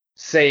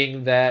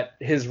saying that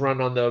his run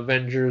on the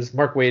Avengers,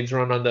 Mark Waid's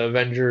run on the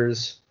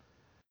Avengers,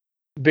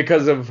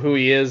 because of who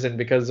he is and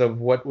because of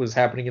what was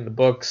happening in the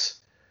books,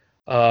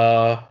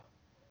 uh,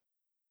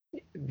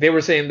 they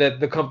were saying that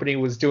the company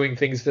was doing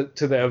things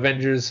to the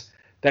Avengers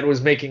that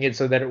was making it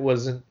so that it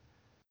wasn't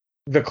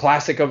the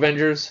classic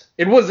Avengers.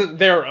 It wasn't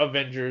their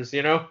Avengers,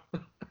 you know?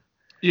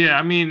 Yeah,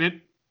 I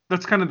mean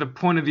that's kind of the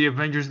point of the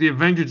Avengers. The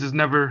Avengers is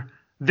never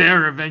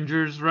their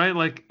Avengers, right?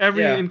 Like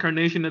every Yeah.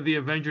 incarnation of the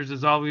Avengers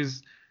is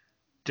always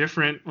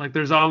different. Like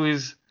there's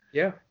always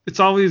Yeah. it's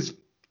always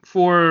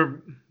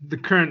for the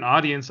current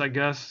audience, I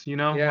guess, you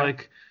know? Yeah.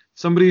 Like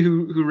somebody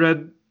who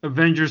read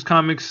Avengers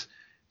comics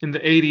in the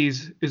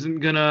 80s isn't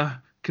going to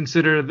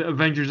consider the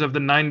Avengers of the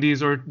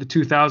 90s or the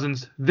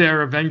 2000s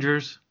their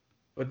Avengers.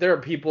 But there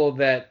are people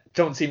that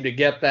don't seem to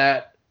get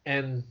that,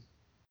 and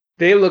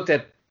they looked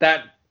at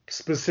that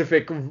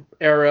specific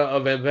era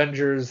of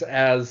Avengers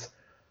as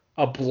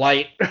a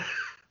blight.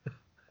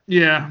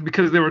 Yeah,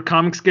 because they were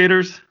comic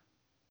skaters.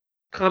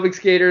 Comic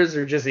skaters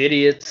are just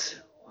idiots.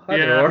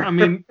 Yeah, Or I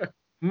mean,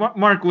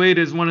 Mark Waid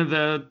is one of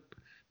the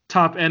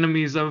top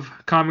enemies of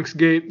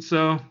Comicsgate,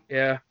 so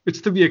yeah.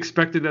 it's to be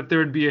expected that there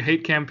would be a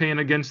hate campaign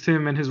against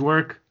him and his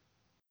work.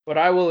 But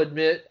I will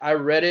admit, I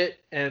read it,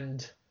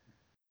 and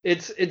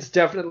it's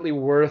definitely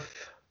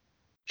worth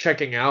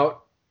checking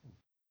out.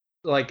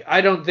 Like,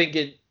 I don't think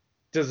it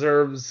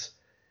deserves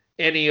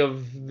any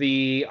of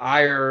the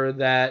ire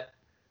that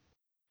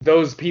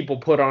those people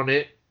put on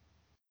it,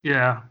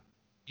 Yeah.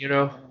 you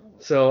know?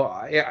 So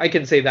I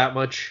can say that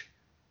much.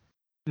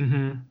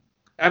 Hmm.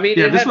 I mean,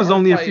 Yeah, it this had was art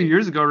only a by, few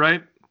years ago,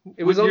 right?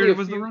 it What was only year a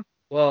was the few, run?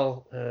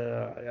 well,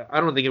 I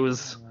don't think it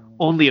was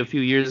only a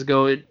few years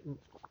ago.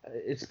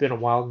 It's been a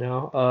while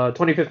now.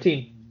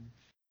 2015.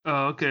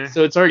 Oh, okay.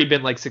 So it's already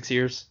been like 6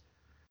 years.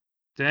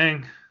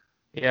 Dang.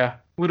 Yeah.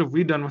 What have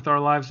we done with our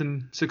lives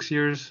in 6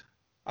 years?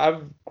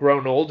 I've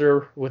grown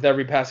older with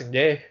every passing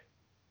day.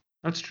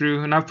 That's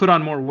true. And I've put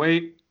on more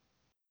weight.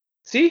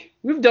 See,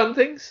 we've done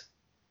things.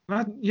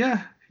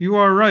 Yeah, you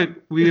are right.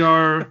 We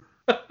are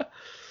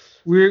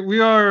we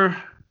are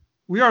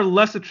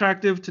less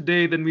attractive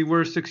today than we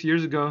were 6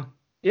 years ago.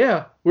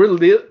 Yeah, we're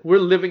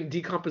living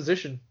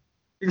decomposition.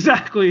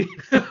 Exactly.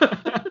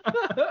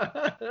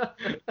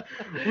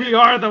 We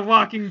are the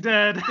Walking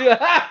Dead.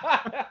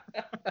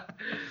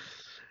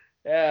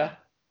 Yeah.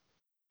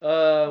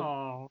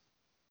 Oh.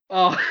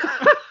 Oh.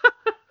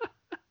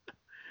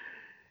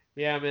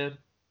 Yeah, man.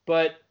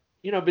 But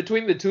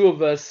between the two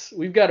of us,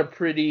 we've got a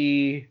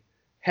pretty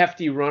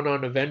hefty run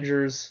on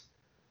Avengers.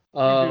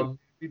 We do.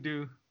 We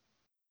do.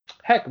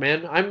 Heck,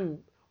 man,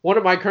 one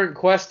of my current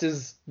quests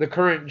is the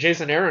current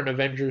Jason Aaron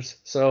Avengers.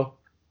 So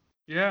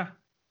Yeah.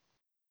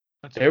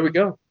 That's there we true.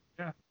 go.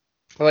 Yeah.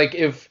 Like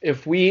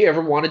if we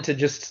ever wanted to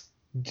just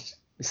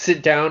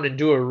sit down and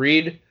do a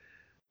read,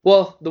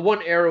 well, the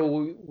one era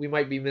we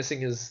might be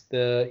missing is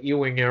the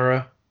Ewing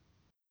era.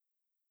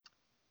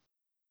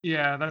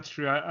 Yeah, that's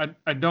true.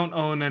 I don't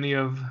own any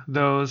of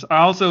those. I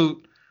also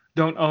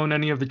don't own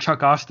any of the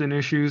Chuck Austin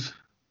issues.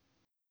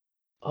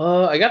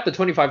 I got the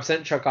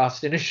 25-cent Chuck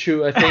Austin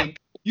issue, I think.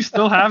 You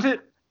still have it?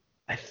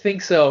 I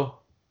think so.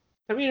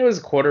 I mean, it was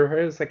a quarter.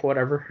 It was like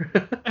whatever.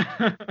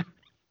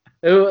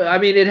 I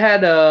mean, it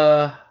had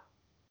art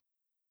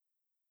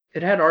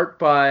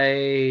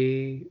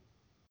by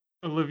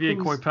Olivier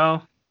who's-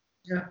 Coipel.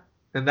 Yeah,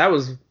 and that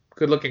was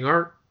good looking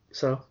art.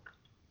 So.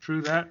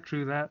 True that.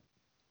 True that.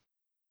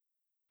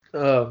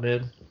 Oh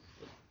man.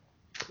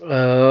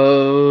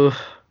 Uh,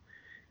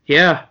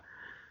 Yeah.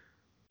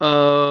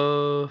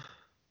 Uh,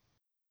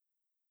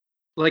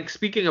 like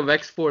speaking of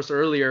X-Force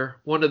earlier,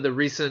 one of the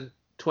recent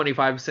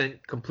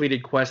 25-cent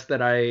completed quests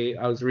that I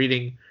was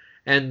reading,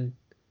 and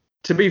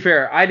to be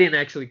fair, I didn't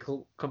actually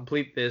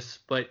complete this,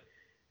 but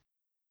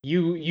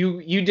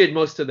you did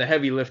most of the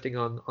heavy lifting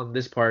on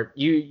this part.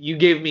 You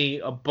gave me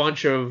a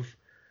bunch of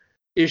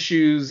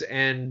issues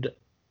and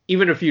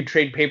even a few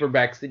trade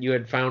paperbacks that you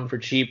had found for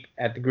cheap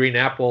at the Green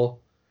Apple,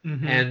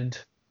 Mm-hmm. and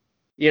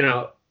you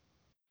know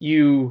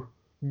you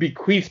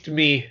bequeathed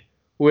me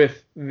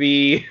with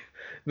the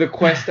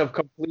quest of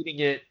completing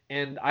it,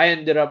 and I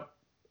ended up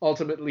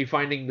ultimately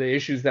finding the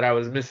issues that I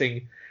was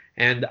missing.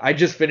 And I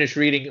just finished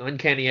reading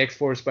Uncanny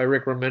X-Force by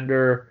Rick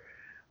Remender,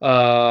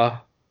 uh,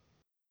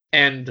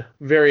 and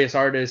various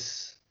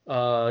artists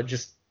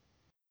just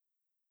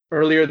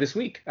earlier this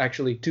week,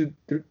 actually,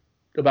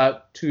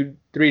 about 2-3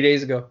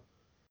 days ago.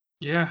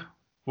 Yeah.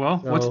 Well,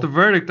 what's the So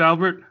verdict,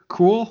 Albert?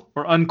 Cool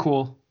or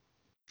uncool?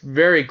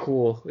 very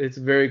cool. It's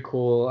very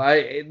cool.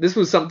 I This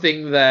was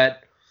something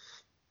that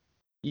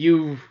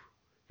you've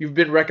you've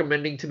been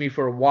recommending to me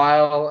for a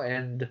while,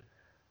 and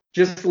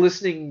just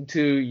listening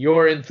to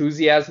your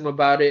enthusiasm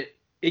about it,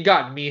 it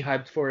got me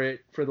hyped for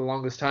it for the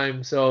longest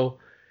time. So,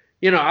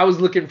 I was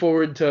looking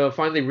forward to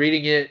finally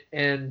reading it,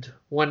 and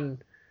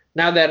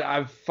now that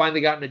I've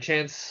finally gotten a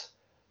chance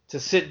to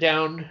sit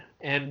down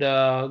and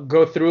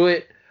go through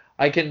it,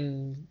 I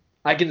can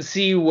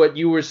see what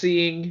you were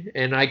seeing,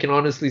 and I can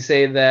honestly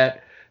say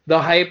that the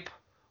hype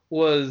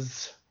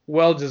was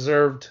well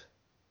deserved.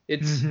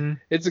 It's Mm-hmm.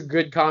 it's a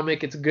good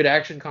comic. It's a good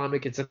action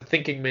comic. It's a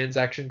thinking man's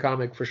action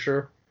comic for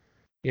sure.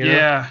 You know?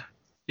 Yeah.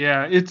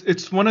 Yeah.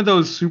 It's one of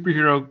those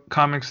superhero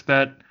comics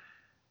that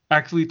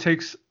actually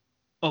takes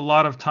a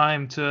lot of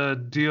time to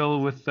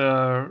deal with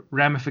the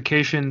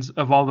ramifications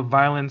of all the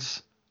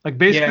violence. Like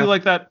basically Yeah,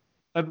 like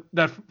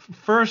that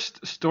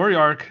first story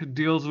arc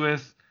deals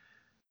with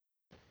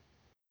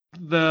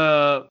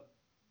the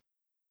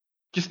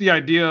just the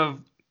idea of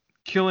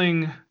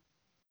killing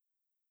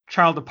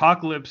Child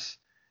Apocalypse,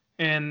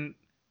 and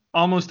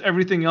almost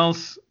everything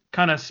else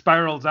kind of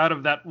spirals out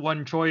of that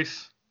one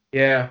choice.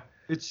 yeah.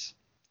 It's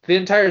The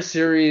entire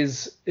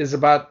series is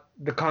about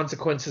the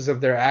consequences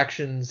of their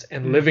actions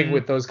and living hmm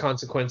with those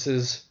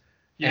consequences,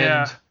 and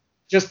yeah,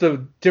 just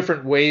the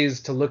different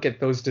ways to look at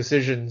those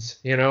decisions.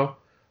 yeah,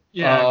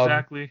 Um,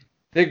 exactly.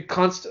 they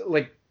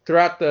like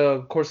throughout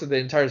the course of the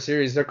entire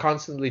series, they're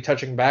constantly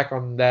touching back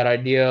on that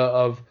idea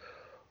of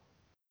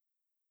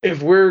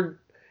if we're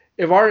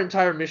if our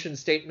entire mission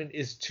statement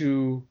is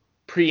to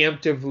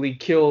preemptively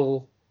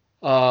kill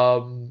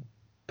um,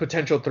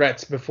 potential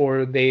threats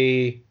before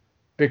they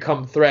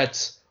become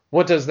threats,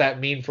 what does that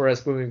mean for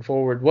us moving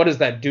forward? What does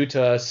that do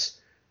to us?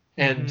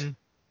 And hmm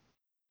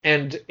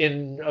and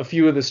in a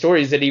few of the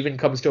stories, it even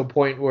comes to a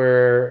point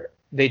where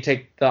they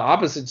take the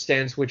opposite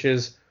stance, which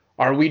is,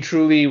 are we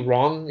truly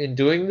wrong in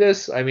doing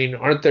this? I mean,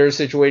 aren't there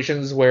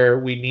situations where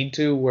we need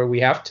to, where we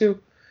have to?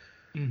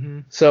 hmm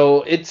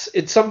So it's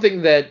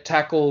something that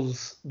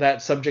tackles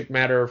that subject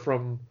matter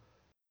from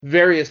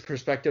various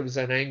perspectives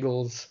and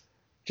angles,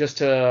 just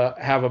to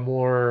have a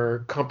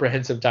more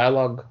comprehensive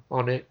dialogue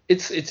on it.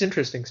 It's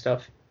interesting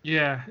stuff.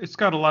 Yeah, it's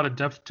got a lot of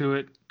depth to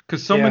it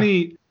because Yeah.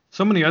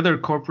 so many other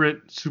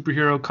corporate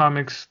superhero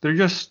comics, they're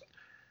just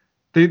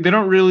they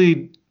don't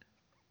really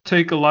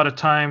take a lot of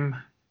time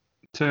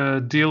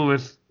to deal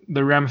with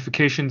the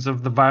ramifications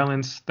of the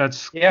violence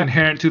that's Yeah.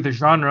 inherent to the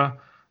genre.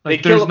 They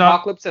Like kill there's not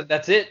Apocalypse and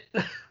that's it.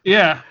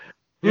 yeah,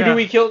 Who do yeah,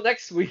 we kill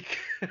next week?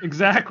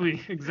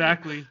 exactly,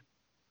 exactly.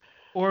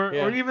 Or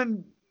Yeah.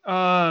 even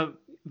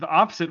the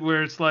opposite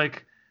where it's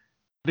like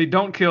they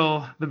don't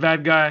kill the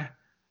bad guy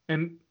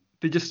and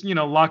they just,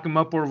 lock him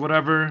up or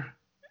whatever,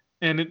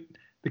 and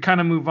they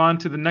kind of move on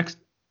to the next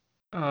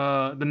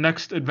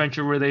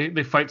adventure where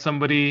they fight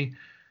somebody,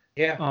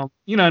 Yeah.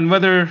 and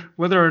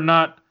whether or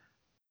not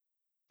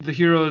the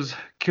heroes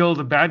kill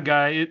the bad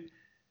guy, at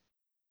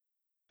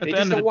They the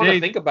just end of the don't want to day,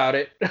 think about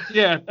it.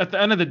 yeah, at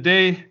the end of the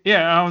day,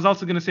 yeah, I was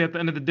also gonna say at the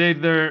end of the day,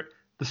 the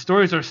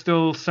stories are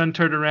still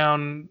centered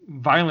around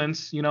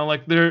violence.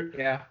 Like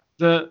Yeah.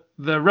 the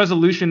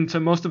resolution to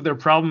most of their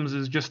problems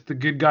is just the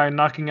good guy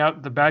knocking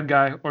out the bad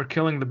guy or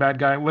killing the bad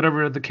guy,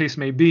 whatever the case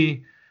may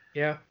be.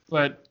 Yeah.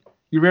 But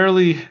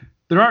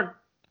there aren't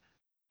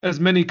as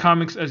many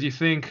comics as you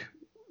think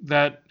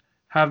that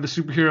have the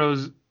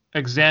superheroes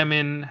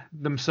examine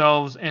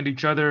themselves and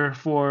each other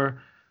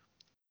for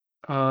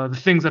the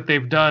things that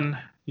they've done.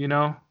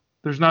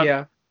 There's not,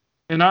 Yeah.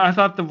 and I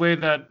thought the way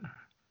that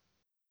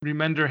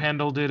Remender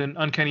handled it in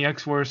Uncanny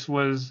X-Force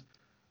was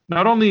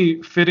not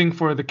only fitting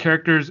for the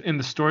characters in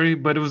the story,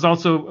 but it was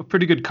also a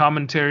pretty good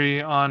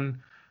commentary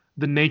on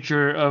the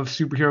nature of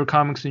superhero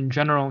comics in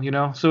general.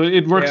 So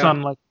it works Yeah.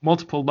 on like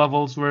multiple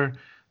levels where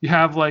you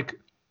have like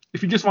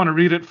if you just want to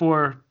read it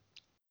for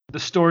the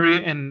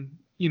story and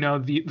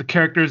the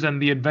characters and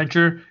the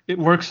adventure, it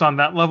works on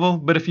that level.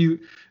 But if you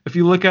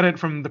look at it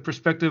from the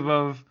perspective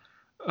of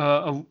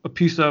a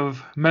piece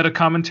of meta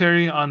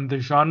commentary on the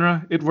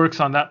genre, it works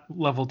on that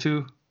level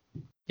too.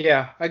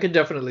 Yeah. I could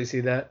definitely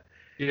see that.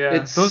 Yeah,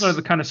 those are It's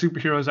the kind of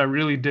superheroes I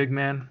really dig,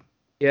 man.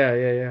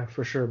 yeah,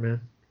 for sure,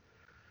 man.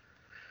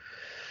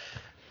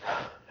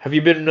 Have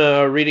you been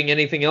reading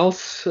anything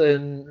else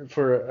and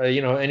for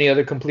any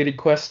other completed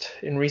quest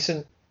in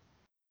recent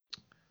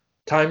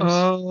times?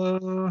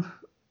 Uh,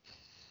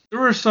 there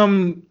were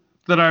some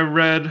that I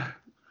read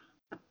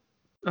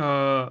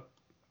uh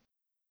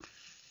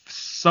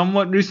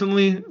somewhat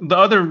recently. The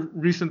other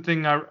recent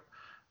thing I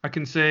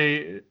can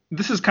say,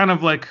 this is kind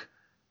of like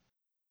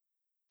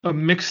a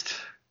mixed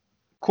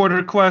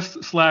quarter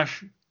quest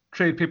slash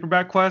trade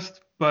paperback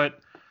quest, but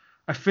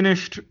I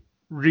finished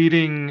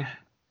reading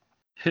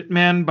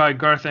Hitman by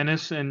Garth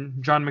Ennis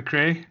and John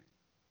McCrae.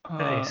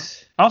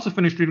 Nice. I also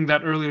finished reading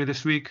that earlier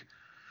this week,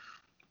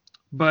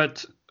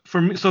 but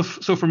for me, so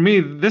for me,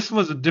 this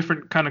was a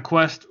different kind of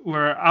quest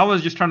where I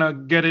was just trying to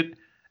get it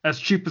as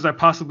cheap as I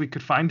possibly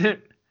could find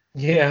it.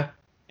 Yeah.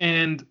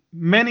 And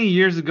many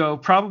years ago,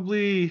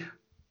 probably,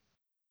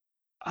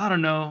 I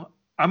don't know,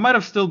 I might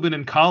have still been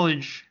in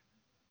college,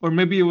 or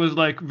maybe it was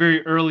like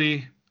very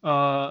early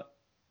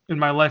in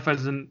my life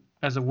as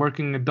a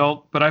working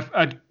adult. But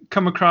I'd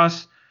come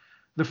across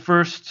the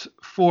first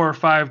 4 or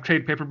 5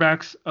 trade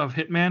paperbacks of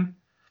Hitman.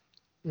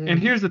 And Mm.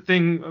 here's the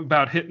thing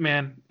about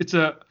Hitman.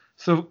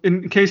 So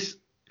in case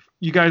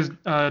you guys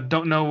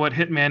don't know what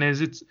Hitman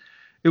is,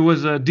 it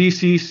was a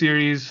DC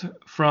series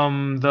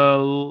from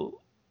the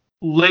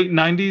late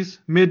 90s,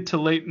 mid to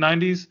late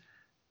 90s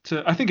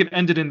to, I think it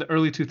ended in the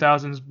early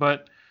 2000s,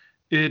 but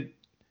it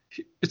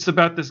it's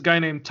about this guy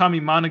named Tommy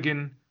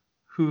Monaghan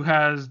who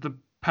has the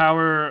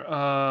power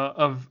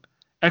of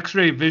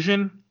X-ray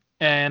vision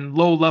and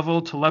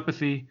low-level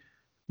telepathy,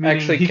 meaning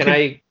Actually, he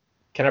can.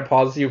 can I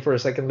pause you for a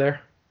second there?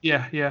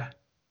 Yeah, yeah.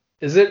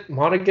 Is it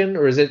Monaghan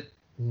or is it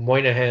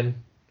Moynihan?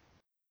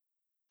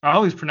 I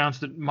always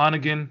pronounced it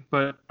Monaghan,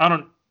 but I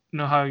don't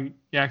know how you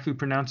actually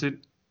pronounce it.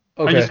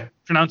 I just Okay.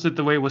 pronounce it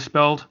the way it was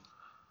spelled.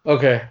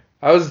 Okay.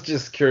 I was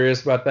just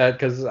curious about that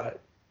because I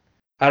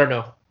don't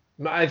know.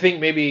 I think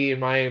maybe in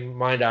my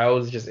mind I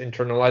always just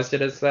internalized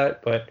it as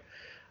that, but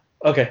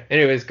okay.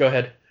 Anyways, go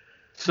ahead.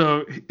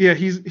 So yeah,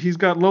 he's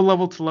got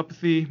low-level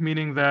telepathy,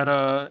 meaning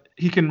that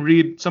he can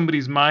read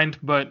somebody's mind,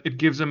 but it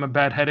gives him a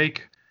bad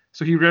headache.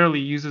 So he rarely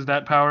uses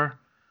that power.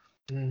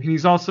 Mm.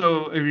 He's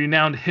also a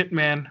renowned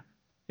hitman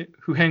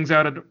who hangs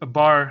out at a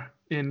bar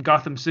in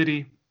Gotham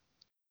City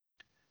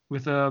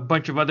with a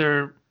bunch of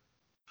other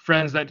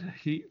friends that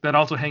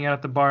also hang out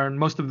at the bar, and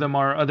most of them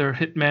are other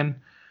hitmen.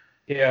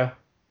 Yeah.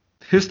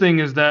 His thing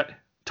is that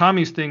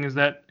Tommy's thing is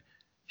that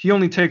he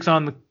only takes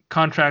on the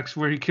contracts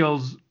where he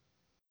kills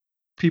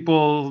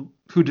people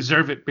who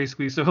deserve it,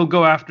 basically. So he'll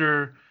go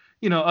after,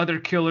 other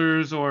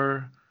killers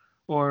or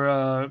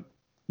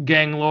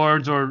gang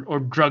lords or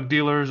drug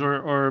dealers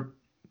or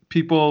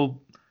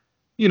people,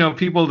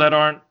 people that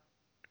aren't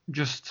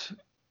just.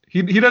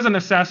 He doesn't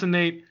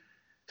assassinate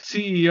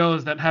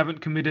CEOs that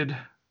haven't committed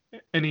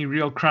any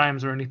real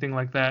crimes or anything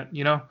like that.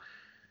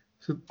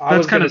 So I that's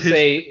was kind gonna of his.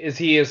 say, is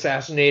he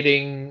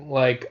assassinating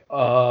like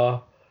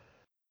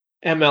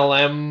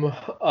MLM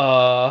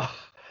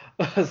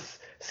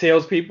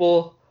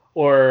salespeople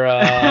or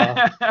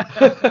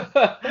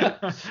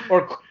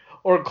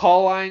or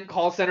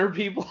call center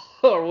people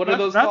or what are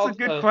those That's a called?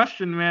 good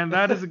question, man.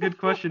 That is a good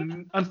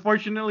question.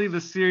 Unfortunately,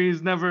 the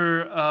series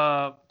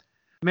never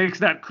makes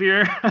that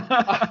clear.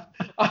 I,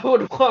 I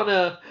would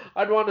wanna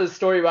I'd want a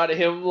story about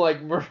him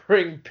like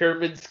murdering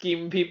pyramid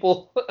scheme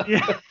people.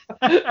 Yeah.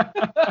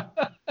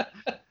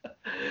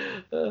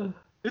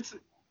 it's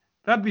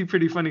That'd be a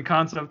pretty funny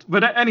concept.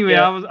 But anyway,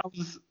 Yeah. I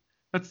was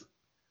that's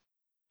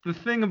the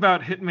thing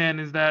about Hitman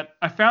is that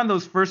I found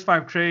those first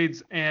 5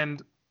 trades,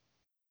 and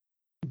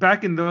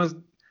back in those,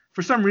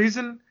 for some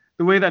reason,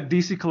 the way that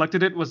DC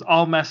collected it was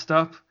all messed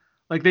up.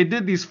 Like they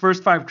did these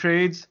first 5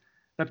 trades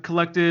that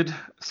collected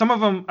some of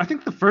them. I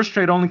think the first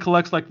trade only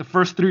collects like the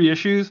first 3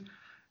 issues,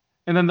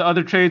 and then the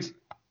other trades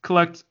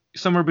collect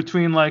somewhere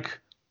between like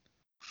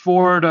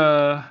 4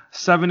 to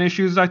 7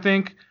 issues, I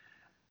think.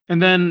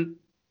 And then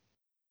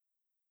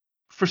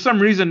for some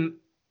reason,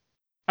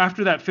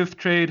 after that 5th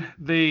trade,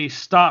 they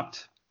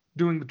stopped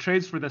doing the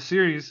trades for the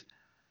series.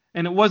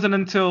 And it wasn't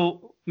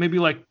until maybe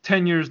like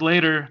 10 years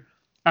later,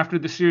 after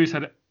the series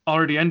had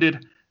already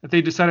ended, that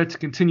they decided to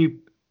continue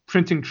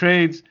printing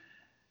trades.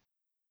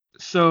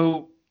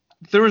 So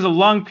there was a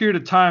long period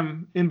of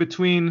time in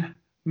between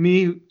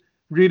me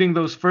reading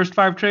those first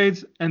 5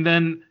 trades and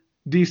then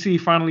DC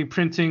finally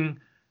printing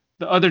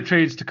the other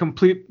trades to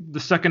complete the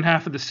second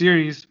half of the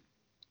series.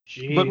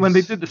 But when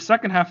they Jeez. did the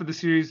second half of the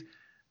series,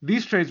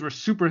 these trades were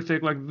super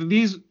thick. Like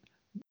these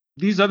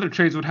other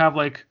trades would have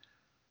like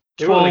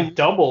They were 12. like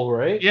double,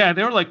 right? Yeah,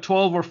 they were like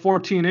 12 or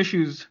 14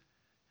 issues.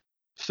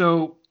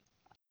 So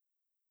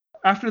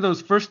after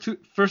those first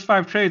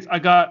 5 trades, I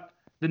got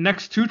the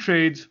next 2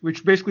 trades,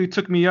 which basically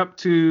took me up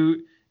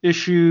to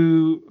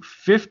issue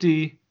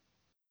 50,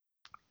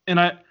 and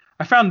I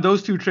found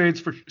those 2 trades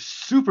for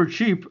super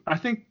cheap. I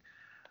think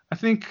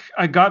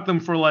I got them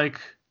for like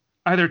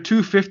either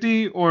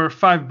 250 or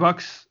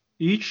 $5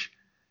 each.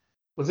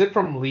 Was it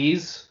from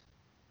Lee's?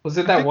 Was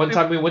it I that think one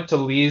time we went to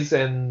Lee's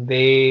and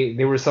they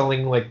were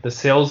selling like the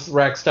sales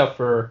rack stuff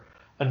for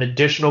an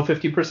additional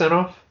 50%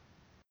 off?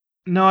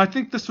 no, I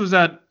think this was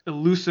at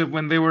Elusive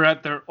when they were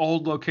at their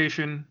old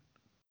location.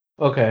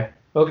 Okay.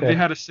 They Okay.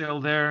 had a sale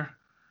there,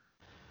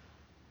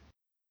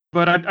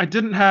 but I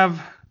didn't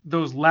have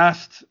those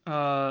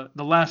the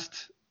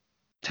last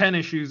 10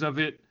 issues of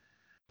it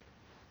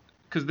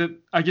because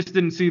I just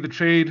didn't see the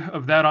trade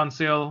of that on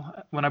sale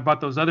when I bought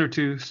those other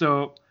two.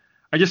 So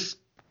I just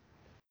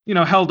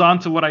held on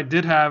to what I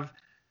did have.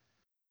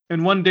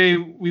 And one day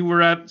we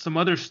were at some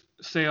other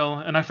sale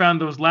and I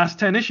found those last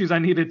 10 issues I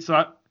needed.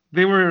 So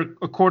they were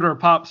a quarter a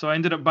pop. So I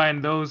ended up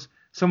buying those.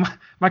 So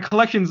my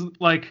collection's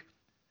like,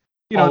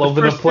 All the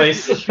over the first 50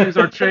 place. issues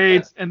are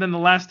trades and then the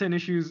last 10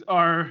 issues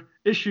are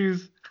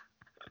issues.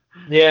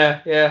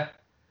 Yeah, yeah.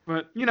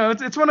 But,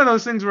 it's one of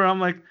those things where I'm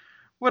like,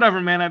 whatever,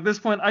 man. At this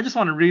point, I just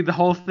want to read the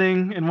whole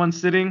thing in one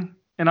sitting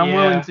and I'm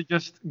willing Yeah. to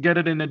just get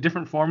it in a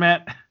different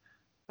format.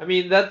 I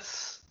mean,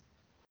 that's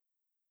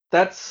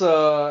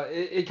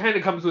it kind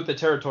of comes with the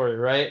territory,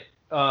 right?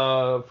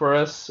 For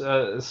us,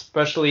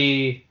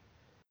 especially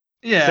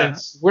Yeah.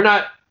 since we're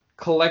not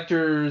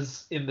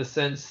collectors in the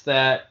sense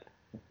that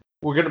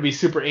we're going to be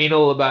super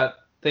anal about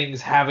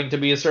things having to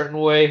be a certain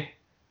way.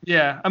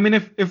 Yeah. I mean,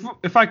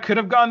 if I could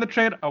have gotten the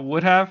trade, I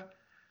would have.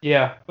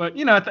 Yeah, But,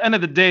 at the end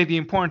of the day, the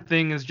important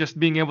thing is just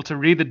being able to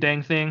read the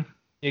dang thing.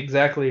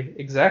 exactly,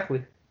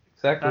 exactly,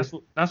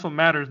 exactly. That's what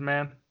matters,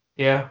 man.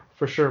 Yeah,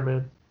 for sure,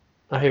 man.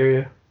 I hear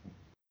you.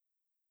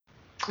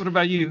 What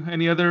about you?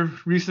 Any other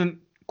recent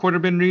quarter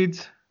bin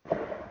reads?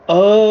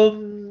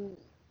 Um,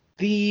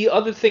 the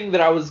other thing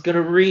that I was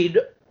gonna read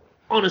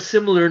on a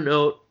similar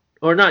note,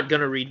 or not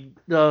gonna read,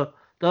 the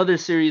other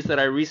series that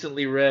I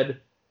recently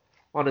read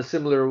on a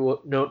similar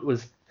note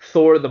was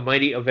Thor: The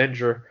Mighty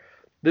Avenger.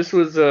 This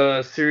was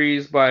a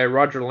series by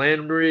Roger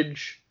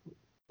Langridge,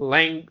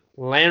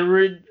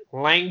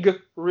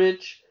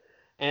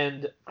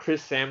 and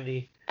Chris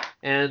Samney,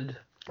 and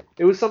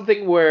it was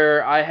something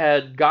where I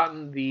had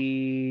gotten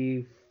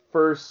the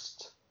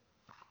first.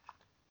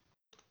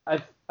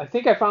 I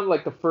think I found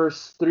like the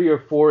first 3 or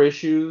 4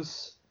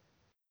 issues,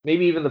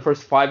 maybe even the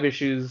first 5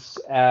 issues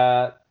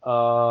at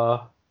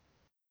what's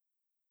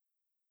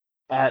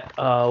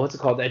it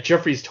called, at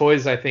Jeffrey's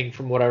Toys, I think,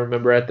 from what I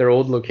remember, at their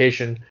old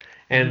location.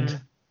 And Hmm.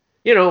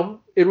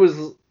 it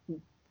was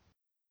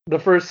the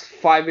first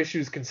 5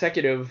 issues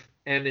consecutive,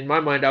 and in my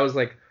mind I was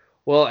like,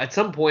 well, at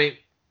some point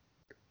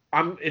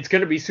it's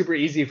going to be super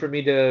easy for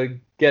me to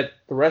get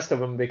the rest of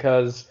them,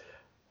 because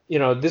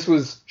this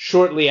was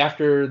shortly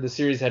after the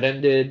series had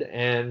ended,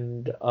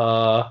 and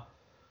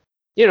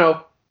you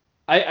know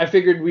I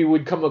figured we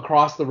would come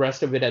across the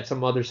rest of it at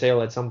some other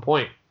sale at some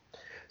point.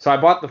 So I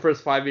bought the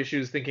first 5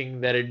 issues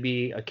thinking that it'd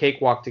be a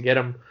cakewalk to get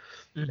them,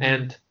 Hmm.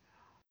 and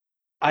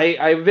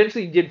I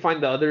eventually did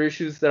find the other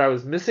issues that I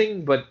was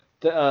missing, but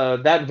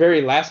that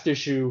very last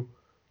issue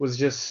was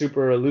just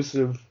super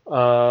elusive.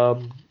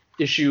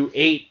 Issue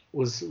 8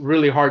 was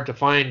really hard to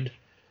find,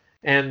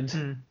 and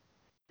Hmm.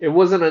 it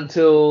wasn't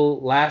until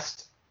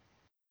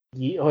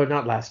or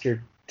not last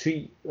year,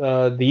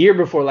 the year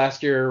before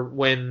last year,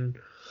 when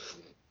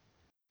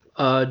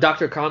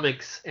Dr.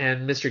 Comics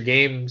and Mr.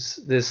 Games,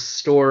 this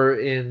store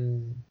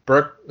in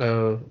Oakland,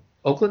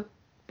 Berkeley,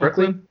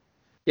 Oakland.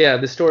 yeah,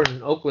 the store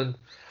in Oakland.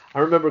 I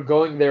remember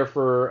going there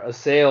for a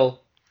sale,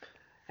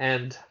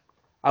 and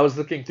I was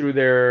looking through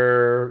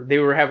they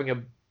were having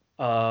a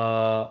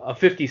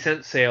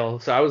 50-cent sale,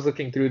 so I was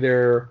looking through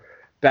their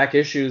back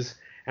issues,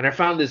 and I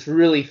found this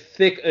really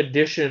thick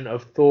edition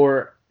of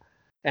Thor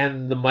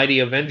and the Mighty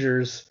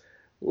Avengers,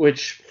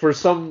 which for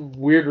some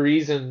weird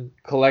reason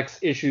collects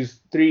issues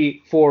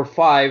 3, 4,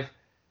 5,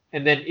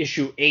 and then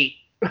issue 8.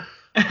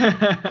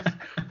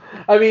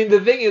 I mean,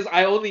 the thing is,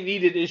 I only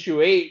needed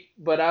issue 8,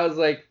 but I was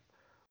like,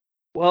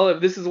 well,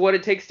 if this is what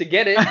it takes to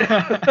get it.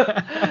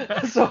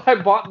 So I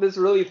bought this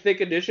really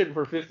thick edition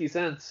for 50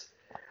 cents.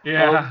 Um,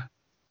 Yeah.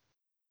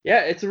 yeah,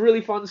 it's a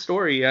really fun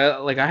story.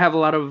 Like, I have a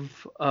lot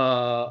of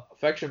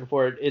affection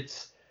for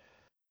it.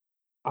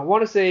 I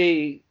want to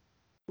say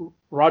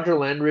Roger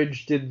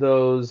Landridge did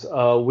those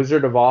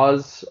Wizard of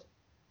Oz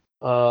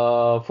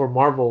for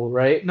Marvel,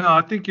 right? No,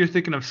 I think you're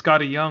thinking of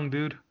Scotty Young,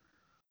 dude.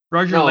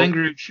 Roger No,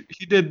 Langridge,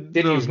 he did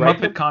did he those write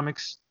Muppet them?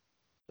 comics.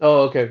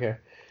 Oh, okay, okay.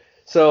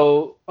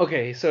 So,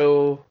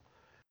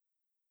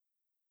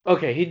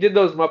 okay, he did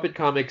those Muppet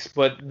comics,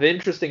 but the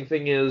interesting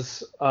thing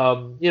is,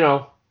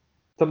 the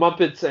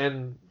Muppets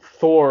and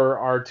Thor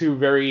are two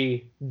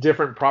very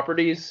different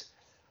properties.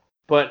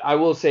 But I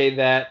will say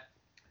that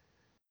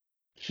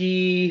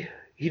he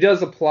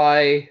does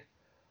apply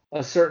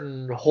a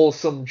certain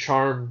wholesome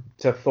charm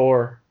to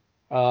Thor.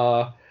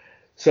 Uh,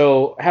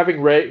 so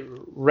having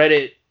read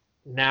it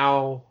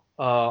now,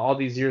 all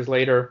these years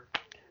later,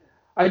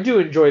 I do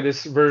enjoy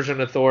this version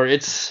of Thor.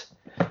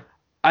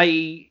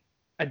 I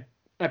I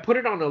I put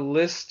it on a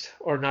list,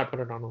 or not put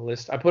it on a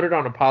list. I put it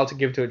on a pile to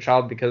give to a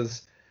child,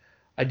 because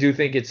I do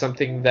think it's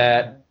something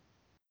that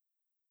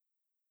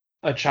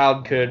a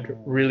child could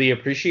really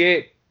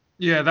appreciate.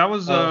 Yeah, that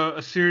was Uh,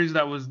 a series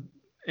that was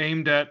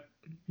aimed at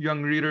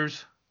young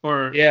readers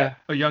or Yeah.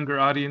 a younger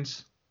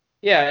audience.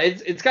 Yeah,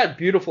 it's got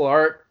beautiful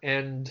art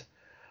and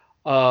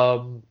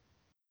um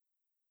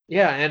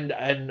yeah,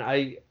 and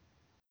I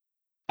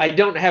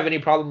don't have any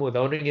problem with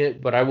owning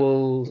it, but I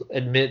will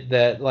admit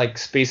that like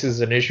space is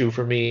an issue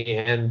for me,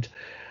 and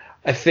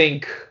I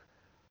think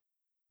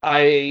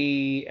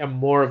I am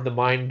more of the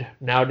mind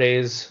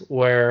nowadays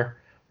where,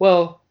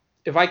 well,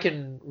 if I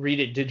can read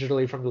it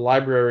digitally from the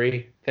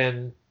library,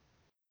 then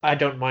I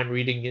don't mind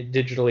reading it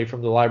digitally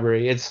from the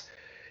library. It's,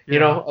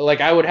 Yeah.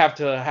 like I would have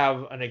to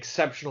have an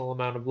exceptional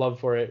amount of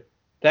love for it.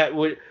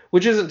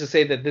 Which isn't to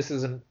say that this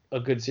isn't a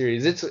good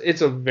series.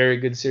 It's a very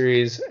good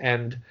series,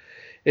 and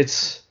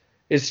it's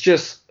it's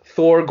just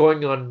Thor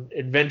going on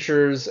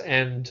adventures,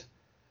 and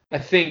I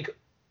think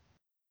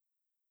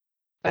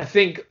I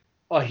think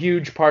a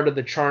huge part of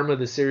the charm of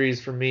the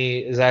series for me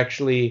is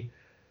actually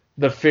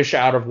the fish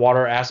out of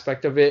water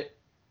aspect of it,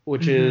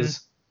 which Hmm.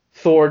 is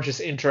Thor just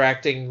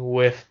interacting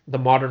with the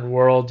modern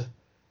world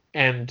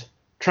and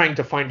trying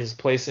to find his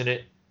place in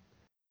it.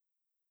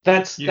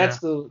 Yeah.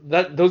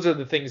 Those are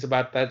the things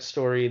about that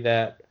story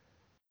that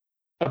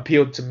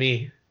appealed to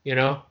me.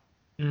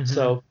 Hmm.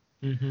 So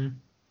Hmm.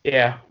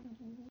 yeah,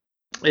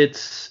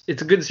 it's a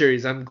good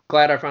series. I'm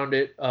glad I found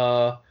it.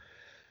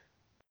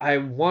 I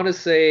want to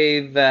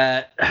say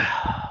that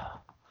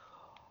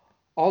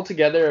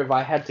altogether, if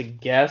I had to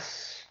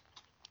guess,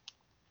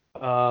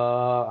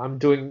 I'm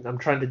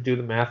trying to do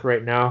the math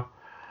right now.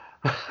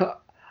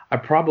 I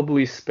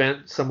probably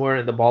spent somewhere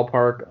in the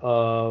ballpark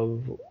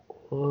of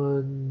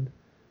one,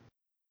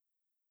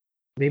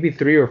 maybe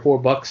 $3 or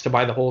 $4 to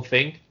buy the whole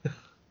thing.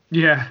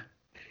 Yeah.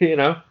 You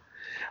know,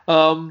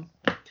 um,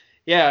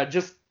 yeah,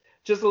 just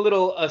a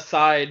little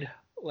aside,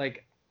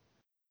 like,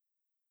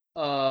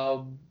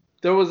 um,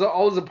 there was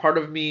always a part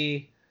of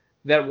me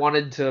that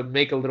wanted to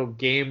make a little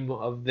game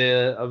of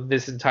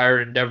this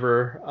entire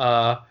endeavor.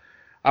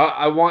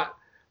 I want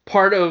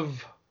part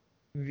of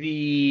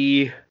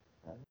the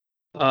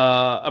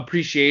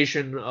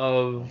appreciation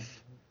of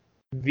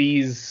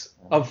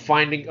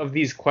finding of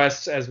these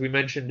quests, as we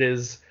mentioned,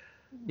 is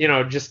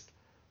just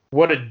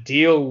what a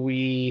deal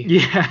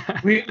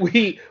Yeah.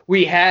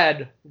 we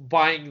had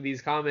buying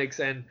these comics.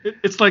 And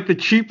It's like the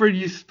cheaper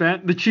you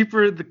spend, the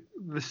cheaper the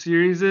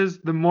series is,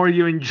 the more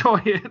you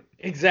enjoy it.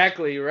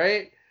 exactly,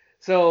 right.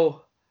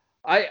 So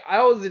I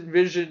always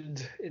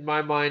envisioned in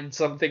my mind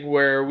something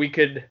where we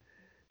could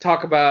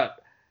talk about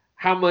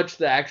how much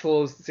the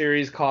actual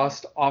series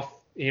cost off,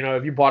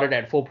 if you bought it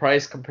at full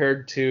price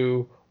compared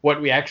to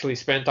what we actually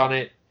spent on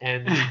it.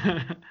 And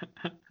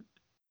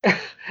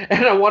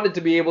and I wanted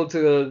to be able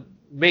to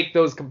make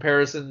those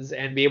comparisons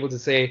and be able to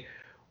say,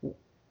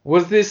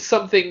 was this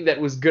something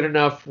that was good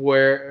enough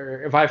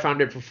where if I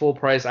found it for full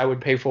price, I would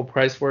pay full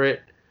price for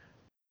it?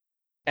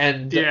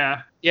 And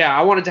Yeah. yeah,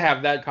 I wanted to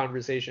have that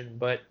conversation,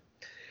 but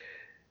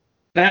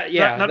that That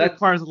yeah, that that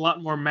requires a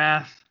lot more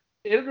math.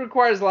 it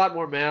requires a lot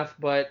more math,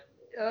 but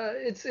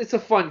it's a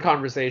fun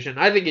conversation.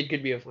 I think it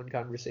could be a fun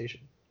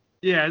conversation.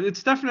 Yeah,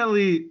 it's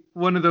definitely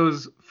one of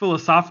those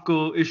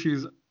philosophical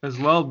issues as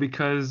well,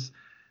 because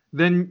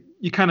then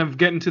you kind of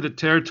get into the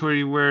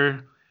territory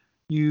where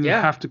you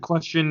Yeah, have to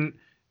question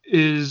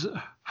is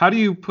how do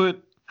you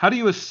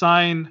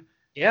assign a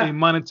yeah,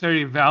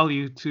 monetary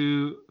value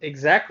to the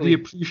exactly,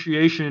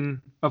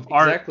 appreciation of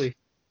art, exactly.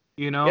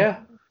 you know? Yeah,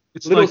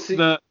 It's little like see,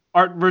 the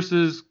art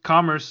versus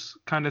commerce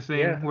kind of thing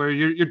yeah, where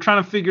you're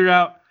trying to figure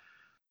out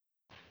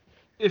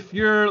if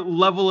your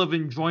level of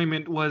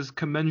enjoyment was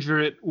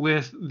commensurate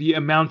with the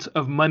amount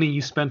of money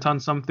you spent on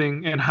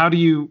something, and how do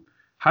you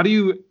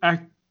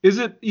act, is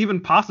it even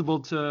possible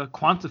to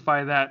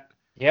quantify that?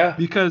 yeah,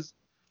 Because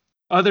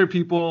other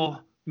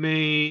people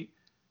may,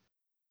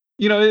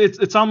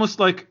 it's almost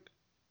like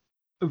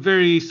a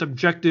very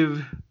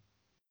subjective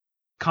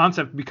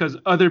concept, because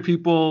other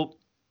people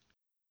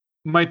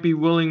might be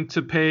willing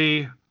to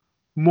pay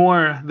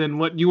more than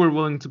what you were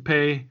willing to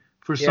pay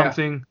for yeah,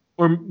 something,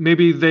 or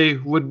maybe they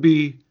would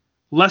be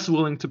less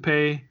willing to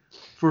pay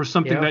for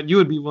something yeah, that you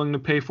would be willing to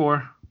pay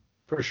for.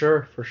 for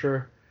sure, for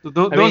sure. So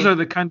I those mean, are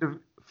the kind of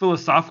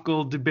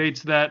philosophical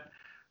debates that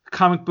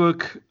comic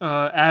book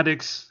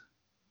addicts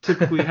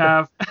typically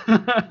have.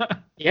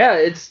 yeah,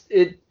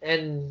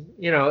 and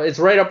it's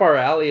right up our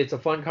alley. It's a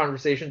fun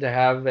conversation to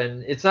have,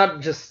 and it's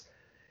not just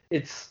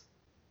it's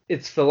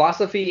it's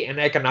philosophy and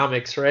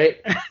economics,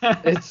 right?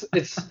 It's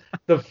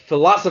the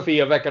philosophy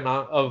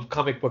of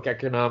comic book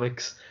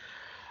economics.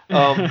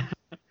 Um,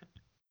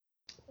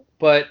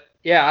 but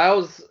yeah, I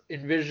always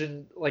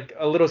envisioned, like,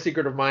 a little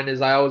secret of mine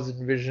is I always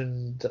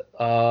envisioned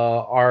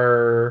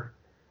our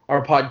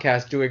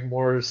podcast doing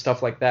more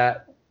stuff like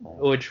that,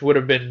 which would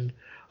have been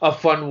a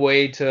fun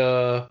way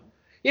to,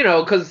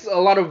 because a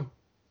lot of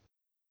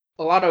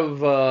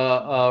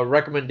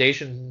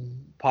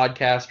recommendation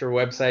podcasts or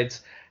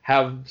websites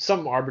have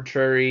some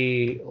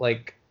arbitrary,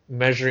 like,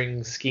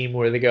 measuring scheme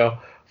where they go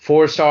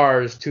 4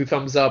 stars, two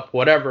thumbs up,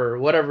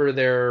 whatever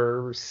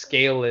their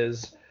scale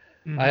is.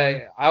 Hmm.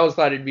 I always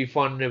thought it'd be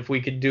fun if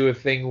we could do a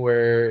thing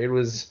where it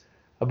was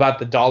about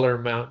the dollar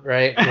amount,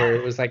 right? Where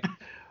it was like,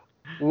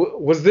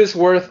 was this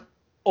worth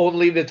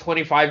only the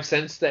 25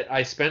 cents that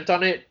I spent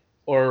on it,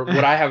 or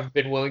would I have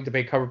been willing to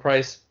pay cover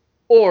price?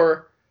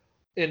 Or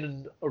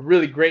in a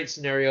really great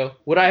scenario,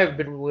 would I have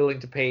been willing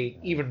to pay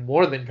even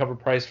more than cover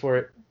price for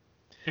it?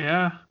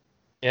 Yeah.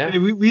 Yeah. Hey,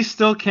 we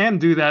still can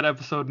do that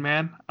episode,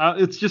 man.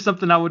 It's just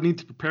something I would need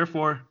to prepare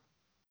for.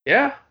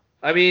 Yeah.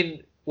 I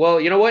mean, well,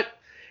 you know what?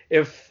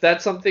 If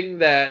that's something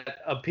that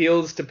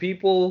appeals to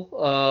people,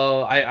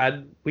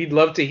 we'd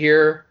love to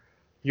hear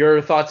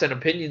your thoughts and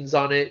opinions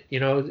on it.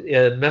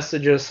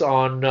 Message us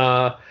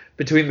on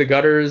Between the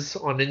Gutters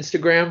on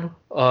Instagram,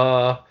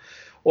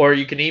 or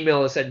you can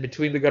email us at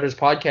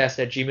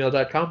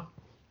betweenthe.gutterspodcast@gmail.com.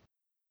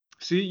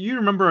 See, you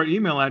remember our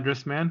email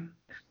address, man.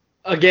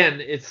 Again,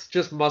 it's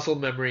just muscle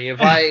memory.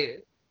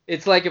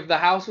 It's like if the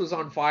house was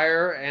on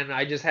fire and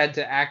I just had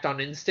to act on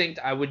instinct,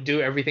 I would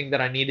do everything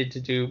that I needed to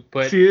do.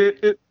 But See,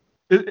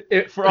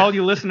 for all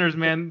you listeners,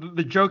 man,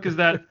 the joke is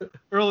that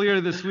earlier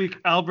this week,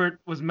 Albert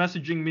was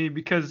messaging me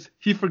because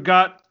he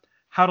forgot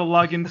how to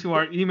log into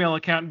our email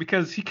account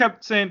because he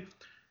kept saying,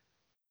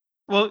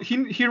 well,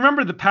 he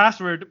remembered the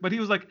password, but he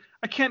was like,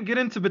 I can't get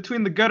into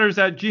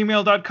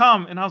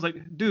betweenthegutters@gmail.com. And I was like,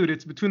 dude,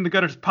 it's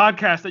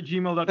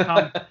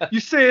betweenthegutterspodcast@gmail.com. You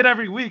say it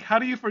every week. How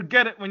do you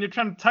forget it when you're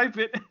trying to type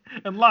it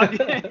and log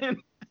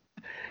in?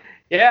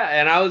 Yeah,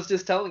 and I was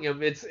just telling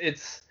him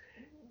it's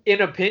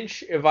in a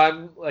pinch if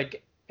I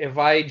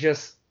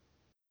just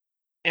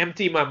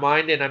empty my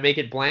mind and I make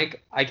it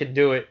blank, I can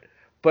do it.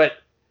 But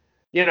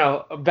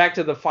back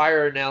to the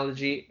fire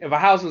analogy, if a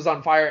house was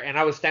on fire and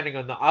I was standing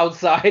on the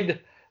outside,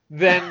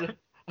 then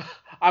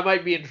I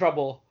might be in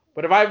trouble.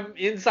 But if I'm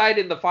inside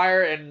in the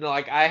fire and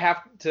I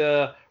have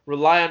to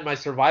rely on my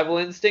survival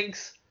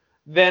instincts,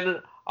 then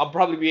I'll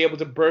probably be able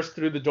to burst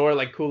through the door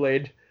like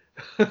Kool-Aid.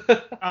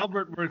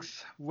 Albert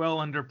works well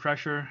under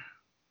pressure.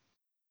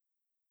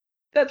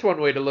 That's one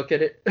way to look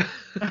at it.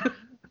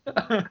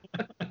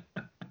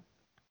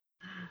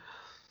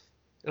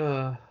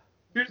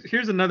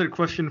 Here's another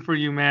question for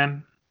you,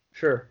 man.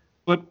 Sure.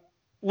 But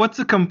what's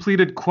a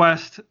completed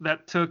quest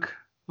that took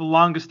the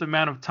longest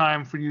amount of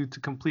time for you to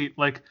complete?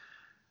 Like,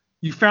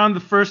 you found the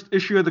first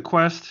issue of the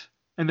quest,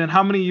 and then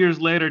how many years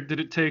later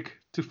did it take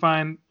to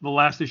find the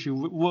last issue?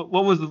 What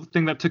was the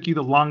thing that took you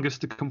the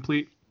longest to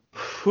complete?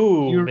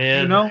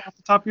 Man. You know, off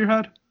the top of your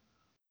head?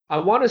 I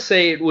want to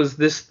say it was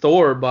this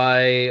Thor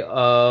by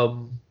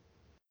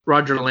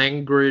Roger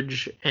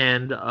Langridge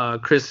and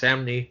Chris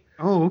Samney.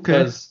 Oh,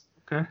 okay.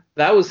 Okay.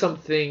 That was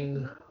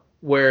something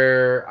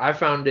where I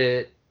found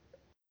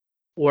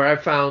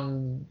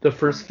the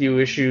first few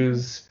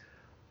issues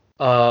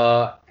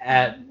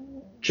at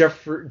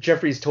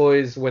Jeffrey's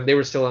Toys when they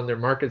were still on their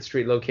Market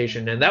Street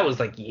location, and that was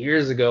like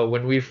years ago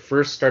when we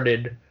first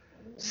started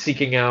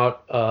seeking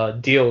out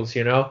deals,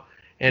 and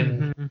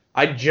Mm-hmm.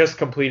 I just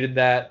completed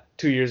that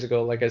 2 years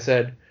ago, like I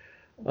said.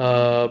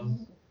 So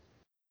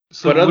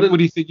what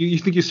do you think? You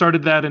think you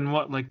started that in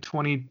what, like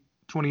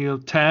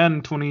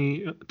 2010,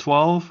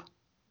 2012?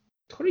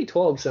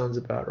 2012 sounds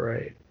about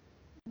right.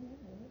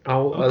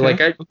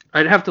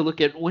 I'd have to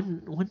look at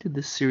when did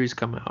this series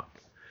come out?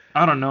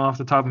 I don't know off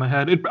the top of my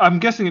head. I'm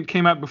guessing it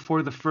came out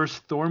before the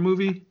first Thor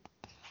movie.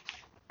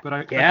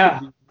 But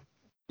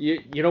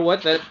you know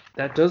what?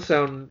 That does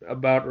sound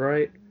about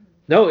right.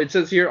 No, it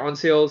says here on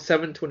sale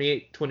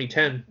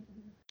 7/28/2010.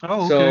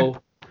 Oh, okay.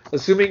 So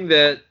assuming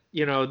that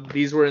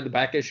these were in the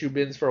back issue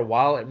bins for a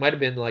while, it might have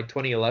been like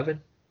 2011.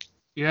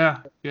 Yeah,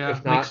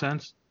 makes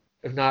sense.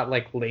 If not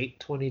like late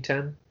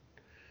 2010.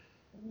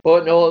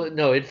 Well,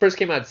 no, it first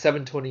came out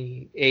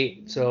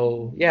 7/28,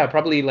 so yeah,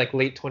 probably like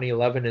late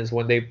 2011 is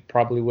when they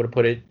probably would have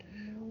put it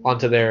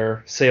onto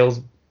their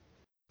sales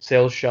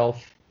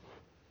shelf.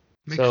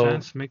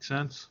 Makes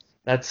sense.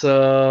 That's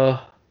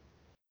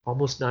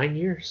almost 9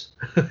 years.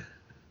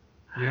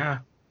 Yeah.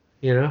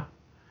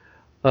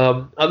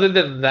 Other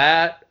than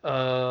that,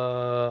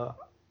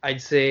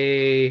 I'd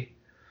say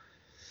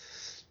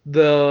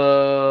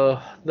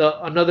the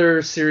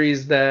another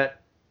series that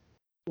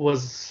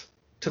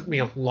took me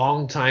a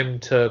long time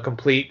to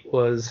complete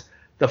was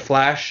The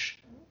Flash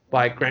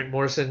by Grant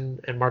Morrison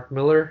and Mark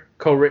Miller,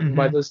 co-written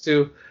by those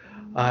two.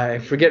 I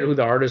forget who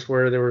the artists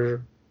were. There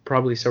were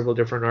probably several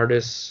different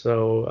artists,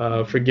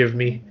 so forgive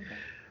me.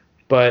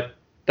 But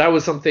that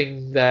was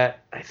something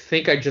that I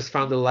think I just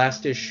found the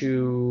last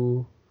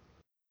issue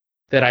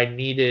that I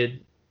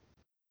needed.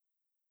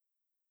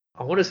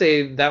 I want to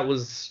say that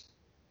was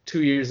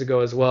 2 years ago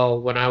as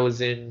well, when I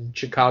was in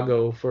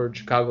Chicago for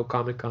Chicago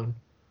Comic Con.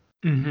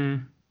 Mm-hmm.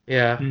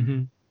 Yeah.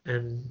 Mm-hmm.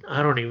 And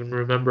I don't even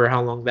remember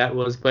how long that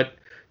was, but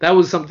that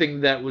was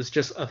something that was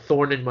just a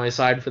thorn in my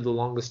side for the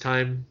longest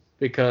time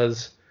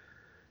because,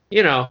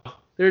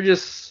 they're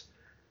just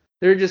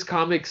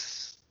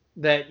comics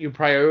that you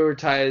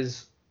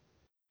prioritize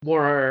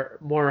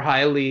more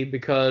highly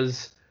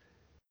because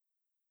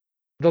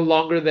the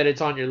longer that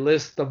it's on your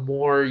list, the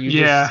more you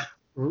just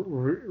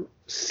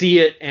see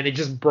it and it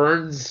just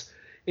burns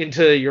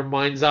into your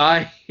mind's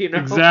eye,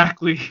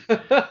 Exactly.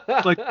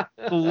 Like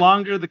the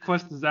longer the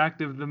quest is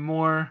active, the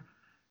more,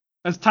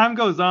 as time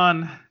goes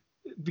on,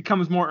 it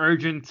becomes more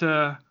urgent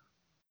to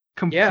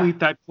complete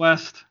that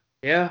quest.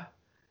 Yeah.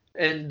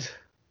 and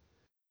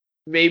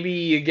maybe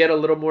you get a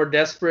little more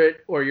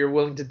desperate, or you're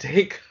willing to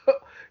take,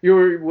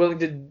 you're willing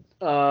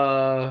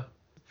to,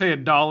 Pay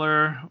 $1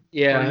 or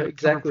yeah, even cover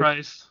exactly,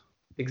 price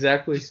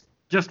exactly,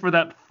 just for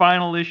that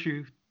final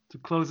issue to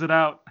close it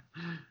out.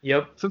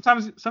 yep,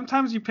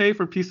 Sometimes you pay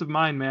for peace of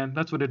mind, man.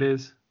 That's what it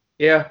is.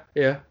 yeah,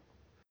 yeah.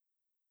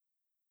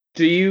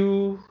 Do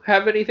you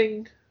have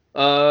anything,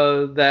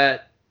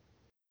 that,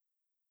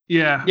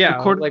 Yeah, yeah,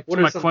 according like to what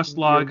are my some quest of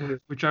your log,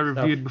 favorite which I stuff?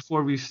 reviewed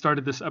before we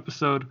started this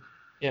episode,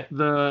 Yeah.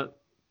 the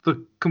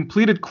the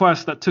completed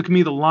quest that took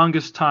me the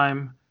longest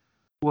time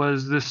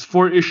was this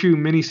 4-issue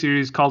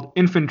miniseries called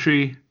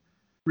Infantry,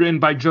 written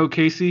by Joe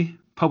Casey,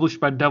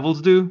 published by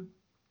Devil's Due.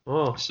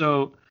 Oh.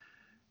 So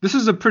this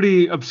is a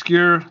pretty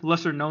obscure,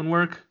 lesser known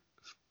work.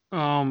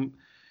 Um,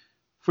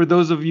 for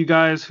those of you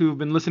guys who've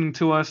been listening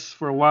to us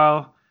for a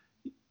while,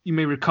 you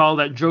may recall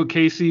that Joe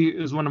Casey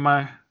is one of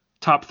my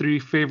top 3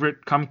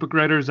 favorite comic book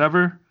writers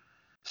ever.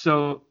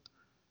 So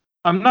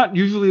I'm not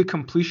usually a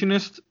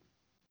completionist,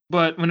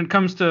 but when it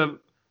comes to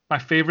my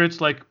favorites,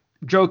 like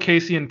Joe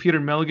Casey and Peter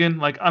Milligan,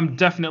 like I'm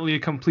definitely a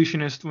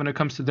completionist when it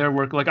comes to their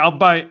work. Like I'll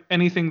buy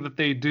anything that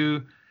they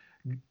do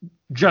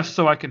just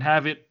so I can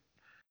have it.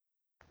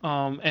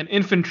 And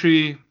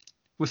Infantry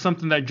was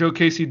something that Joe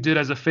Casey did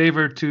as a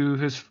favor to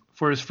his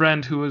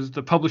friend who was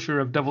the publisher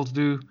of Devil's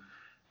Due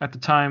at the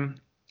time.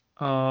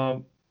 A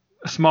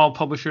small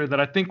publisher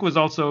that I think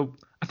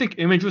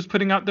Image was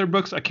putting out their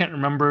books. I can't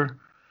remember,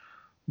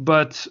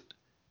 but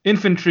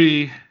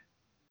Infantry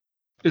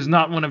is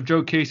not one of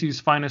Joe Casey's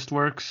finest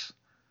works.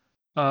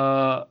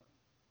 Uh,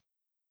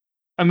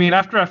 I mean,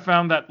 after I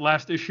found that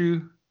last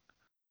issue,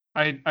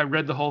 I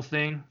read the whole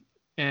thing,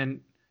 and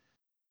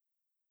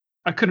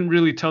I couldn't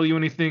really tell you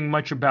anything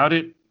much about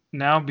it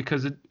now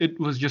because it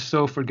was just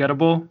so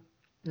forgettable.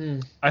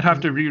 Mm. I'd have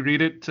to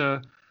reread it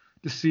to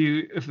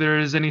see if there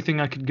is anything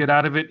I could get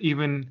out of it,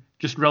 even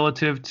just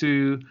relative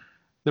to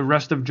the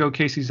rest of Joe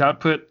Casey's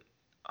output.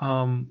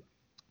 Um,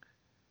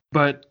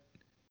 but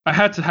I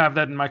had to have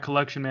that in my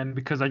collection, man,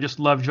 because I just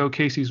love Joe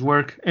Casey's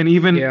work, and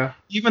Yeah.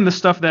 even the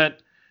stuff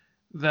that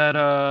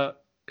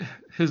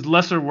his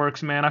lesser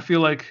works, man. I feel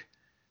like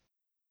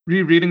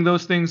rereading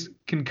those things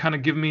can kind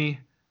of give me,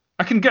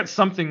 I can get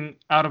something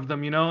out of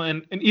them, you know,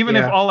 and even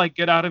if Yeah. all I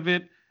get out of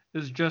it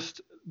is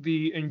just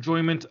the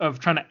enjoyment of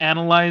trying to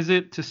analyze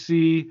it to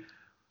see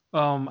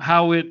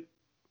how it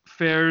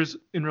fares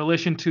in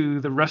relation to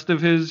the rest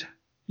of his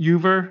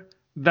Uver,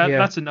 Yeah.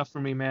 that's enough for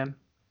me, man.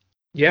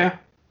 Yeah.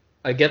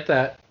 I get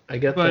that. I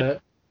get But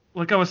that.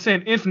 like I was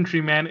saying,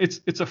 Infantry, man, it's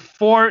a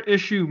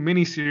 4-issue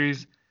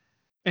miniseries,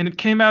 and it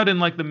came out in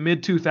like the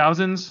mid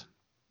 2000s.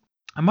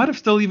 I might have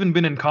still even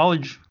been in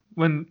college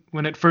when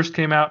it first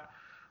came out,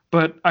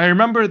 but I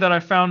remember that I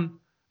found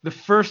the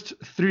first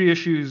 3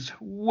 issues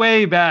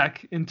way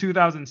back in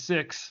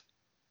 2006.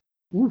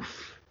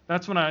 Oof.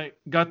 That's when I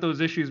got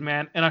those issues,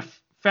 man, and I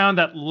found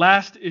that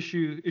last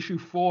issue, issue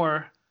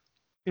 4,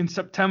 in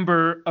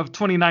September of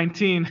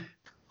 2019.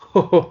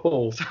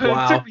 Oh, So it took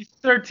wow. me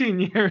 13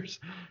 years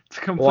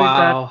to complete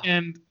that, Wow.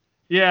 and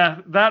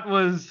yeah, that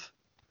was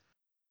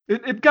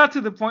it got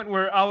to the point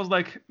where I was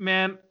like,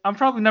 man, I'm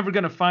probably never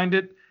gonna find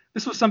it.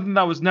 This was something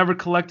that was never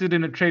collected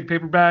in a trade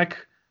paperback.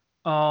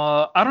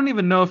 I don't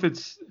even know if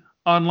it's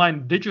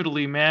online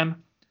digitally, man.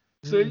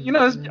 So you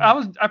know,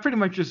 Mm. I pretty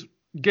much just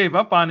gave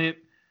up on it.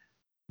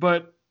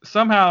 But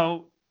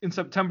somehow in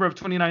September of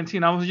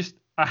 2019,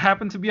 I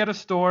happened to be at a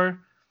store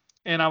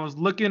and I was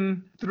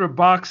looking through a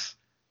box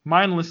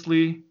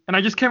mindlessly, and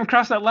I just came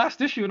across that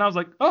last issue, and I was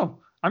like, oh,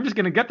 I'm just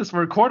gonna get this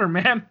for a quarter,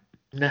 man.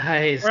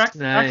 Nice. Or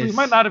actually, it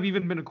might Nice. not have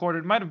even been a quarter.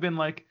 It might have been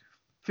like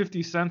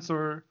 50 cents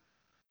or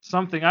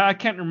something. I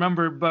can't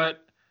remember,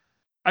 but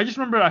I just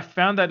remember I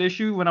found that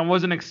issue when I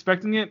wasn't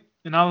expecting it,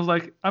 and I was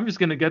like, I'm just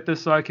gonna get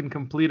this so I can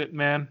complete it,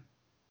 man.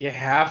 You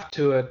have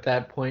to at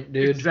that point,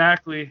 dude.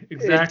 Exactly,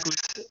 exactly,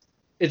 It's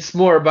it's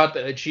more about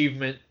the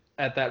achievement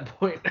at that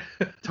point.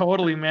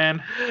 totally,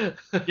 man.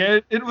 Yeah,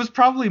 it was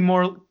probably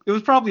more. It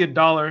was probably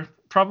 $1,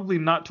 probably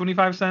not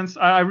 25 cents.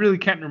 I really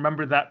can't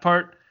remember that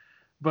part,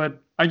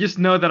 but I just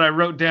know that I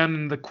wrote down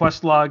in the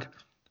quest log,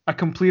 I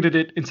completed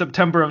it in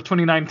September of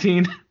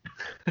 2019.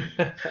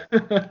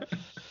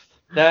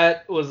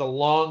 That was a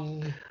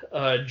long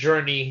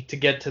journey to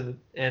get to the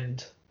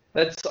end.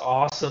 That's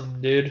awesome,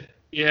 dude.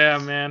 Yeah,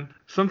 man.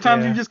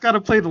 Sometimes you Yeah. just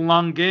gotta play the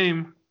long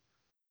game.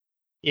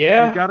 You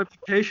Yeah. gotta be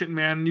patient,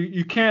 man.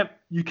 You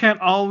can't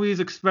always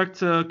expect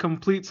to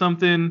complete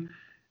something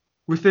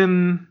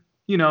within,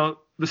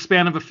 the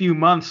span of a few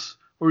months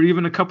or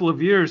even a couple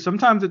of years.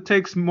 Sometimes it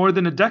takes more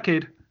than a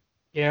decade.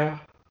 Yeah.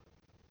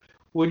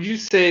 Would you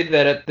say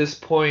that at this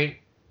point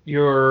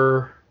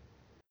you're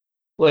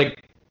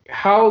like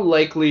how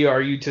likely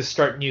are you to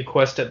start new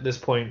quest at this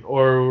point,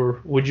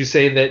 or would you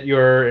say that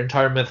your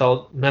entire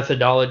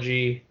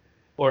methodology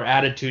or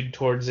attitude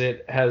towards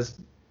it has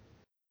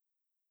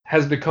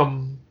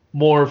become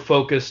more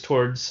focused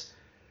towards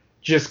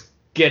just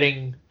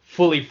getting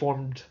fully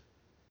formed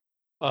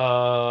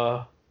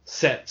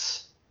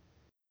sets?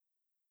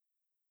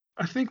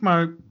 I think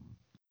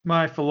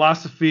my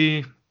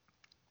philosophy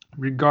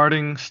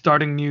regarding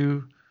starting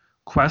new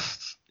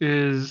quests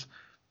is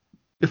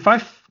if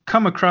I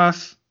come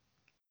across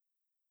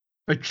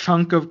a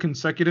chunk of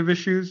consecutive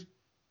issues,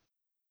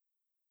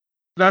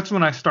 that's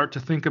when I start to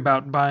think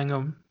about buying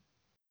them.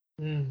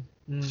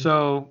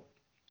 So,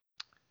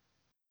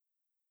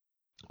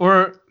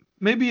 or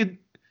maybe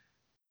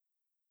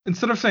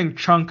instead of saying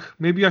chunk,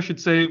 maybe I should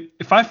say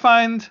if I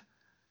find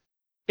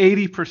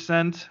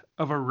 80%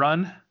 of a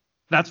run,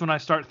 that's when I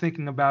start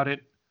thinking about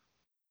it.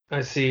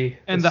 I see.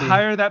 And the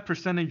higher that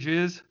percentage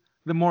is,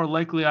 the more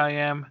likely I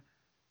am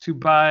to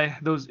buy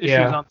those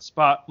issues on the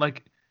spot.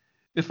 Like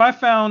if I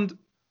found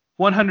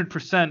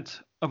 100%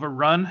 of a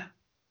run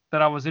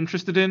that I was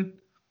interested in,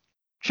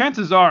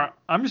 chances are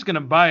I'm just going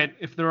to buy it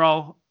if they're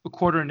all a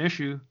quarter an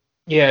issue.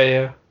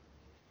 Yeah.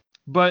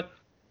 But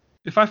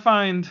if I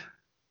find,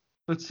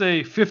 let's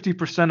say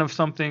 50% of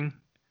something,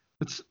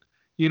 let's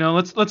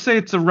say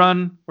it's a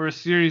run or a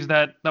series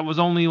that was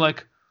only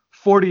like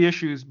 40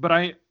 issues, but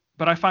I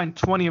find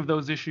 20 of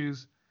those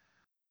issues,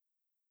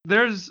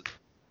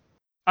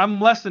 I'm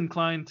less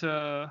inclined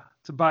to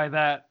buy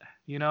that,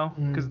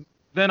 because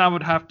then I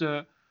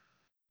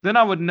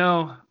would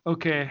know,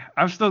 okay,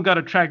 I've still got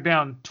to track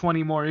down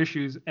 20 more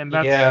issues, and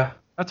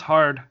that's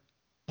hard.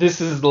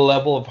 This is the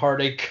level of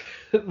heartache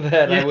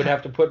that I would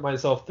have to put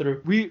myself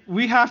through.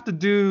 We have to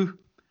do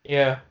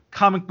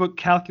comic book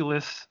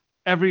calculus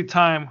every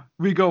time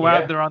we go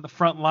out there on the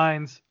front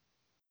lines.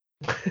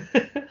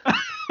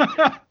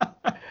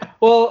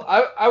 Well,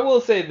 I will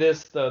say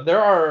this though.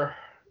 There are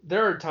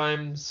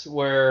times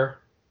where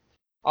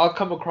I'll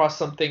come across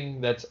something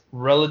that's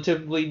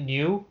relatively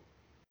new,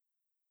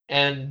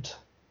 and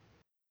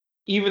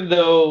even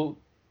though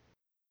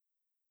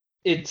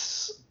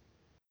it's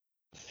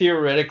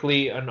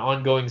theoretically an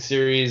ongoing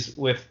series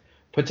with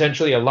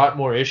potentially a lot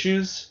more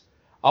issues,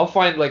 I'll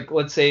find, like,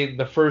 let's say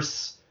the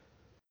first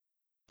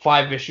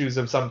 5 issues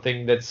of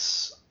something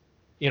that's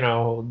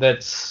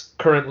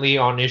currently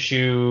on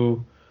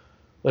issue,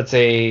 let's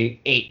say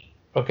 8,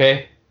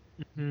 okay?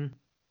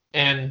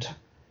 And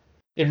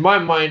in my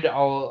mind,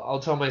 I'll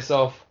tell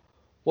myself,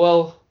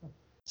 well,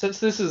 since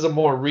this is a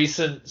more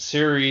recent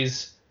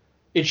series,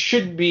 it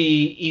should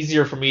be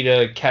easier for me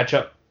to catch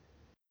up,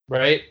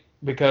 right?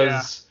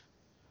 Because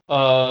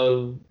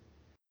the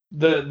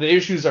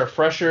issues are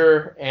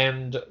fresher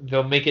and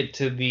they'll make it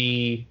to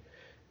the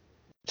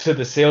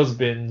sales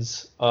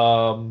bins,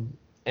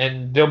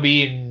 and they'll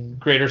be in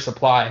greater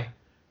supply.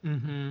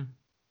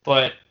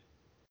 But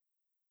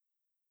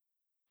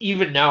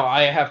even now,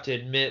 I have to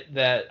admit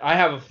that I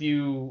have a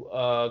few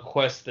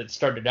quests that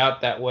started out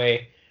that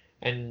way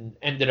and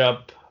ended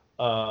up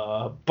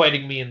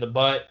biting me in the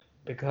butt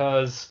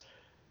because,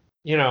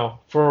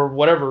 for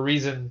whatever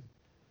reason,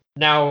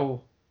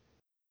 now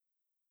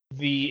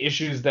the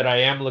issues that I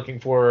am looking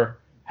for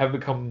have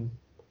become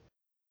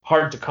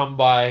hard to come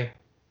by,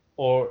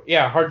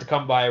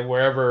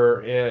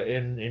 wherever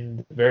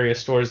in various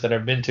stores that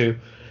I've been to.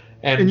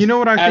 And you know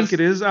what I think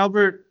it is,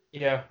 Albert?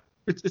 Yeah.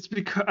 It's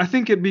because I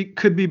think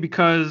could be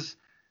because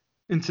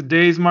in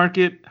today's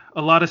market,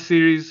 a lot of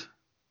series,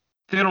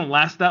 they don't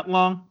last that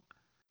long.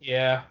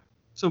 Yeah.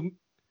 So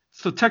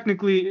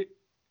technically,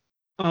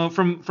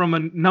 from a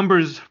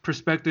numbers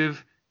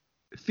perspective,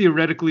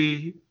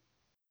 theoretically,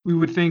 we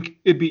would think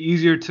it'd be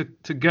easier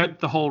to get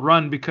the whole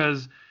run,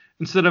 because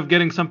instead of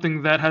getting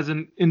something that has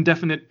an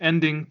indefinite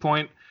ending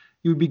point,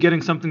 you would be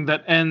getting something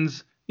that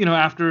ends,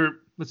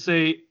 after, let's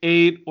say,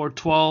 8 or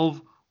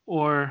 12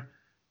 or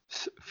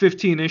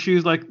 15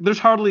 issues. Like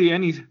there's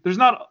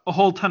not a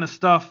whole ton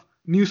of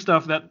new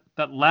stuff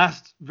that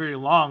lasts very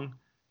long.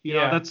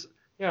 That's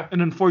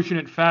an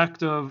unfortunate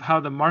fact of how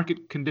the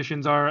market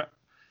conditions are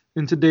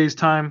in today's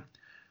time.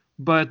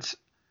 But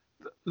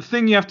the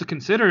thing you have to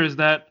consider is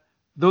that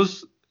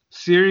those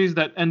series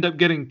that end up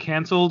getting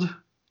canceled,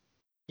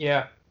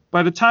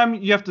 by the time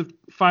you have to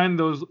find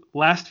those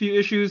last few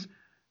issues,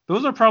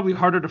 those are probably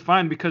harder to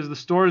find because the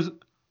stores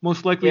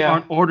most likely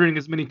aren't ordering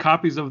as many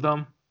copies of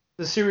them.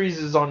 The series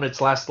is on its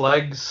last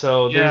legs,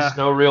 so there's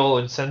no real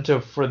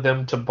incentive for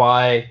them to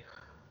buy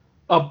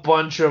a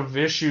bunch of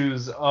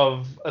issues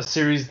of a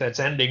series that's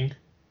ending.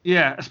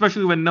 Yeah,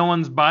 especially when no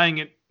one's buying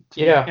it.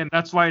 And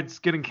that's why it's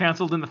getting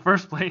canceled in the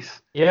first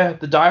place. Yeah,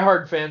 the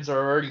diehard fans are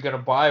already going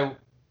to buy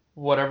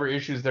whatever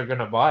issues they're going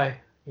to buy.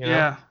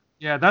 Yeah,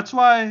 that's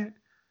why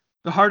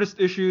the hardest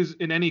issues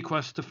in any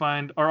quest to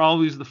find are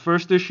always the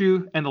first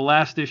issue and the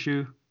last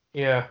issue.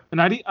 Yeah.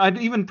 And I'd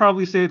even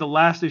probably say the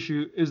last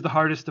issue is the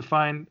hardest to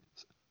find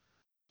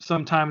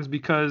sometimes,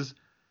 because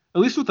at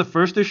least with the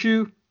first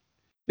issue,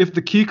 if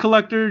the key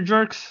collector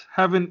jerks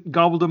haven't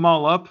gobbled them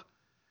all up,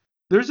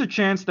 there's a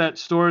chance that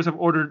stores have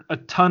ordered a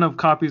ton of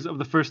copies of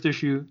the first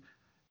issue,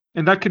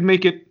 and that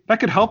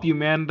could help you,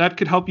 man. That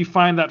could help you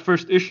find that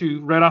first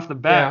issue right off the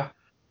bat.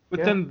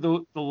 But then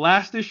the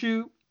last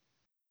issue,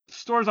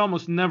 stores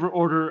almost never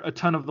order a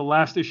ton of the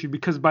last issue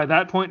because by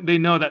that point they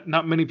know that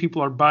not many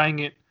people are buying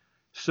it.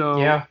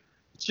 So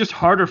it's just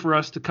harder for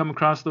us to come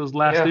across those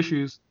last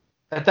issues.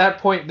 At that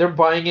point, they're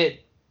buying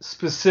it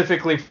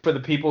specifically for the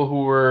people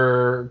who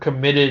were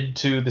committed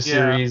to the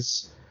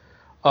series.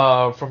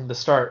 from the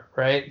start,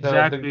 right?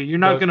 Exactly. You're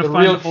not gonna The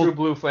find real a whole. true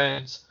blue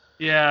fans.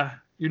 Yeah.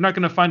 You're not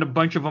gonna find a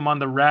bunch of them on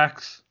the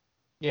racks.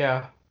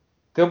 Yeah,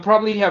 they'll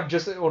probably have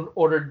just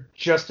ordered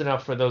just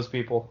enough for those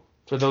people,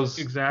 for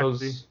Exactly.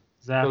 those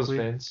Exactly.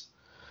 fans.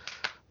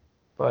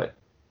 But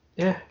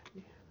yeah,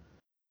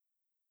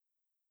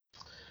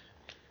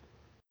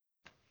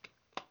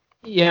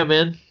 yeah,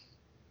 man.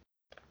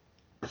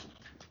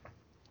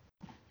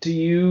 Do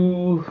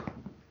you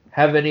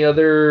have any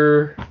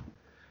other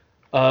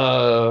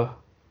uh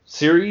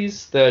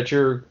series that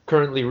you're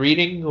currently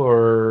reading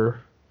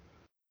or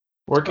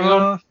working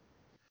on? Uh,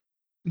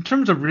 in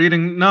terms of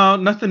reading, no,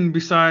 nothing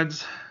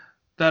besides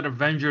that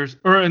Avengers,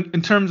 or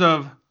in terms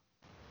of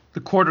the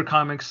quarter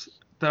comics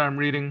that I'm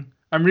reading.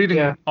 I'm Yeah.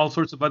 reading all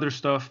sorts of other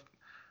stuff,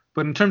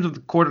 but in terms of the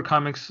quarter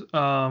comics,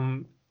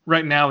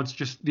 right now it's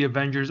just the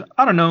Avengers.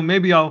 I don't know.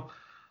 Maybe I'll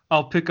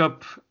pick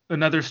up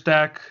another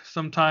stack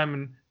sometime,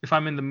 and if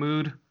I'm in the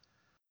mood.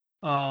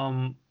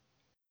 Um,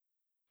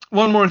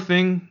 one more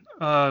thing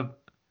that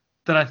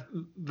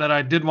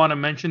I did want to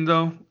mention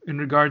though, in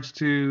regards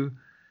to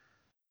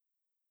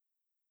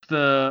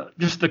the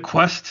just the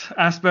quest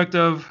aspect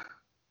of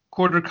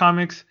quarter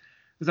comics,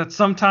 is that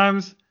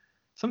sometimes,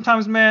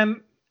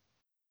 man,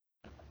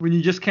 when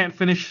you just can't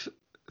finish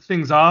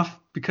things off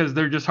because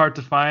they're just hard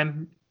to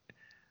find.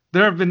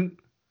 There have been,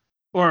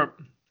 or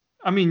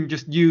I mean,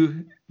 just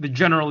you, the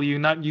general you,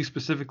 not you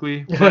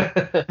specifically,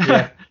 but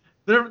Yeah.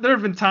 there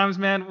have been times,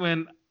 man,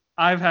 when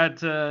I've had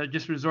to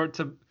just resort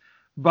to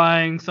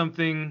buying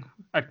something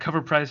at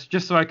cover price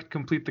just so I could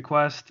complete the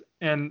quest.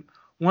 And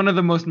one of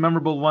the most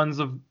memorable ones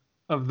of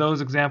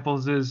those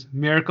examples is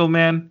Miracle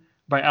Man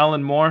by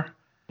Alan Moore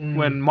Mm,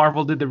 when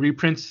Marvel did the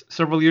reprints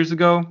several years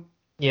ago.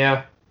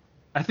 yeah.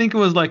 I think it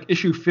was like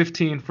issue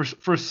 15.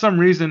 For some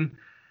reason,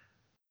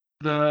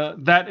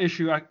 that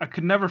issue I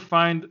could never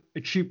find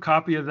a cheap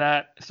copy of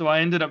that, so I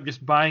ended up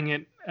just buying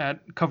it at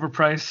cover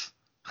price.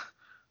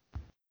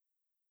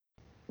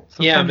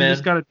 Yeah, Sometimes you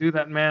just man. gotta do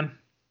that, man.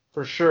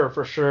 For sure,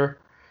 for sure.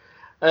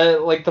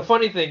 Like the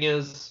funny thing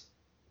is,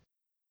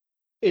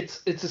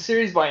 it's a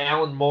series by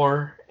Alan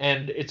Moore,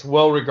 and it's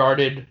well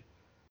regarded.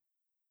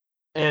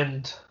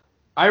 And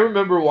I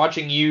remember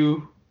watching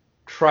you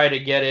try to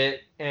get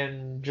it,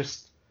 and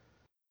just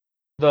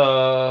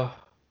the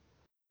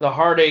the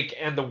heartache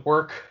and the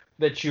work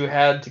that you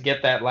had to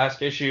get that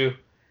last issue.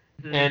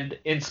 Mhm. And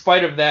in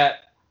spite of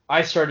that,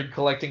 I started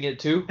collecting it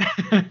too.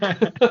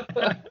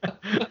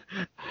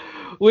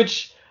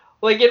 Which,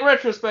 like in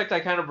retrospect, I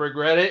kind of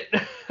regret it.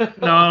 I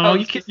No,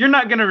 was just you're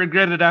not gonna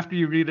regret it after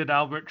you read it,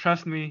 Albert.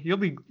 Trust me, you'll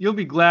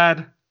be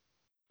glad.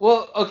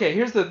 well, okay.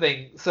 Here's the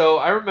thing. So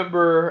I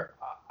remember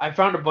I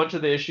found a bunch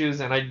of the issues,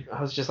 and I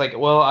was just like,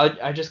 well,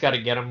 I just got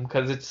to get them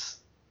because it's.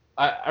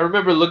 I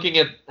remember looking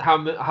at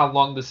how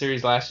long the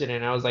series lasted,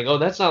 and I was like, oh,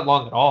 that's not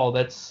long at all.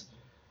 That's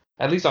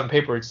at least on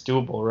paper, it's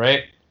doable,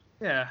 right?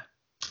 Yeah.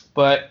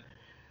 But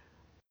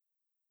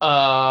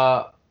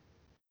uh,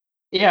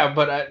 yeah,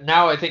 but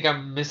now I think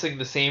I'm missing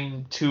the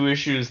same two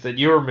issues that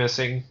you were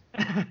missing.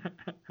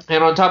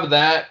 And on top of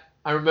that,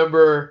 I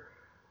remember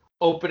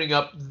opening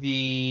up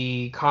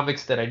the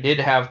comics that I did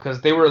have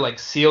because they were like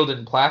sealed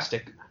in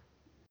plastic.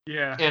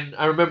 Yeah. And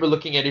I remember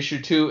looking at issue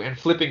 2 and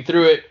flipping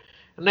through it.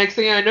 The next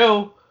thing I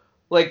know,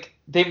 like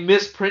they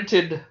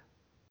misprinted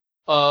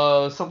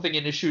something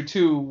in issue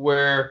 2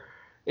 where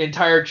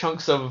entire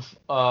chunks of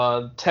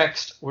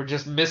text were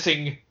just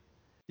missing.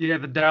 Yeah,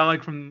 the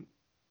dialogue from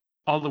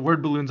all the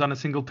word balloons on a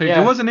single page. It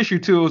Yeah. wasn't issue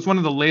two. It was one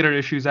of the later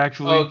issues, Oh,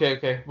 actually. okay,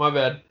 okay, my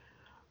bad.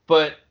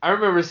 But I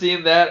remember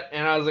seeing that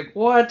and I was like,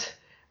 "What?"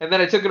 And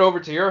then I took it over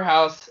to your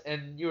house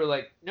and you were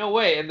like, "No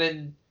way." And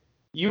then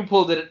you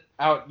pulled it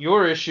out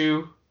your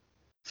issue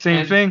Same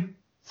and thing.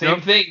 same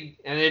Yep. thing.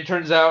 And it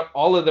turns out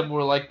all of them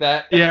were like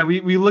that. Yeah,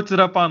 we looked it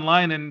up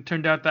online and it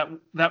turned out that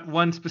that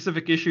one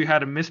specific issue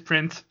had a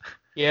misprint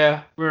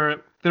Yeah.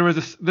 where there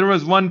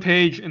was one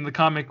page in the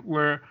comic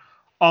where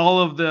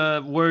all of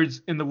the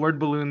words in the word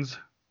balloons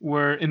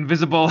were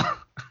invisible.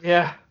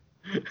 Yeah.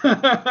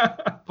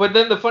 But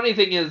then the funny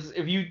thing is,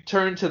 if you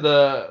turn to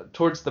the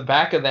towards the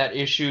back of that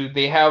issue,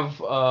 they have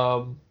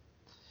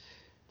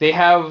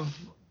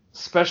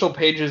special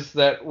pages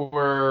that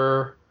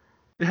were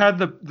It had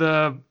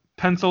the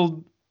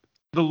penciled,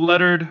 the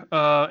lettered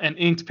and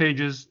inked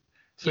pages,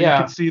 so you could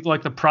yeah, see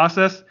like the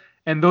process,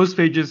 and those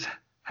pages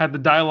had the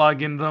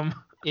dialogue in them.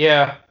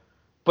 yeah.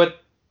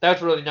 But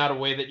that's really not a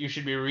way that you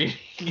should be reading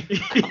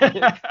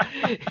Yeah.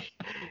 comics.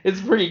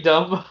 It's pretty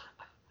dumb.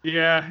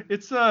 Yeah,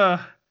 it's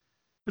a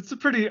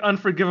pretty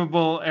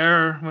unforgivable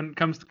error when it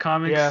comes to Yeah.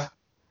 comics.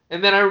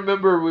 And then I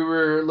remember we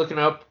were looking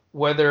up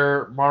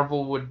whether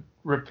Marvel would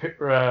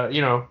repair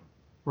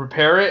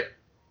it,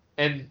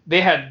 and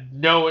they had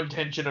no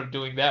intention of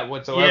doing that Yeah.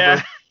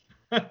 whatsoever.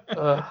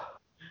 Uh,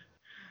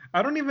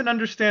 I don't even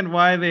understand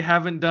why they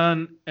haven't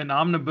done an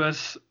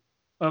omnibus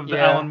of the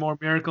yeah. Alan Moore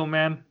Miracle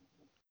Man.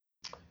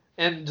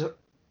 And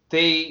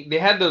they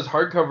had those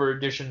hardcover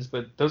editions,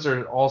 but those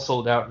are all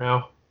sold out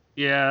now.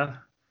 Yeah,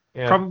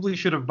 Yeah. probably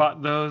should have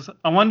bought those.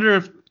 I wonder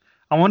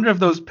if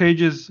those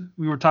pages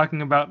we were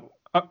talking about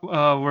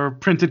were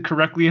printed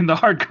correctly in the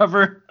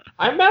hardcover.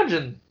 I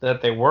imagine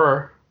that they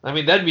were. I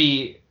mean,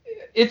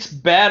 it's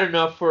bad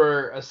enough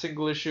for a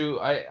single issue.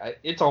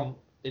 It's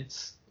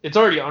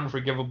already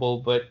unforgivable,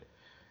 but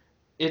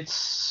it's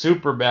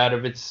super bad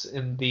if it's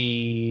in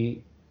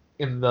the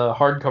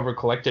hardcover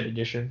collected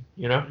edition,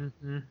 you know?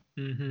 Mm-hmm.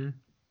 Mm-hmm.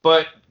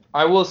 But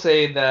I will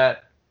say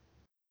that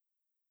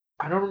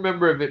I don't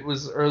remember if it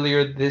was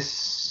earlier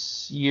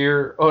this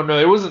year. Oh no,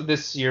 it wasn't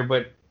this year,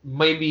 but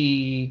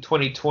maybe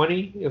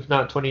 2020, if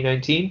not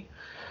 2019.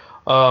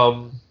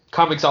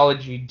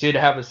 Comixology did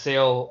have a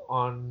sale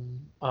on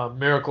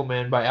Miracle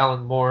Man by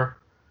Alan Moore,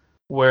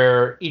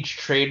 where each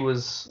trade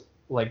was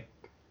like,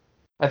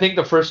 I think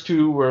the first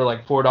two were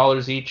like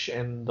 $4 each,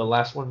 and the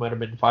last one might have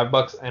been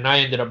 $5, and I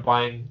ended up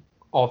buying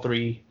all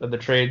three of the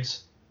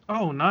trades.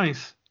 Oh,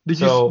 nice. Did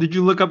So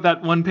you look up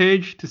that one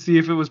page to see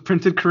if it was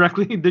printed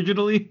correctly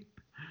digitally?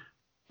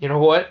 you know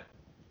what?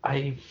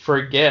 I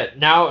forget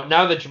now.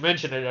 Now that you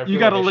mention it, I feel You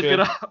gotta like I look should.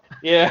 it up.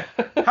 Yeah.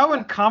 How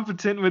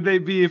incompetent would they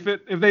be if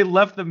they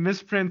left the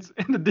misprints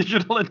in the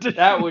digital edition?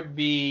 That would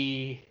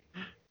be,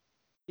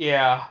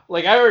 yeah.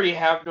 Like I already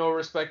have no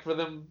respect for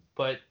them,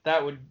 but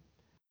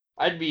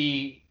I'd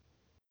be,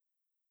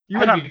 You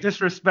would I'd have be,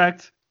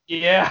 disrespect.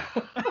 yeah.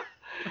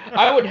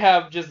 I would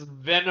have just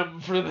venom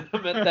for them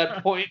at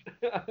that point.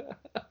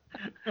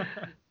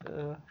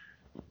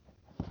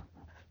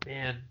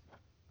 Man.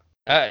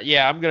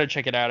 Yeah, I'm gonna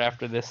check it out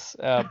after this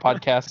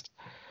podcast.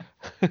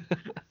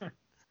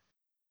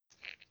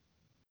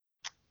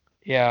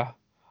 Yeah.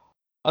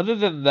 Other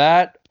than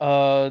that,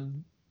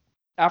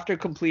 after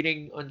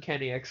completing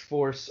Uncanny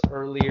X-Force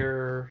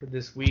earlier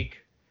this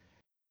week,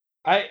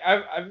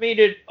 I've made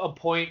it a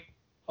point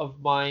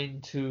of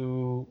mine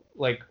to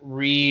like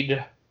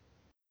read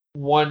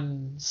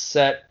one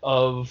set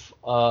of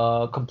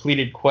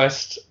completed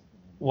quests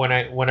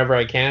whenever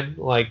I can.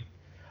 Like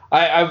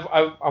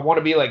I want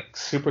to be like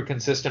super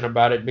consistent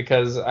about it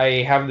because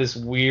I have this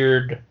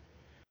weird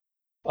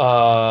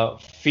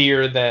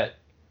fear that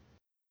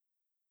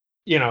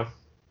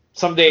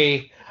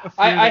someday A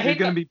fear I that you're hate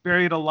gonna be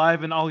buried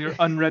alive in all your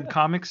unread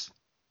comics.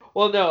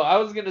 well no I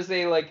was gonna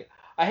say like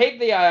I hate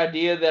the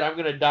idea that I'm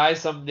gonna die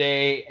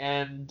someday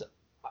and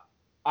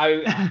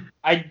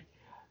I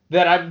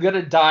that I'm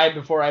gonna die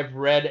before I've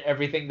read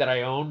everything that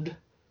I owned.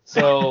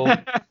 So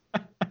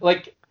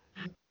like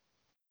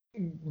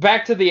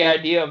back to the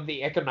idea of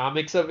the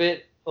economics of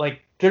it,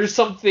 like there's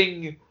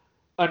something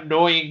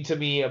annoying to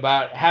me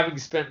about having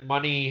spent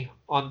money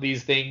on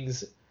these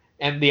things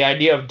and the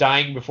idea of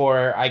dying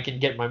before I can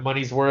get my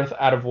money's worth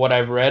out of what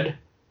I've read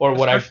or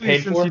what I've Especially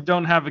paid since for. you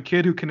don't have a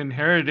kid who can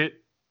inherit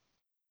it.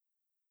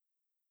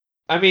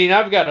 I mean,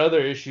 I've got other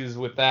issues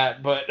with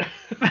that, but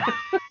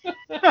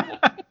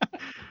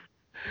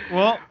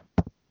Well,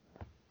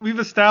 we've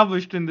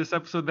established in this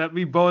episode that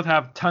we both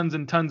have tons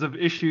and tons of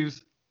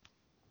issues.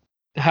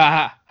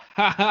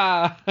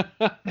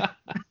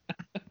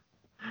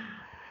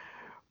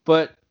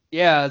 But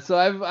yeah, so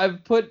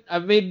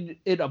I've made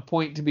it a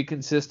point to be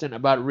consistent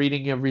about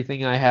reading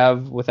everything I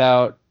have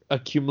without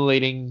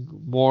accumulating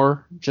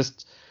more,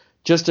 just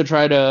to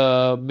try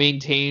to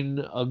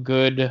maintain a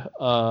good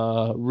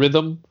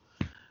rhythm.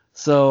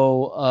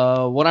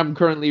 So what I'm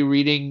currently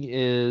reading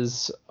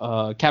is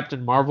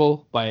Captain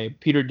Marvel by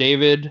Peter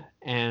David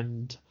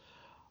and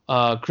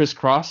Chris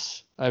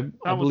Cross, I That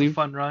was a believe.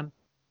 fun run.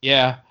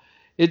 Yeah,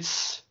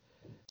 it's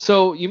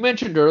so you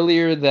mentioned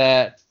earlier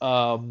that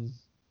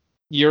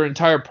your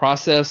entire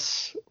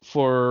process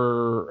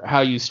for how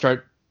you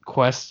start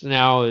quests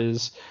now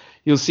is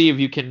you'll see if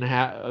you can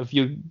if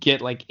you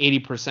get like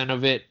 80%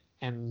 of it,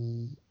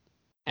 and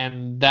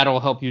that'll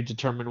help you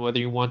determine whether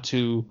you want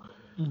to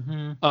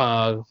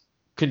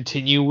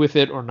continue with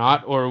it or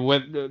not, or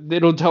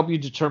it'll help you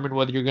determine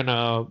whether you're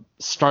gonna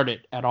start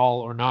it at all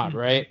or not,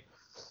 right?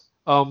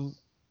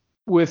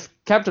 With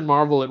Captain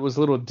Marvel, it was a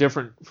little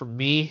different for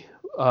me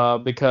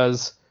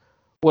because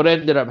what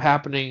ended up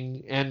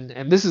happening,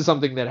 and this is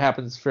something that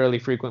happens fairly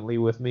frequently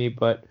with me,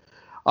 but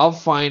I'll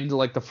find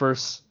like the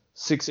first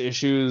 6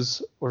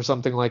 issues or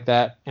something like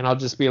that, and I'll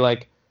just be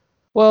like,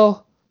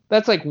 well,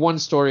 that's like one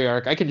story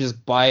arc. I can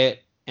just buy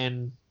it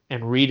and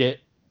read it,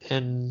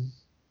 and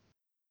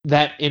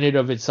that in and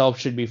of itself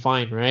should be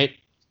fine, right?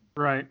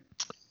 Right.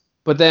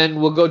 But then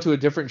we'll go to a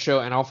different show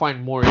and I'll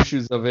find more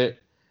issues of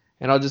it,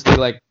 and I'll just be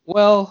like,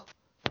 well,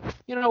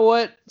 you know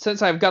what?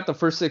 Since I've got the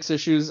first 6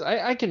 issues,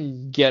 I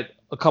can get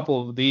a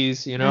couple of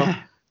these, you know?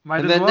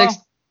 Might and as then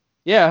well.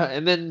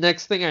 and then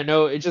next thing I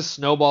know, it just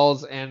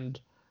snowballs, and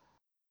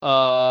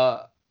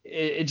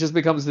it just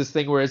becomes this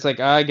thing where it's like,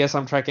 I guess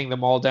I'm tracking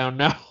them all down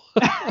now.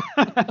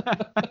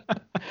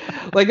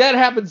 Like that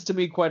happens to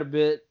me quite a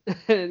bit.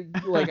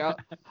 Like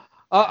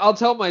I'll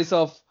tell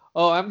myself,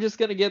 oh, I'm just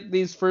gonna get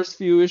these first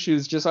few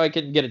issues just so I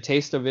can get a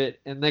taste of it,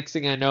 and next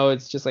thing I know,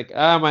 it's just like,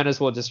 I might as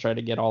well just try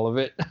to get all of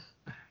it.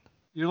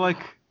 You're like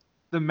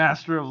the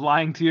master of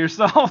lying to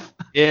yourself.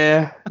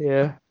 Yeah.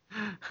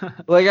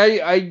 Like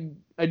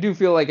I do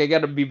feel like I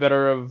gotta be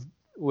better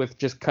with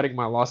just cutting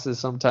my losses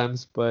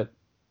sometimes, but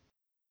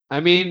I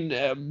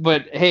mean,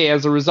 but hey,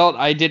 as a result,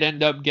 I did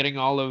end up getting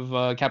all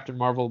of Captain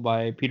Marvel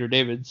by Peter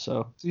David.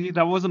 So See,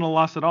 that wasn't a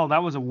loss at all.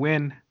 That was a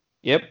win.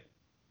 yep,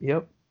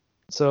 yep.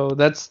 So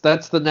that's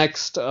the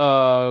next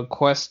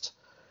quest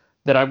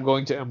that I'm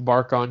going to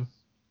embark on.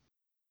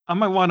 I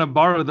might want to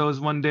borrow those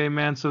one day,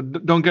 man. So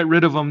don't get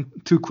rid of them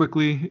too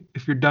quickly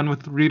if you're done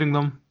with reading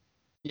them.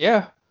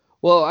 Yeah.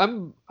 Well,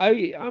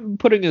 I'm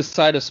putting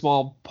aside a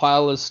small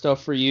pile of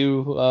stuff for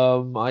you.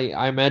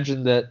 I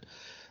imagine that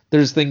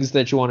there's things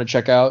that you want to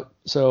check out.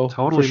 So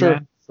Totally,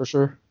 man. for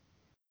sure.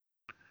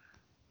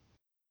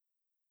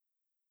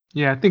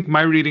 Yeah, I think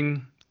my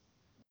reading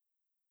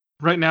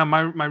right now,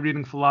 my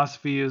reading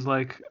philosophy is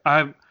like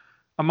I'm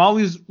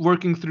always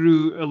working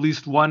through at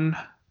least one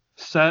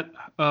set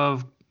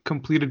of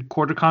completed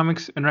quarter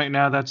comics, and right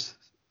now that's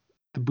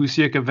the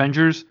Busiek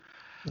Avengers.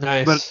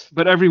 Nice.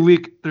 But every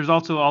week there's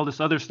also all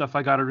this other stuff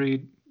I gotta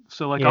read.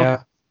 So like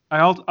Yeah. I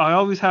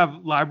always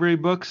have library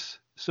books,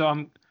 so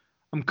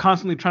I'm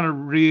constantly trying to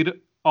read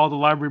all the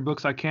library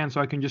books I can so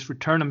I can just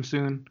return them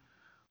soon.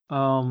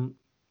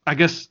 I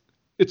guess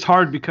it's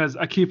hard because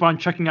I keep on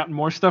checking out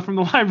more stuff from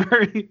the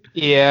library.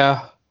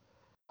 Yeah.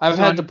 I've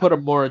So had to put a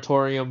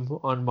moratorium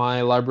on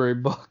my library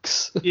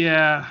books.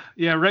 yeah,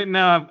 yeah. Right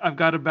now I've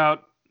got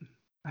about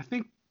I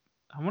think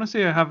I want to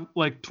say I have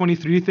like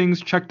 23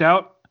 things checked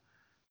out.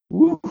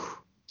 Woo.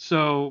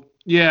 So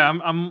yeah,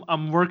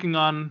 I'm working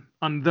on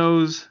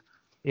those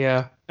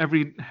Yeah.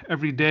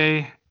 every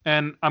day,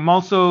 and I'm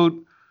also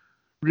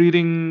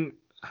reading,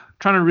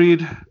 trying to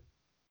read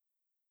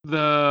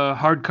the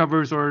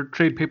hardcovers or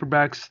trade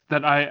paperbacks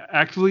that I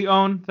actually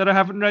own that I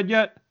haven't read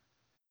yet.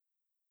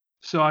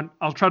 So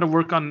I'll try to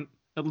work on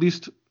at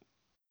least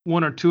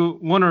one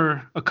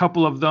or a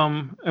couple of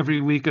them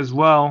every week as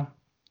well.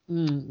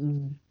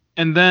 Mm-mm.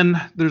 And then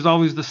there's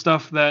always the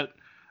stuff that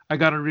I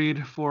got to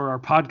read for our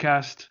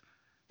podcast. So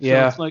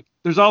Yeah. it's like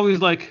there's always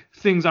like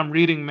things I'm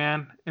reading,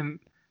 man, and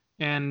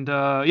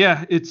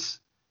yeah, it's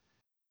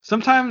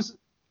sometimes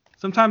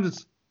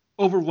it's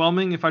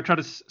overwhelming if I try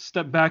to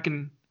step back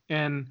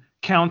and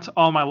count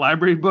all my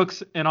library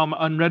books and all my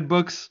unread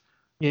books.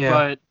 Yeah.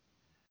 But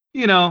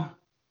you know,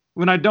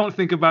 when I don't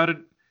think about it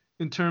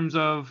in terms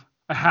of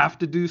I have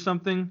to do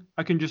something,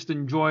 I can just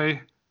enjoy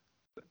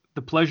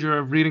the pleasure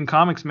of reading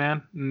comics,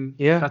 man, and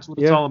Yeah. that's what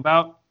it's all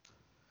about.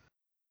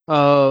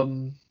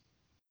 Um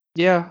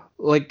yeah,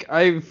 like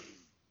I've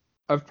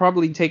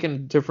probably taken a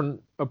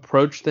different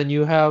approach than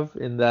you have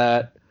in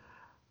that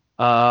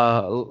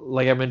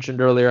like I mentioned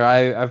earlier,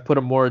 I've put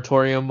a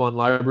moratorium on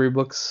library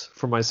books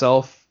for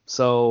myself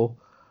so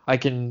I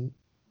can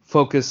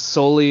focus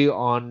solely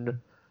on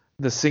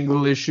the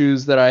single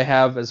issues that I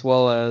have as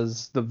well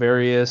as the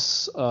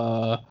various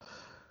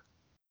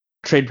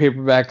trade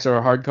paperbacks or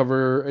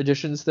hardcover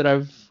editions that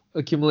I've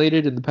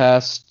accumulated in the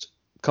past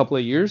couple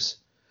of years.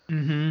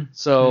 Mm-hmm.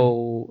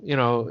 So,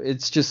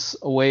 it's just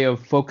a way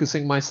of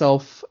focusing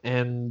myself.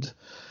 And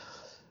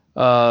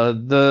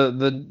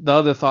the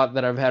other thought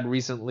that I've had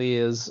recently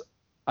is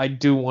I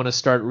do want to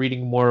start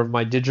reading more of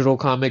my digital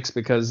comics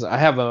because I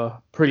have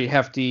a pretty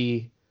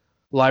hefty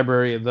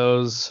library of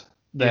those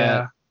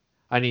that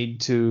I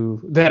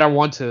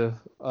want to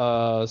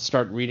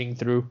start reading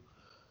through.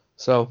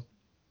 So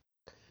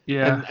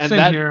Yeah, and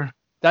same here.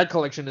 that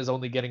collection is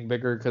only getting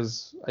bigger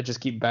because I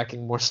just keep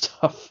backing more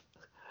stuff.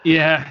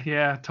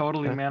 Yeah,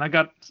 totally, man. I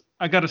got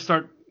to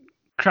start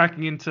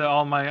cracking into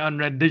all my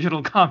unread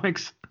digital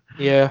comics.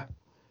 Yeah.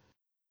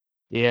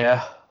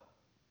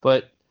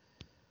 But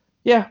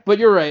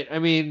you're right. I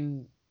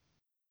mean,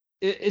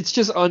 it's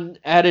just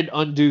added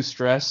undue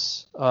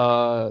stress.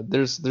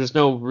 There's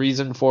no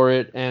reason for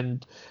it,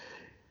 and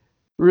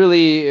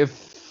really,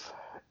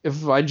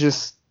 if I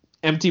just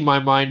empty my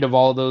mind of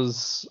all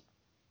those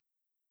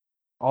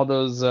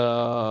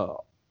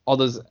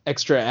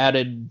extra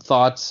added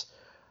thoughts,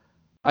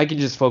 I can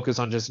just focus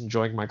on just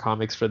enjoying my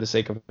comics for the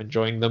sake of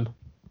enjoying them.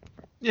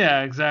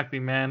 Yeah, exactly,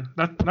 man.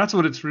 That's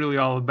what it's really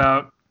all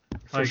about.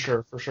 For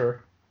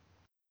sure.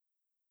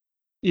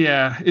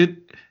 Yeah,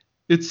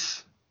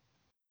 it's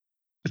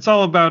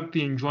all about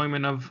the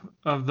enjoyment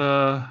of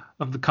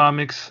the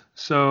comics.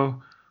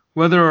 So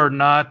whether or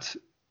not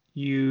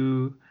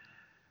you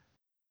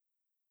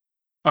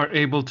are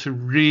able to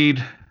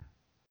read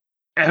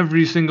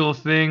every single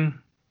thing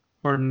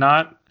or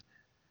not,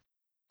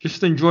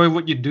 just enjoy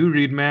what you do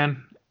read,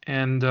 man.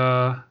 And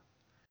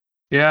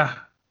yeah,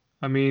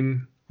 I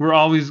mean,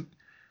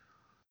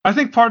 I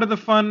think part of the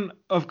fun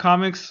of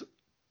comics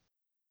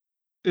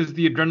is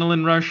the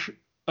adrenaline rush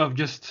of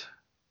just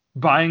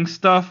buying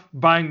stuff,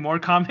 buying more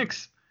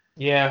comics.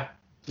 Yeah.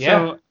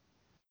 So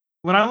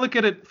when I look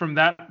at it from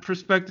that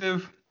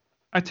perspective,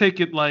 I take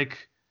it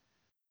like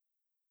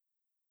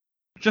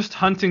just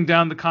hunting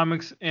down the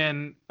comics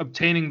and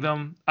obtaining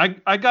them.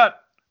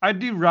 I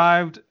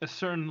derived a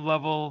certain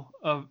level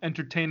of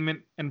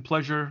entertainment and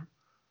pleasure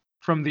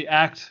from the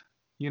act,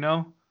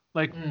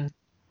 Like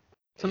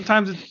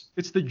sometimes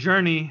it's the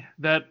journey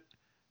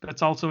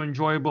that's also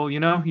enjoyable,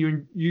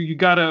 You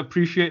got to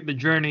appreciate the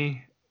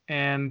journey,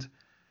 and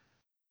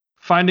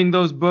finding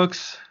those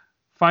books,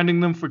 finding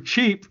them for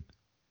cheap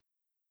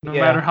No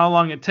Yeah. matter how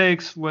long it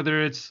takes,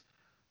 whether it's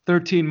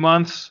 13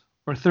 months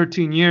or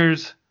 13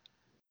 years,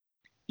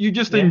 you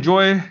just Yeah.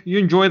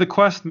 enjoy the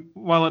quest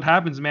while it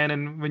happens, man.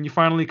 And when you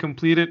finally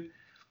complete it,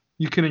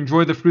 you can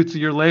enjoy the fruits of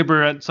your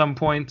labor at some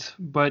point,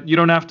 but you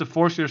don't have to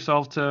force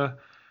yourself to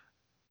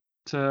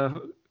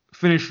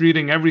finish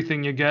reading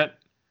everything you get.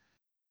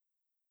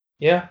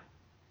 Yeah.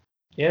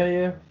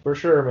 Yeah, for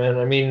sure, man.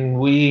 I mean,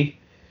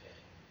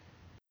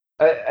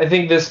 I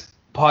think this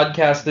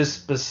podcast, this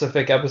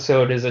specific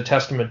episode, is a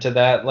testament to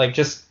that. Like,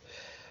 just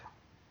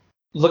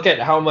look at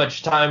how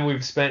much time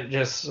we've spent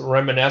just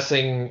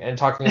reminiscing and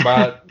talking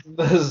about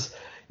this,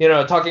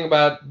 talking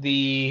about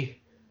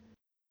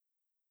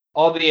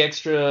all the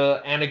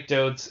extra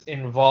anecdotes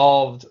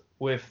involved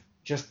with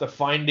just the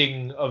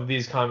finding of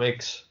these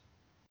comics,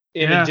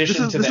 in Yeah,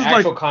 addition to this the is like,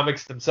 actual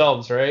comics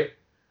themselves, right?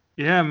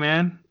 yeah,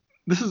 man.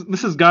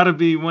 This has got to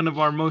be one of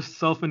our most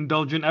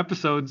self-indulgent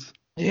episodes.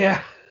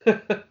 Yeah.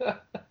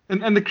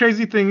 And the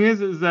crazy thing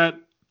is that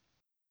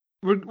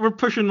we're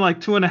pushing like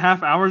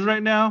 2.5 hours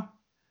right now,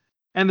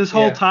 and this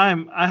whole Yeah.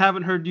 time I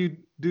haven't heard you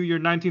do your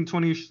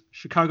 1920s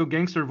Chicago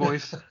gangster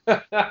voice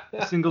a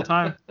single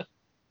time.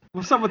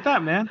 What's up with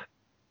that, man?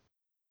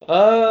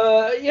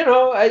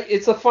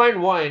 It's a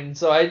fine wine,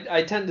 so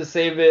I tend to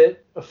save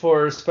it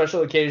for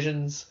special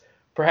occasions,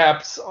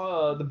 perhaps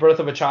the birth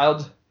of a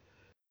child.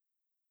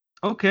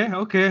 Okay.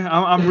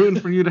 I'm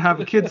rooting for you to have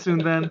a kid soon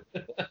then.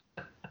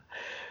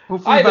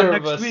 Hopefully Either by of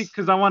next us. week,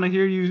 because I want to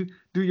hear you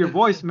do your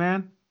voice,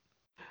 man.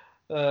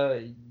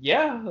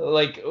 Yeah,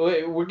 like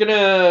we're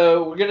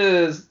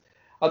gonna.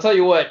 I'll tell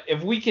you what,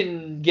 if we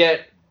can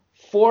get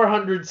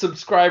 400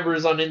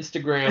 subscribers on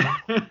Instagram,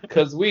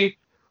 because we're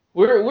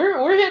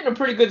hitting a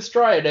pretty good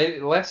stride.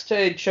 Last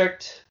I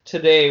checked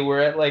today,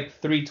 we're at like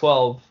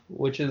 312,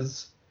 which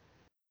is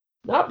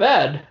not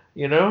bad,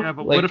 Yeah,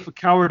 but Like, what if a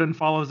coward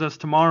unfollows us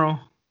tomorrow?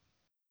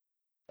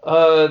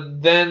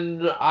 then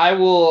they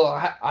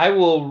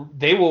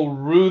will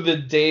rue the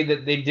day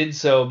that they did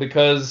so,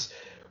 because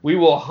we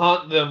will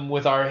haunt them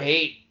with our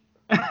hate.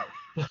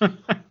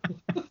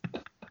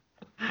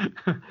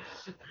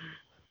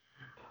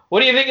 What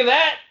do you think of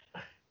that,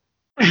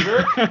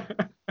 jerk?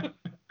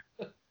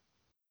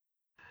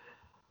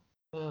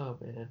 Oh,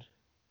 man.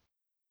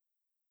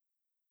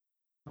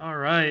 All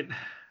right.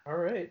 All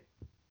right.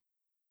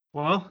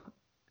 Well,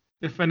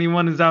 if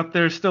anyone is out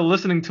there still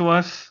listening to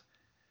us,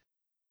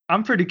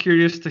 I'm pretty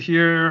curious to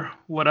hear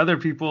what other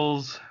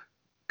people's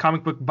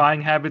comic book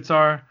buying habits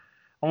are.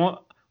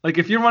 Like,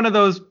 if you're one of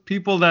those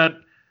people that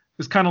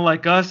is kind of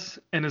like us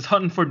and is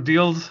hunting for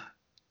deals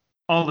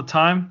all the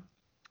time,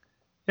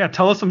 yeah,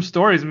 tell us some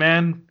stories,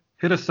 man.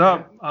 Hit us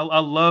up. I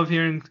love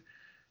hearing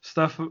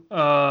stuff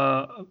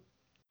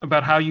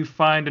about how you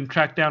find and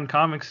track down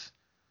comics.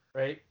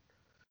 Right.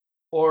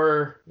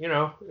 Or,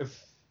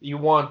 if you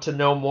want to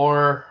know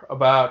more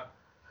about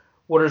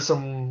what are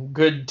some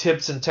good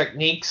tips and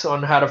techniques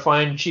on how to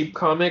find cheap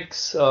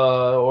comics,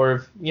 or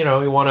if,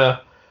 you want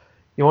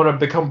to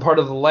become part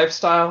of the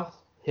lifestyle,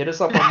 hit us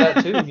up on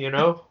that too,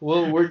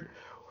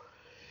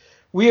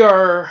 we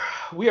are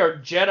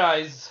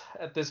Jedis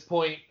at this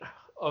point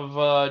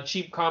of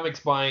cheap comics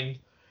buying,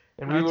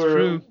 and That's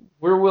true.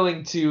 we're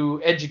willing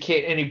to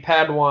educate any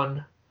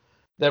Padawan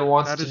that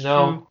wants That to is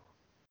know. true.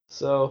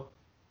 So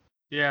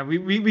yeah,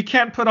 we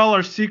can't put all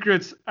our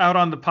secrets out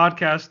on the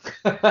podcast,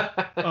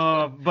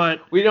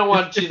 but we don't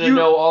want you to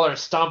know all our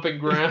stomping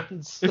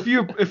grounds. if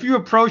you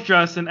approach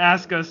us and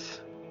ask us,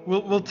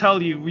 we'll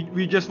tell you.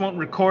 We just won't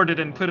record it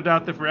and put it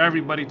out there for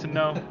everybody to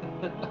know.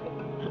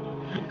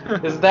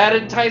 Is that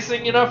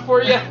enticing enough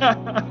for you?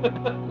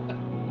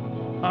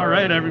 All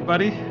right,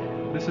 everybody.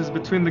 This is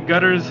Between the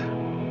Gutters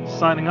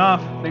signing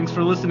off. Thanks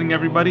for listening,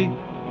 everybody.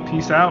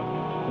 Peace out.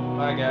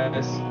 Bye,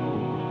 guys.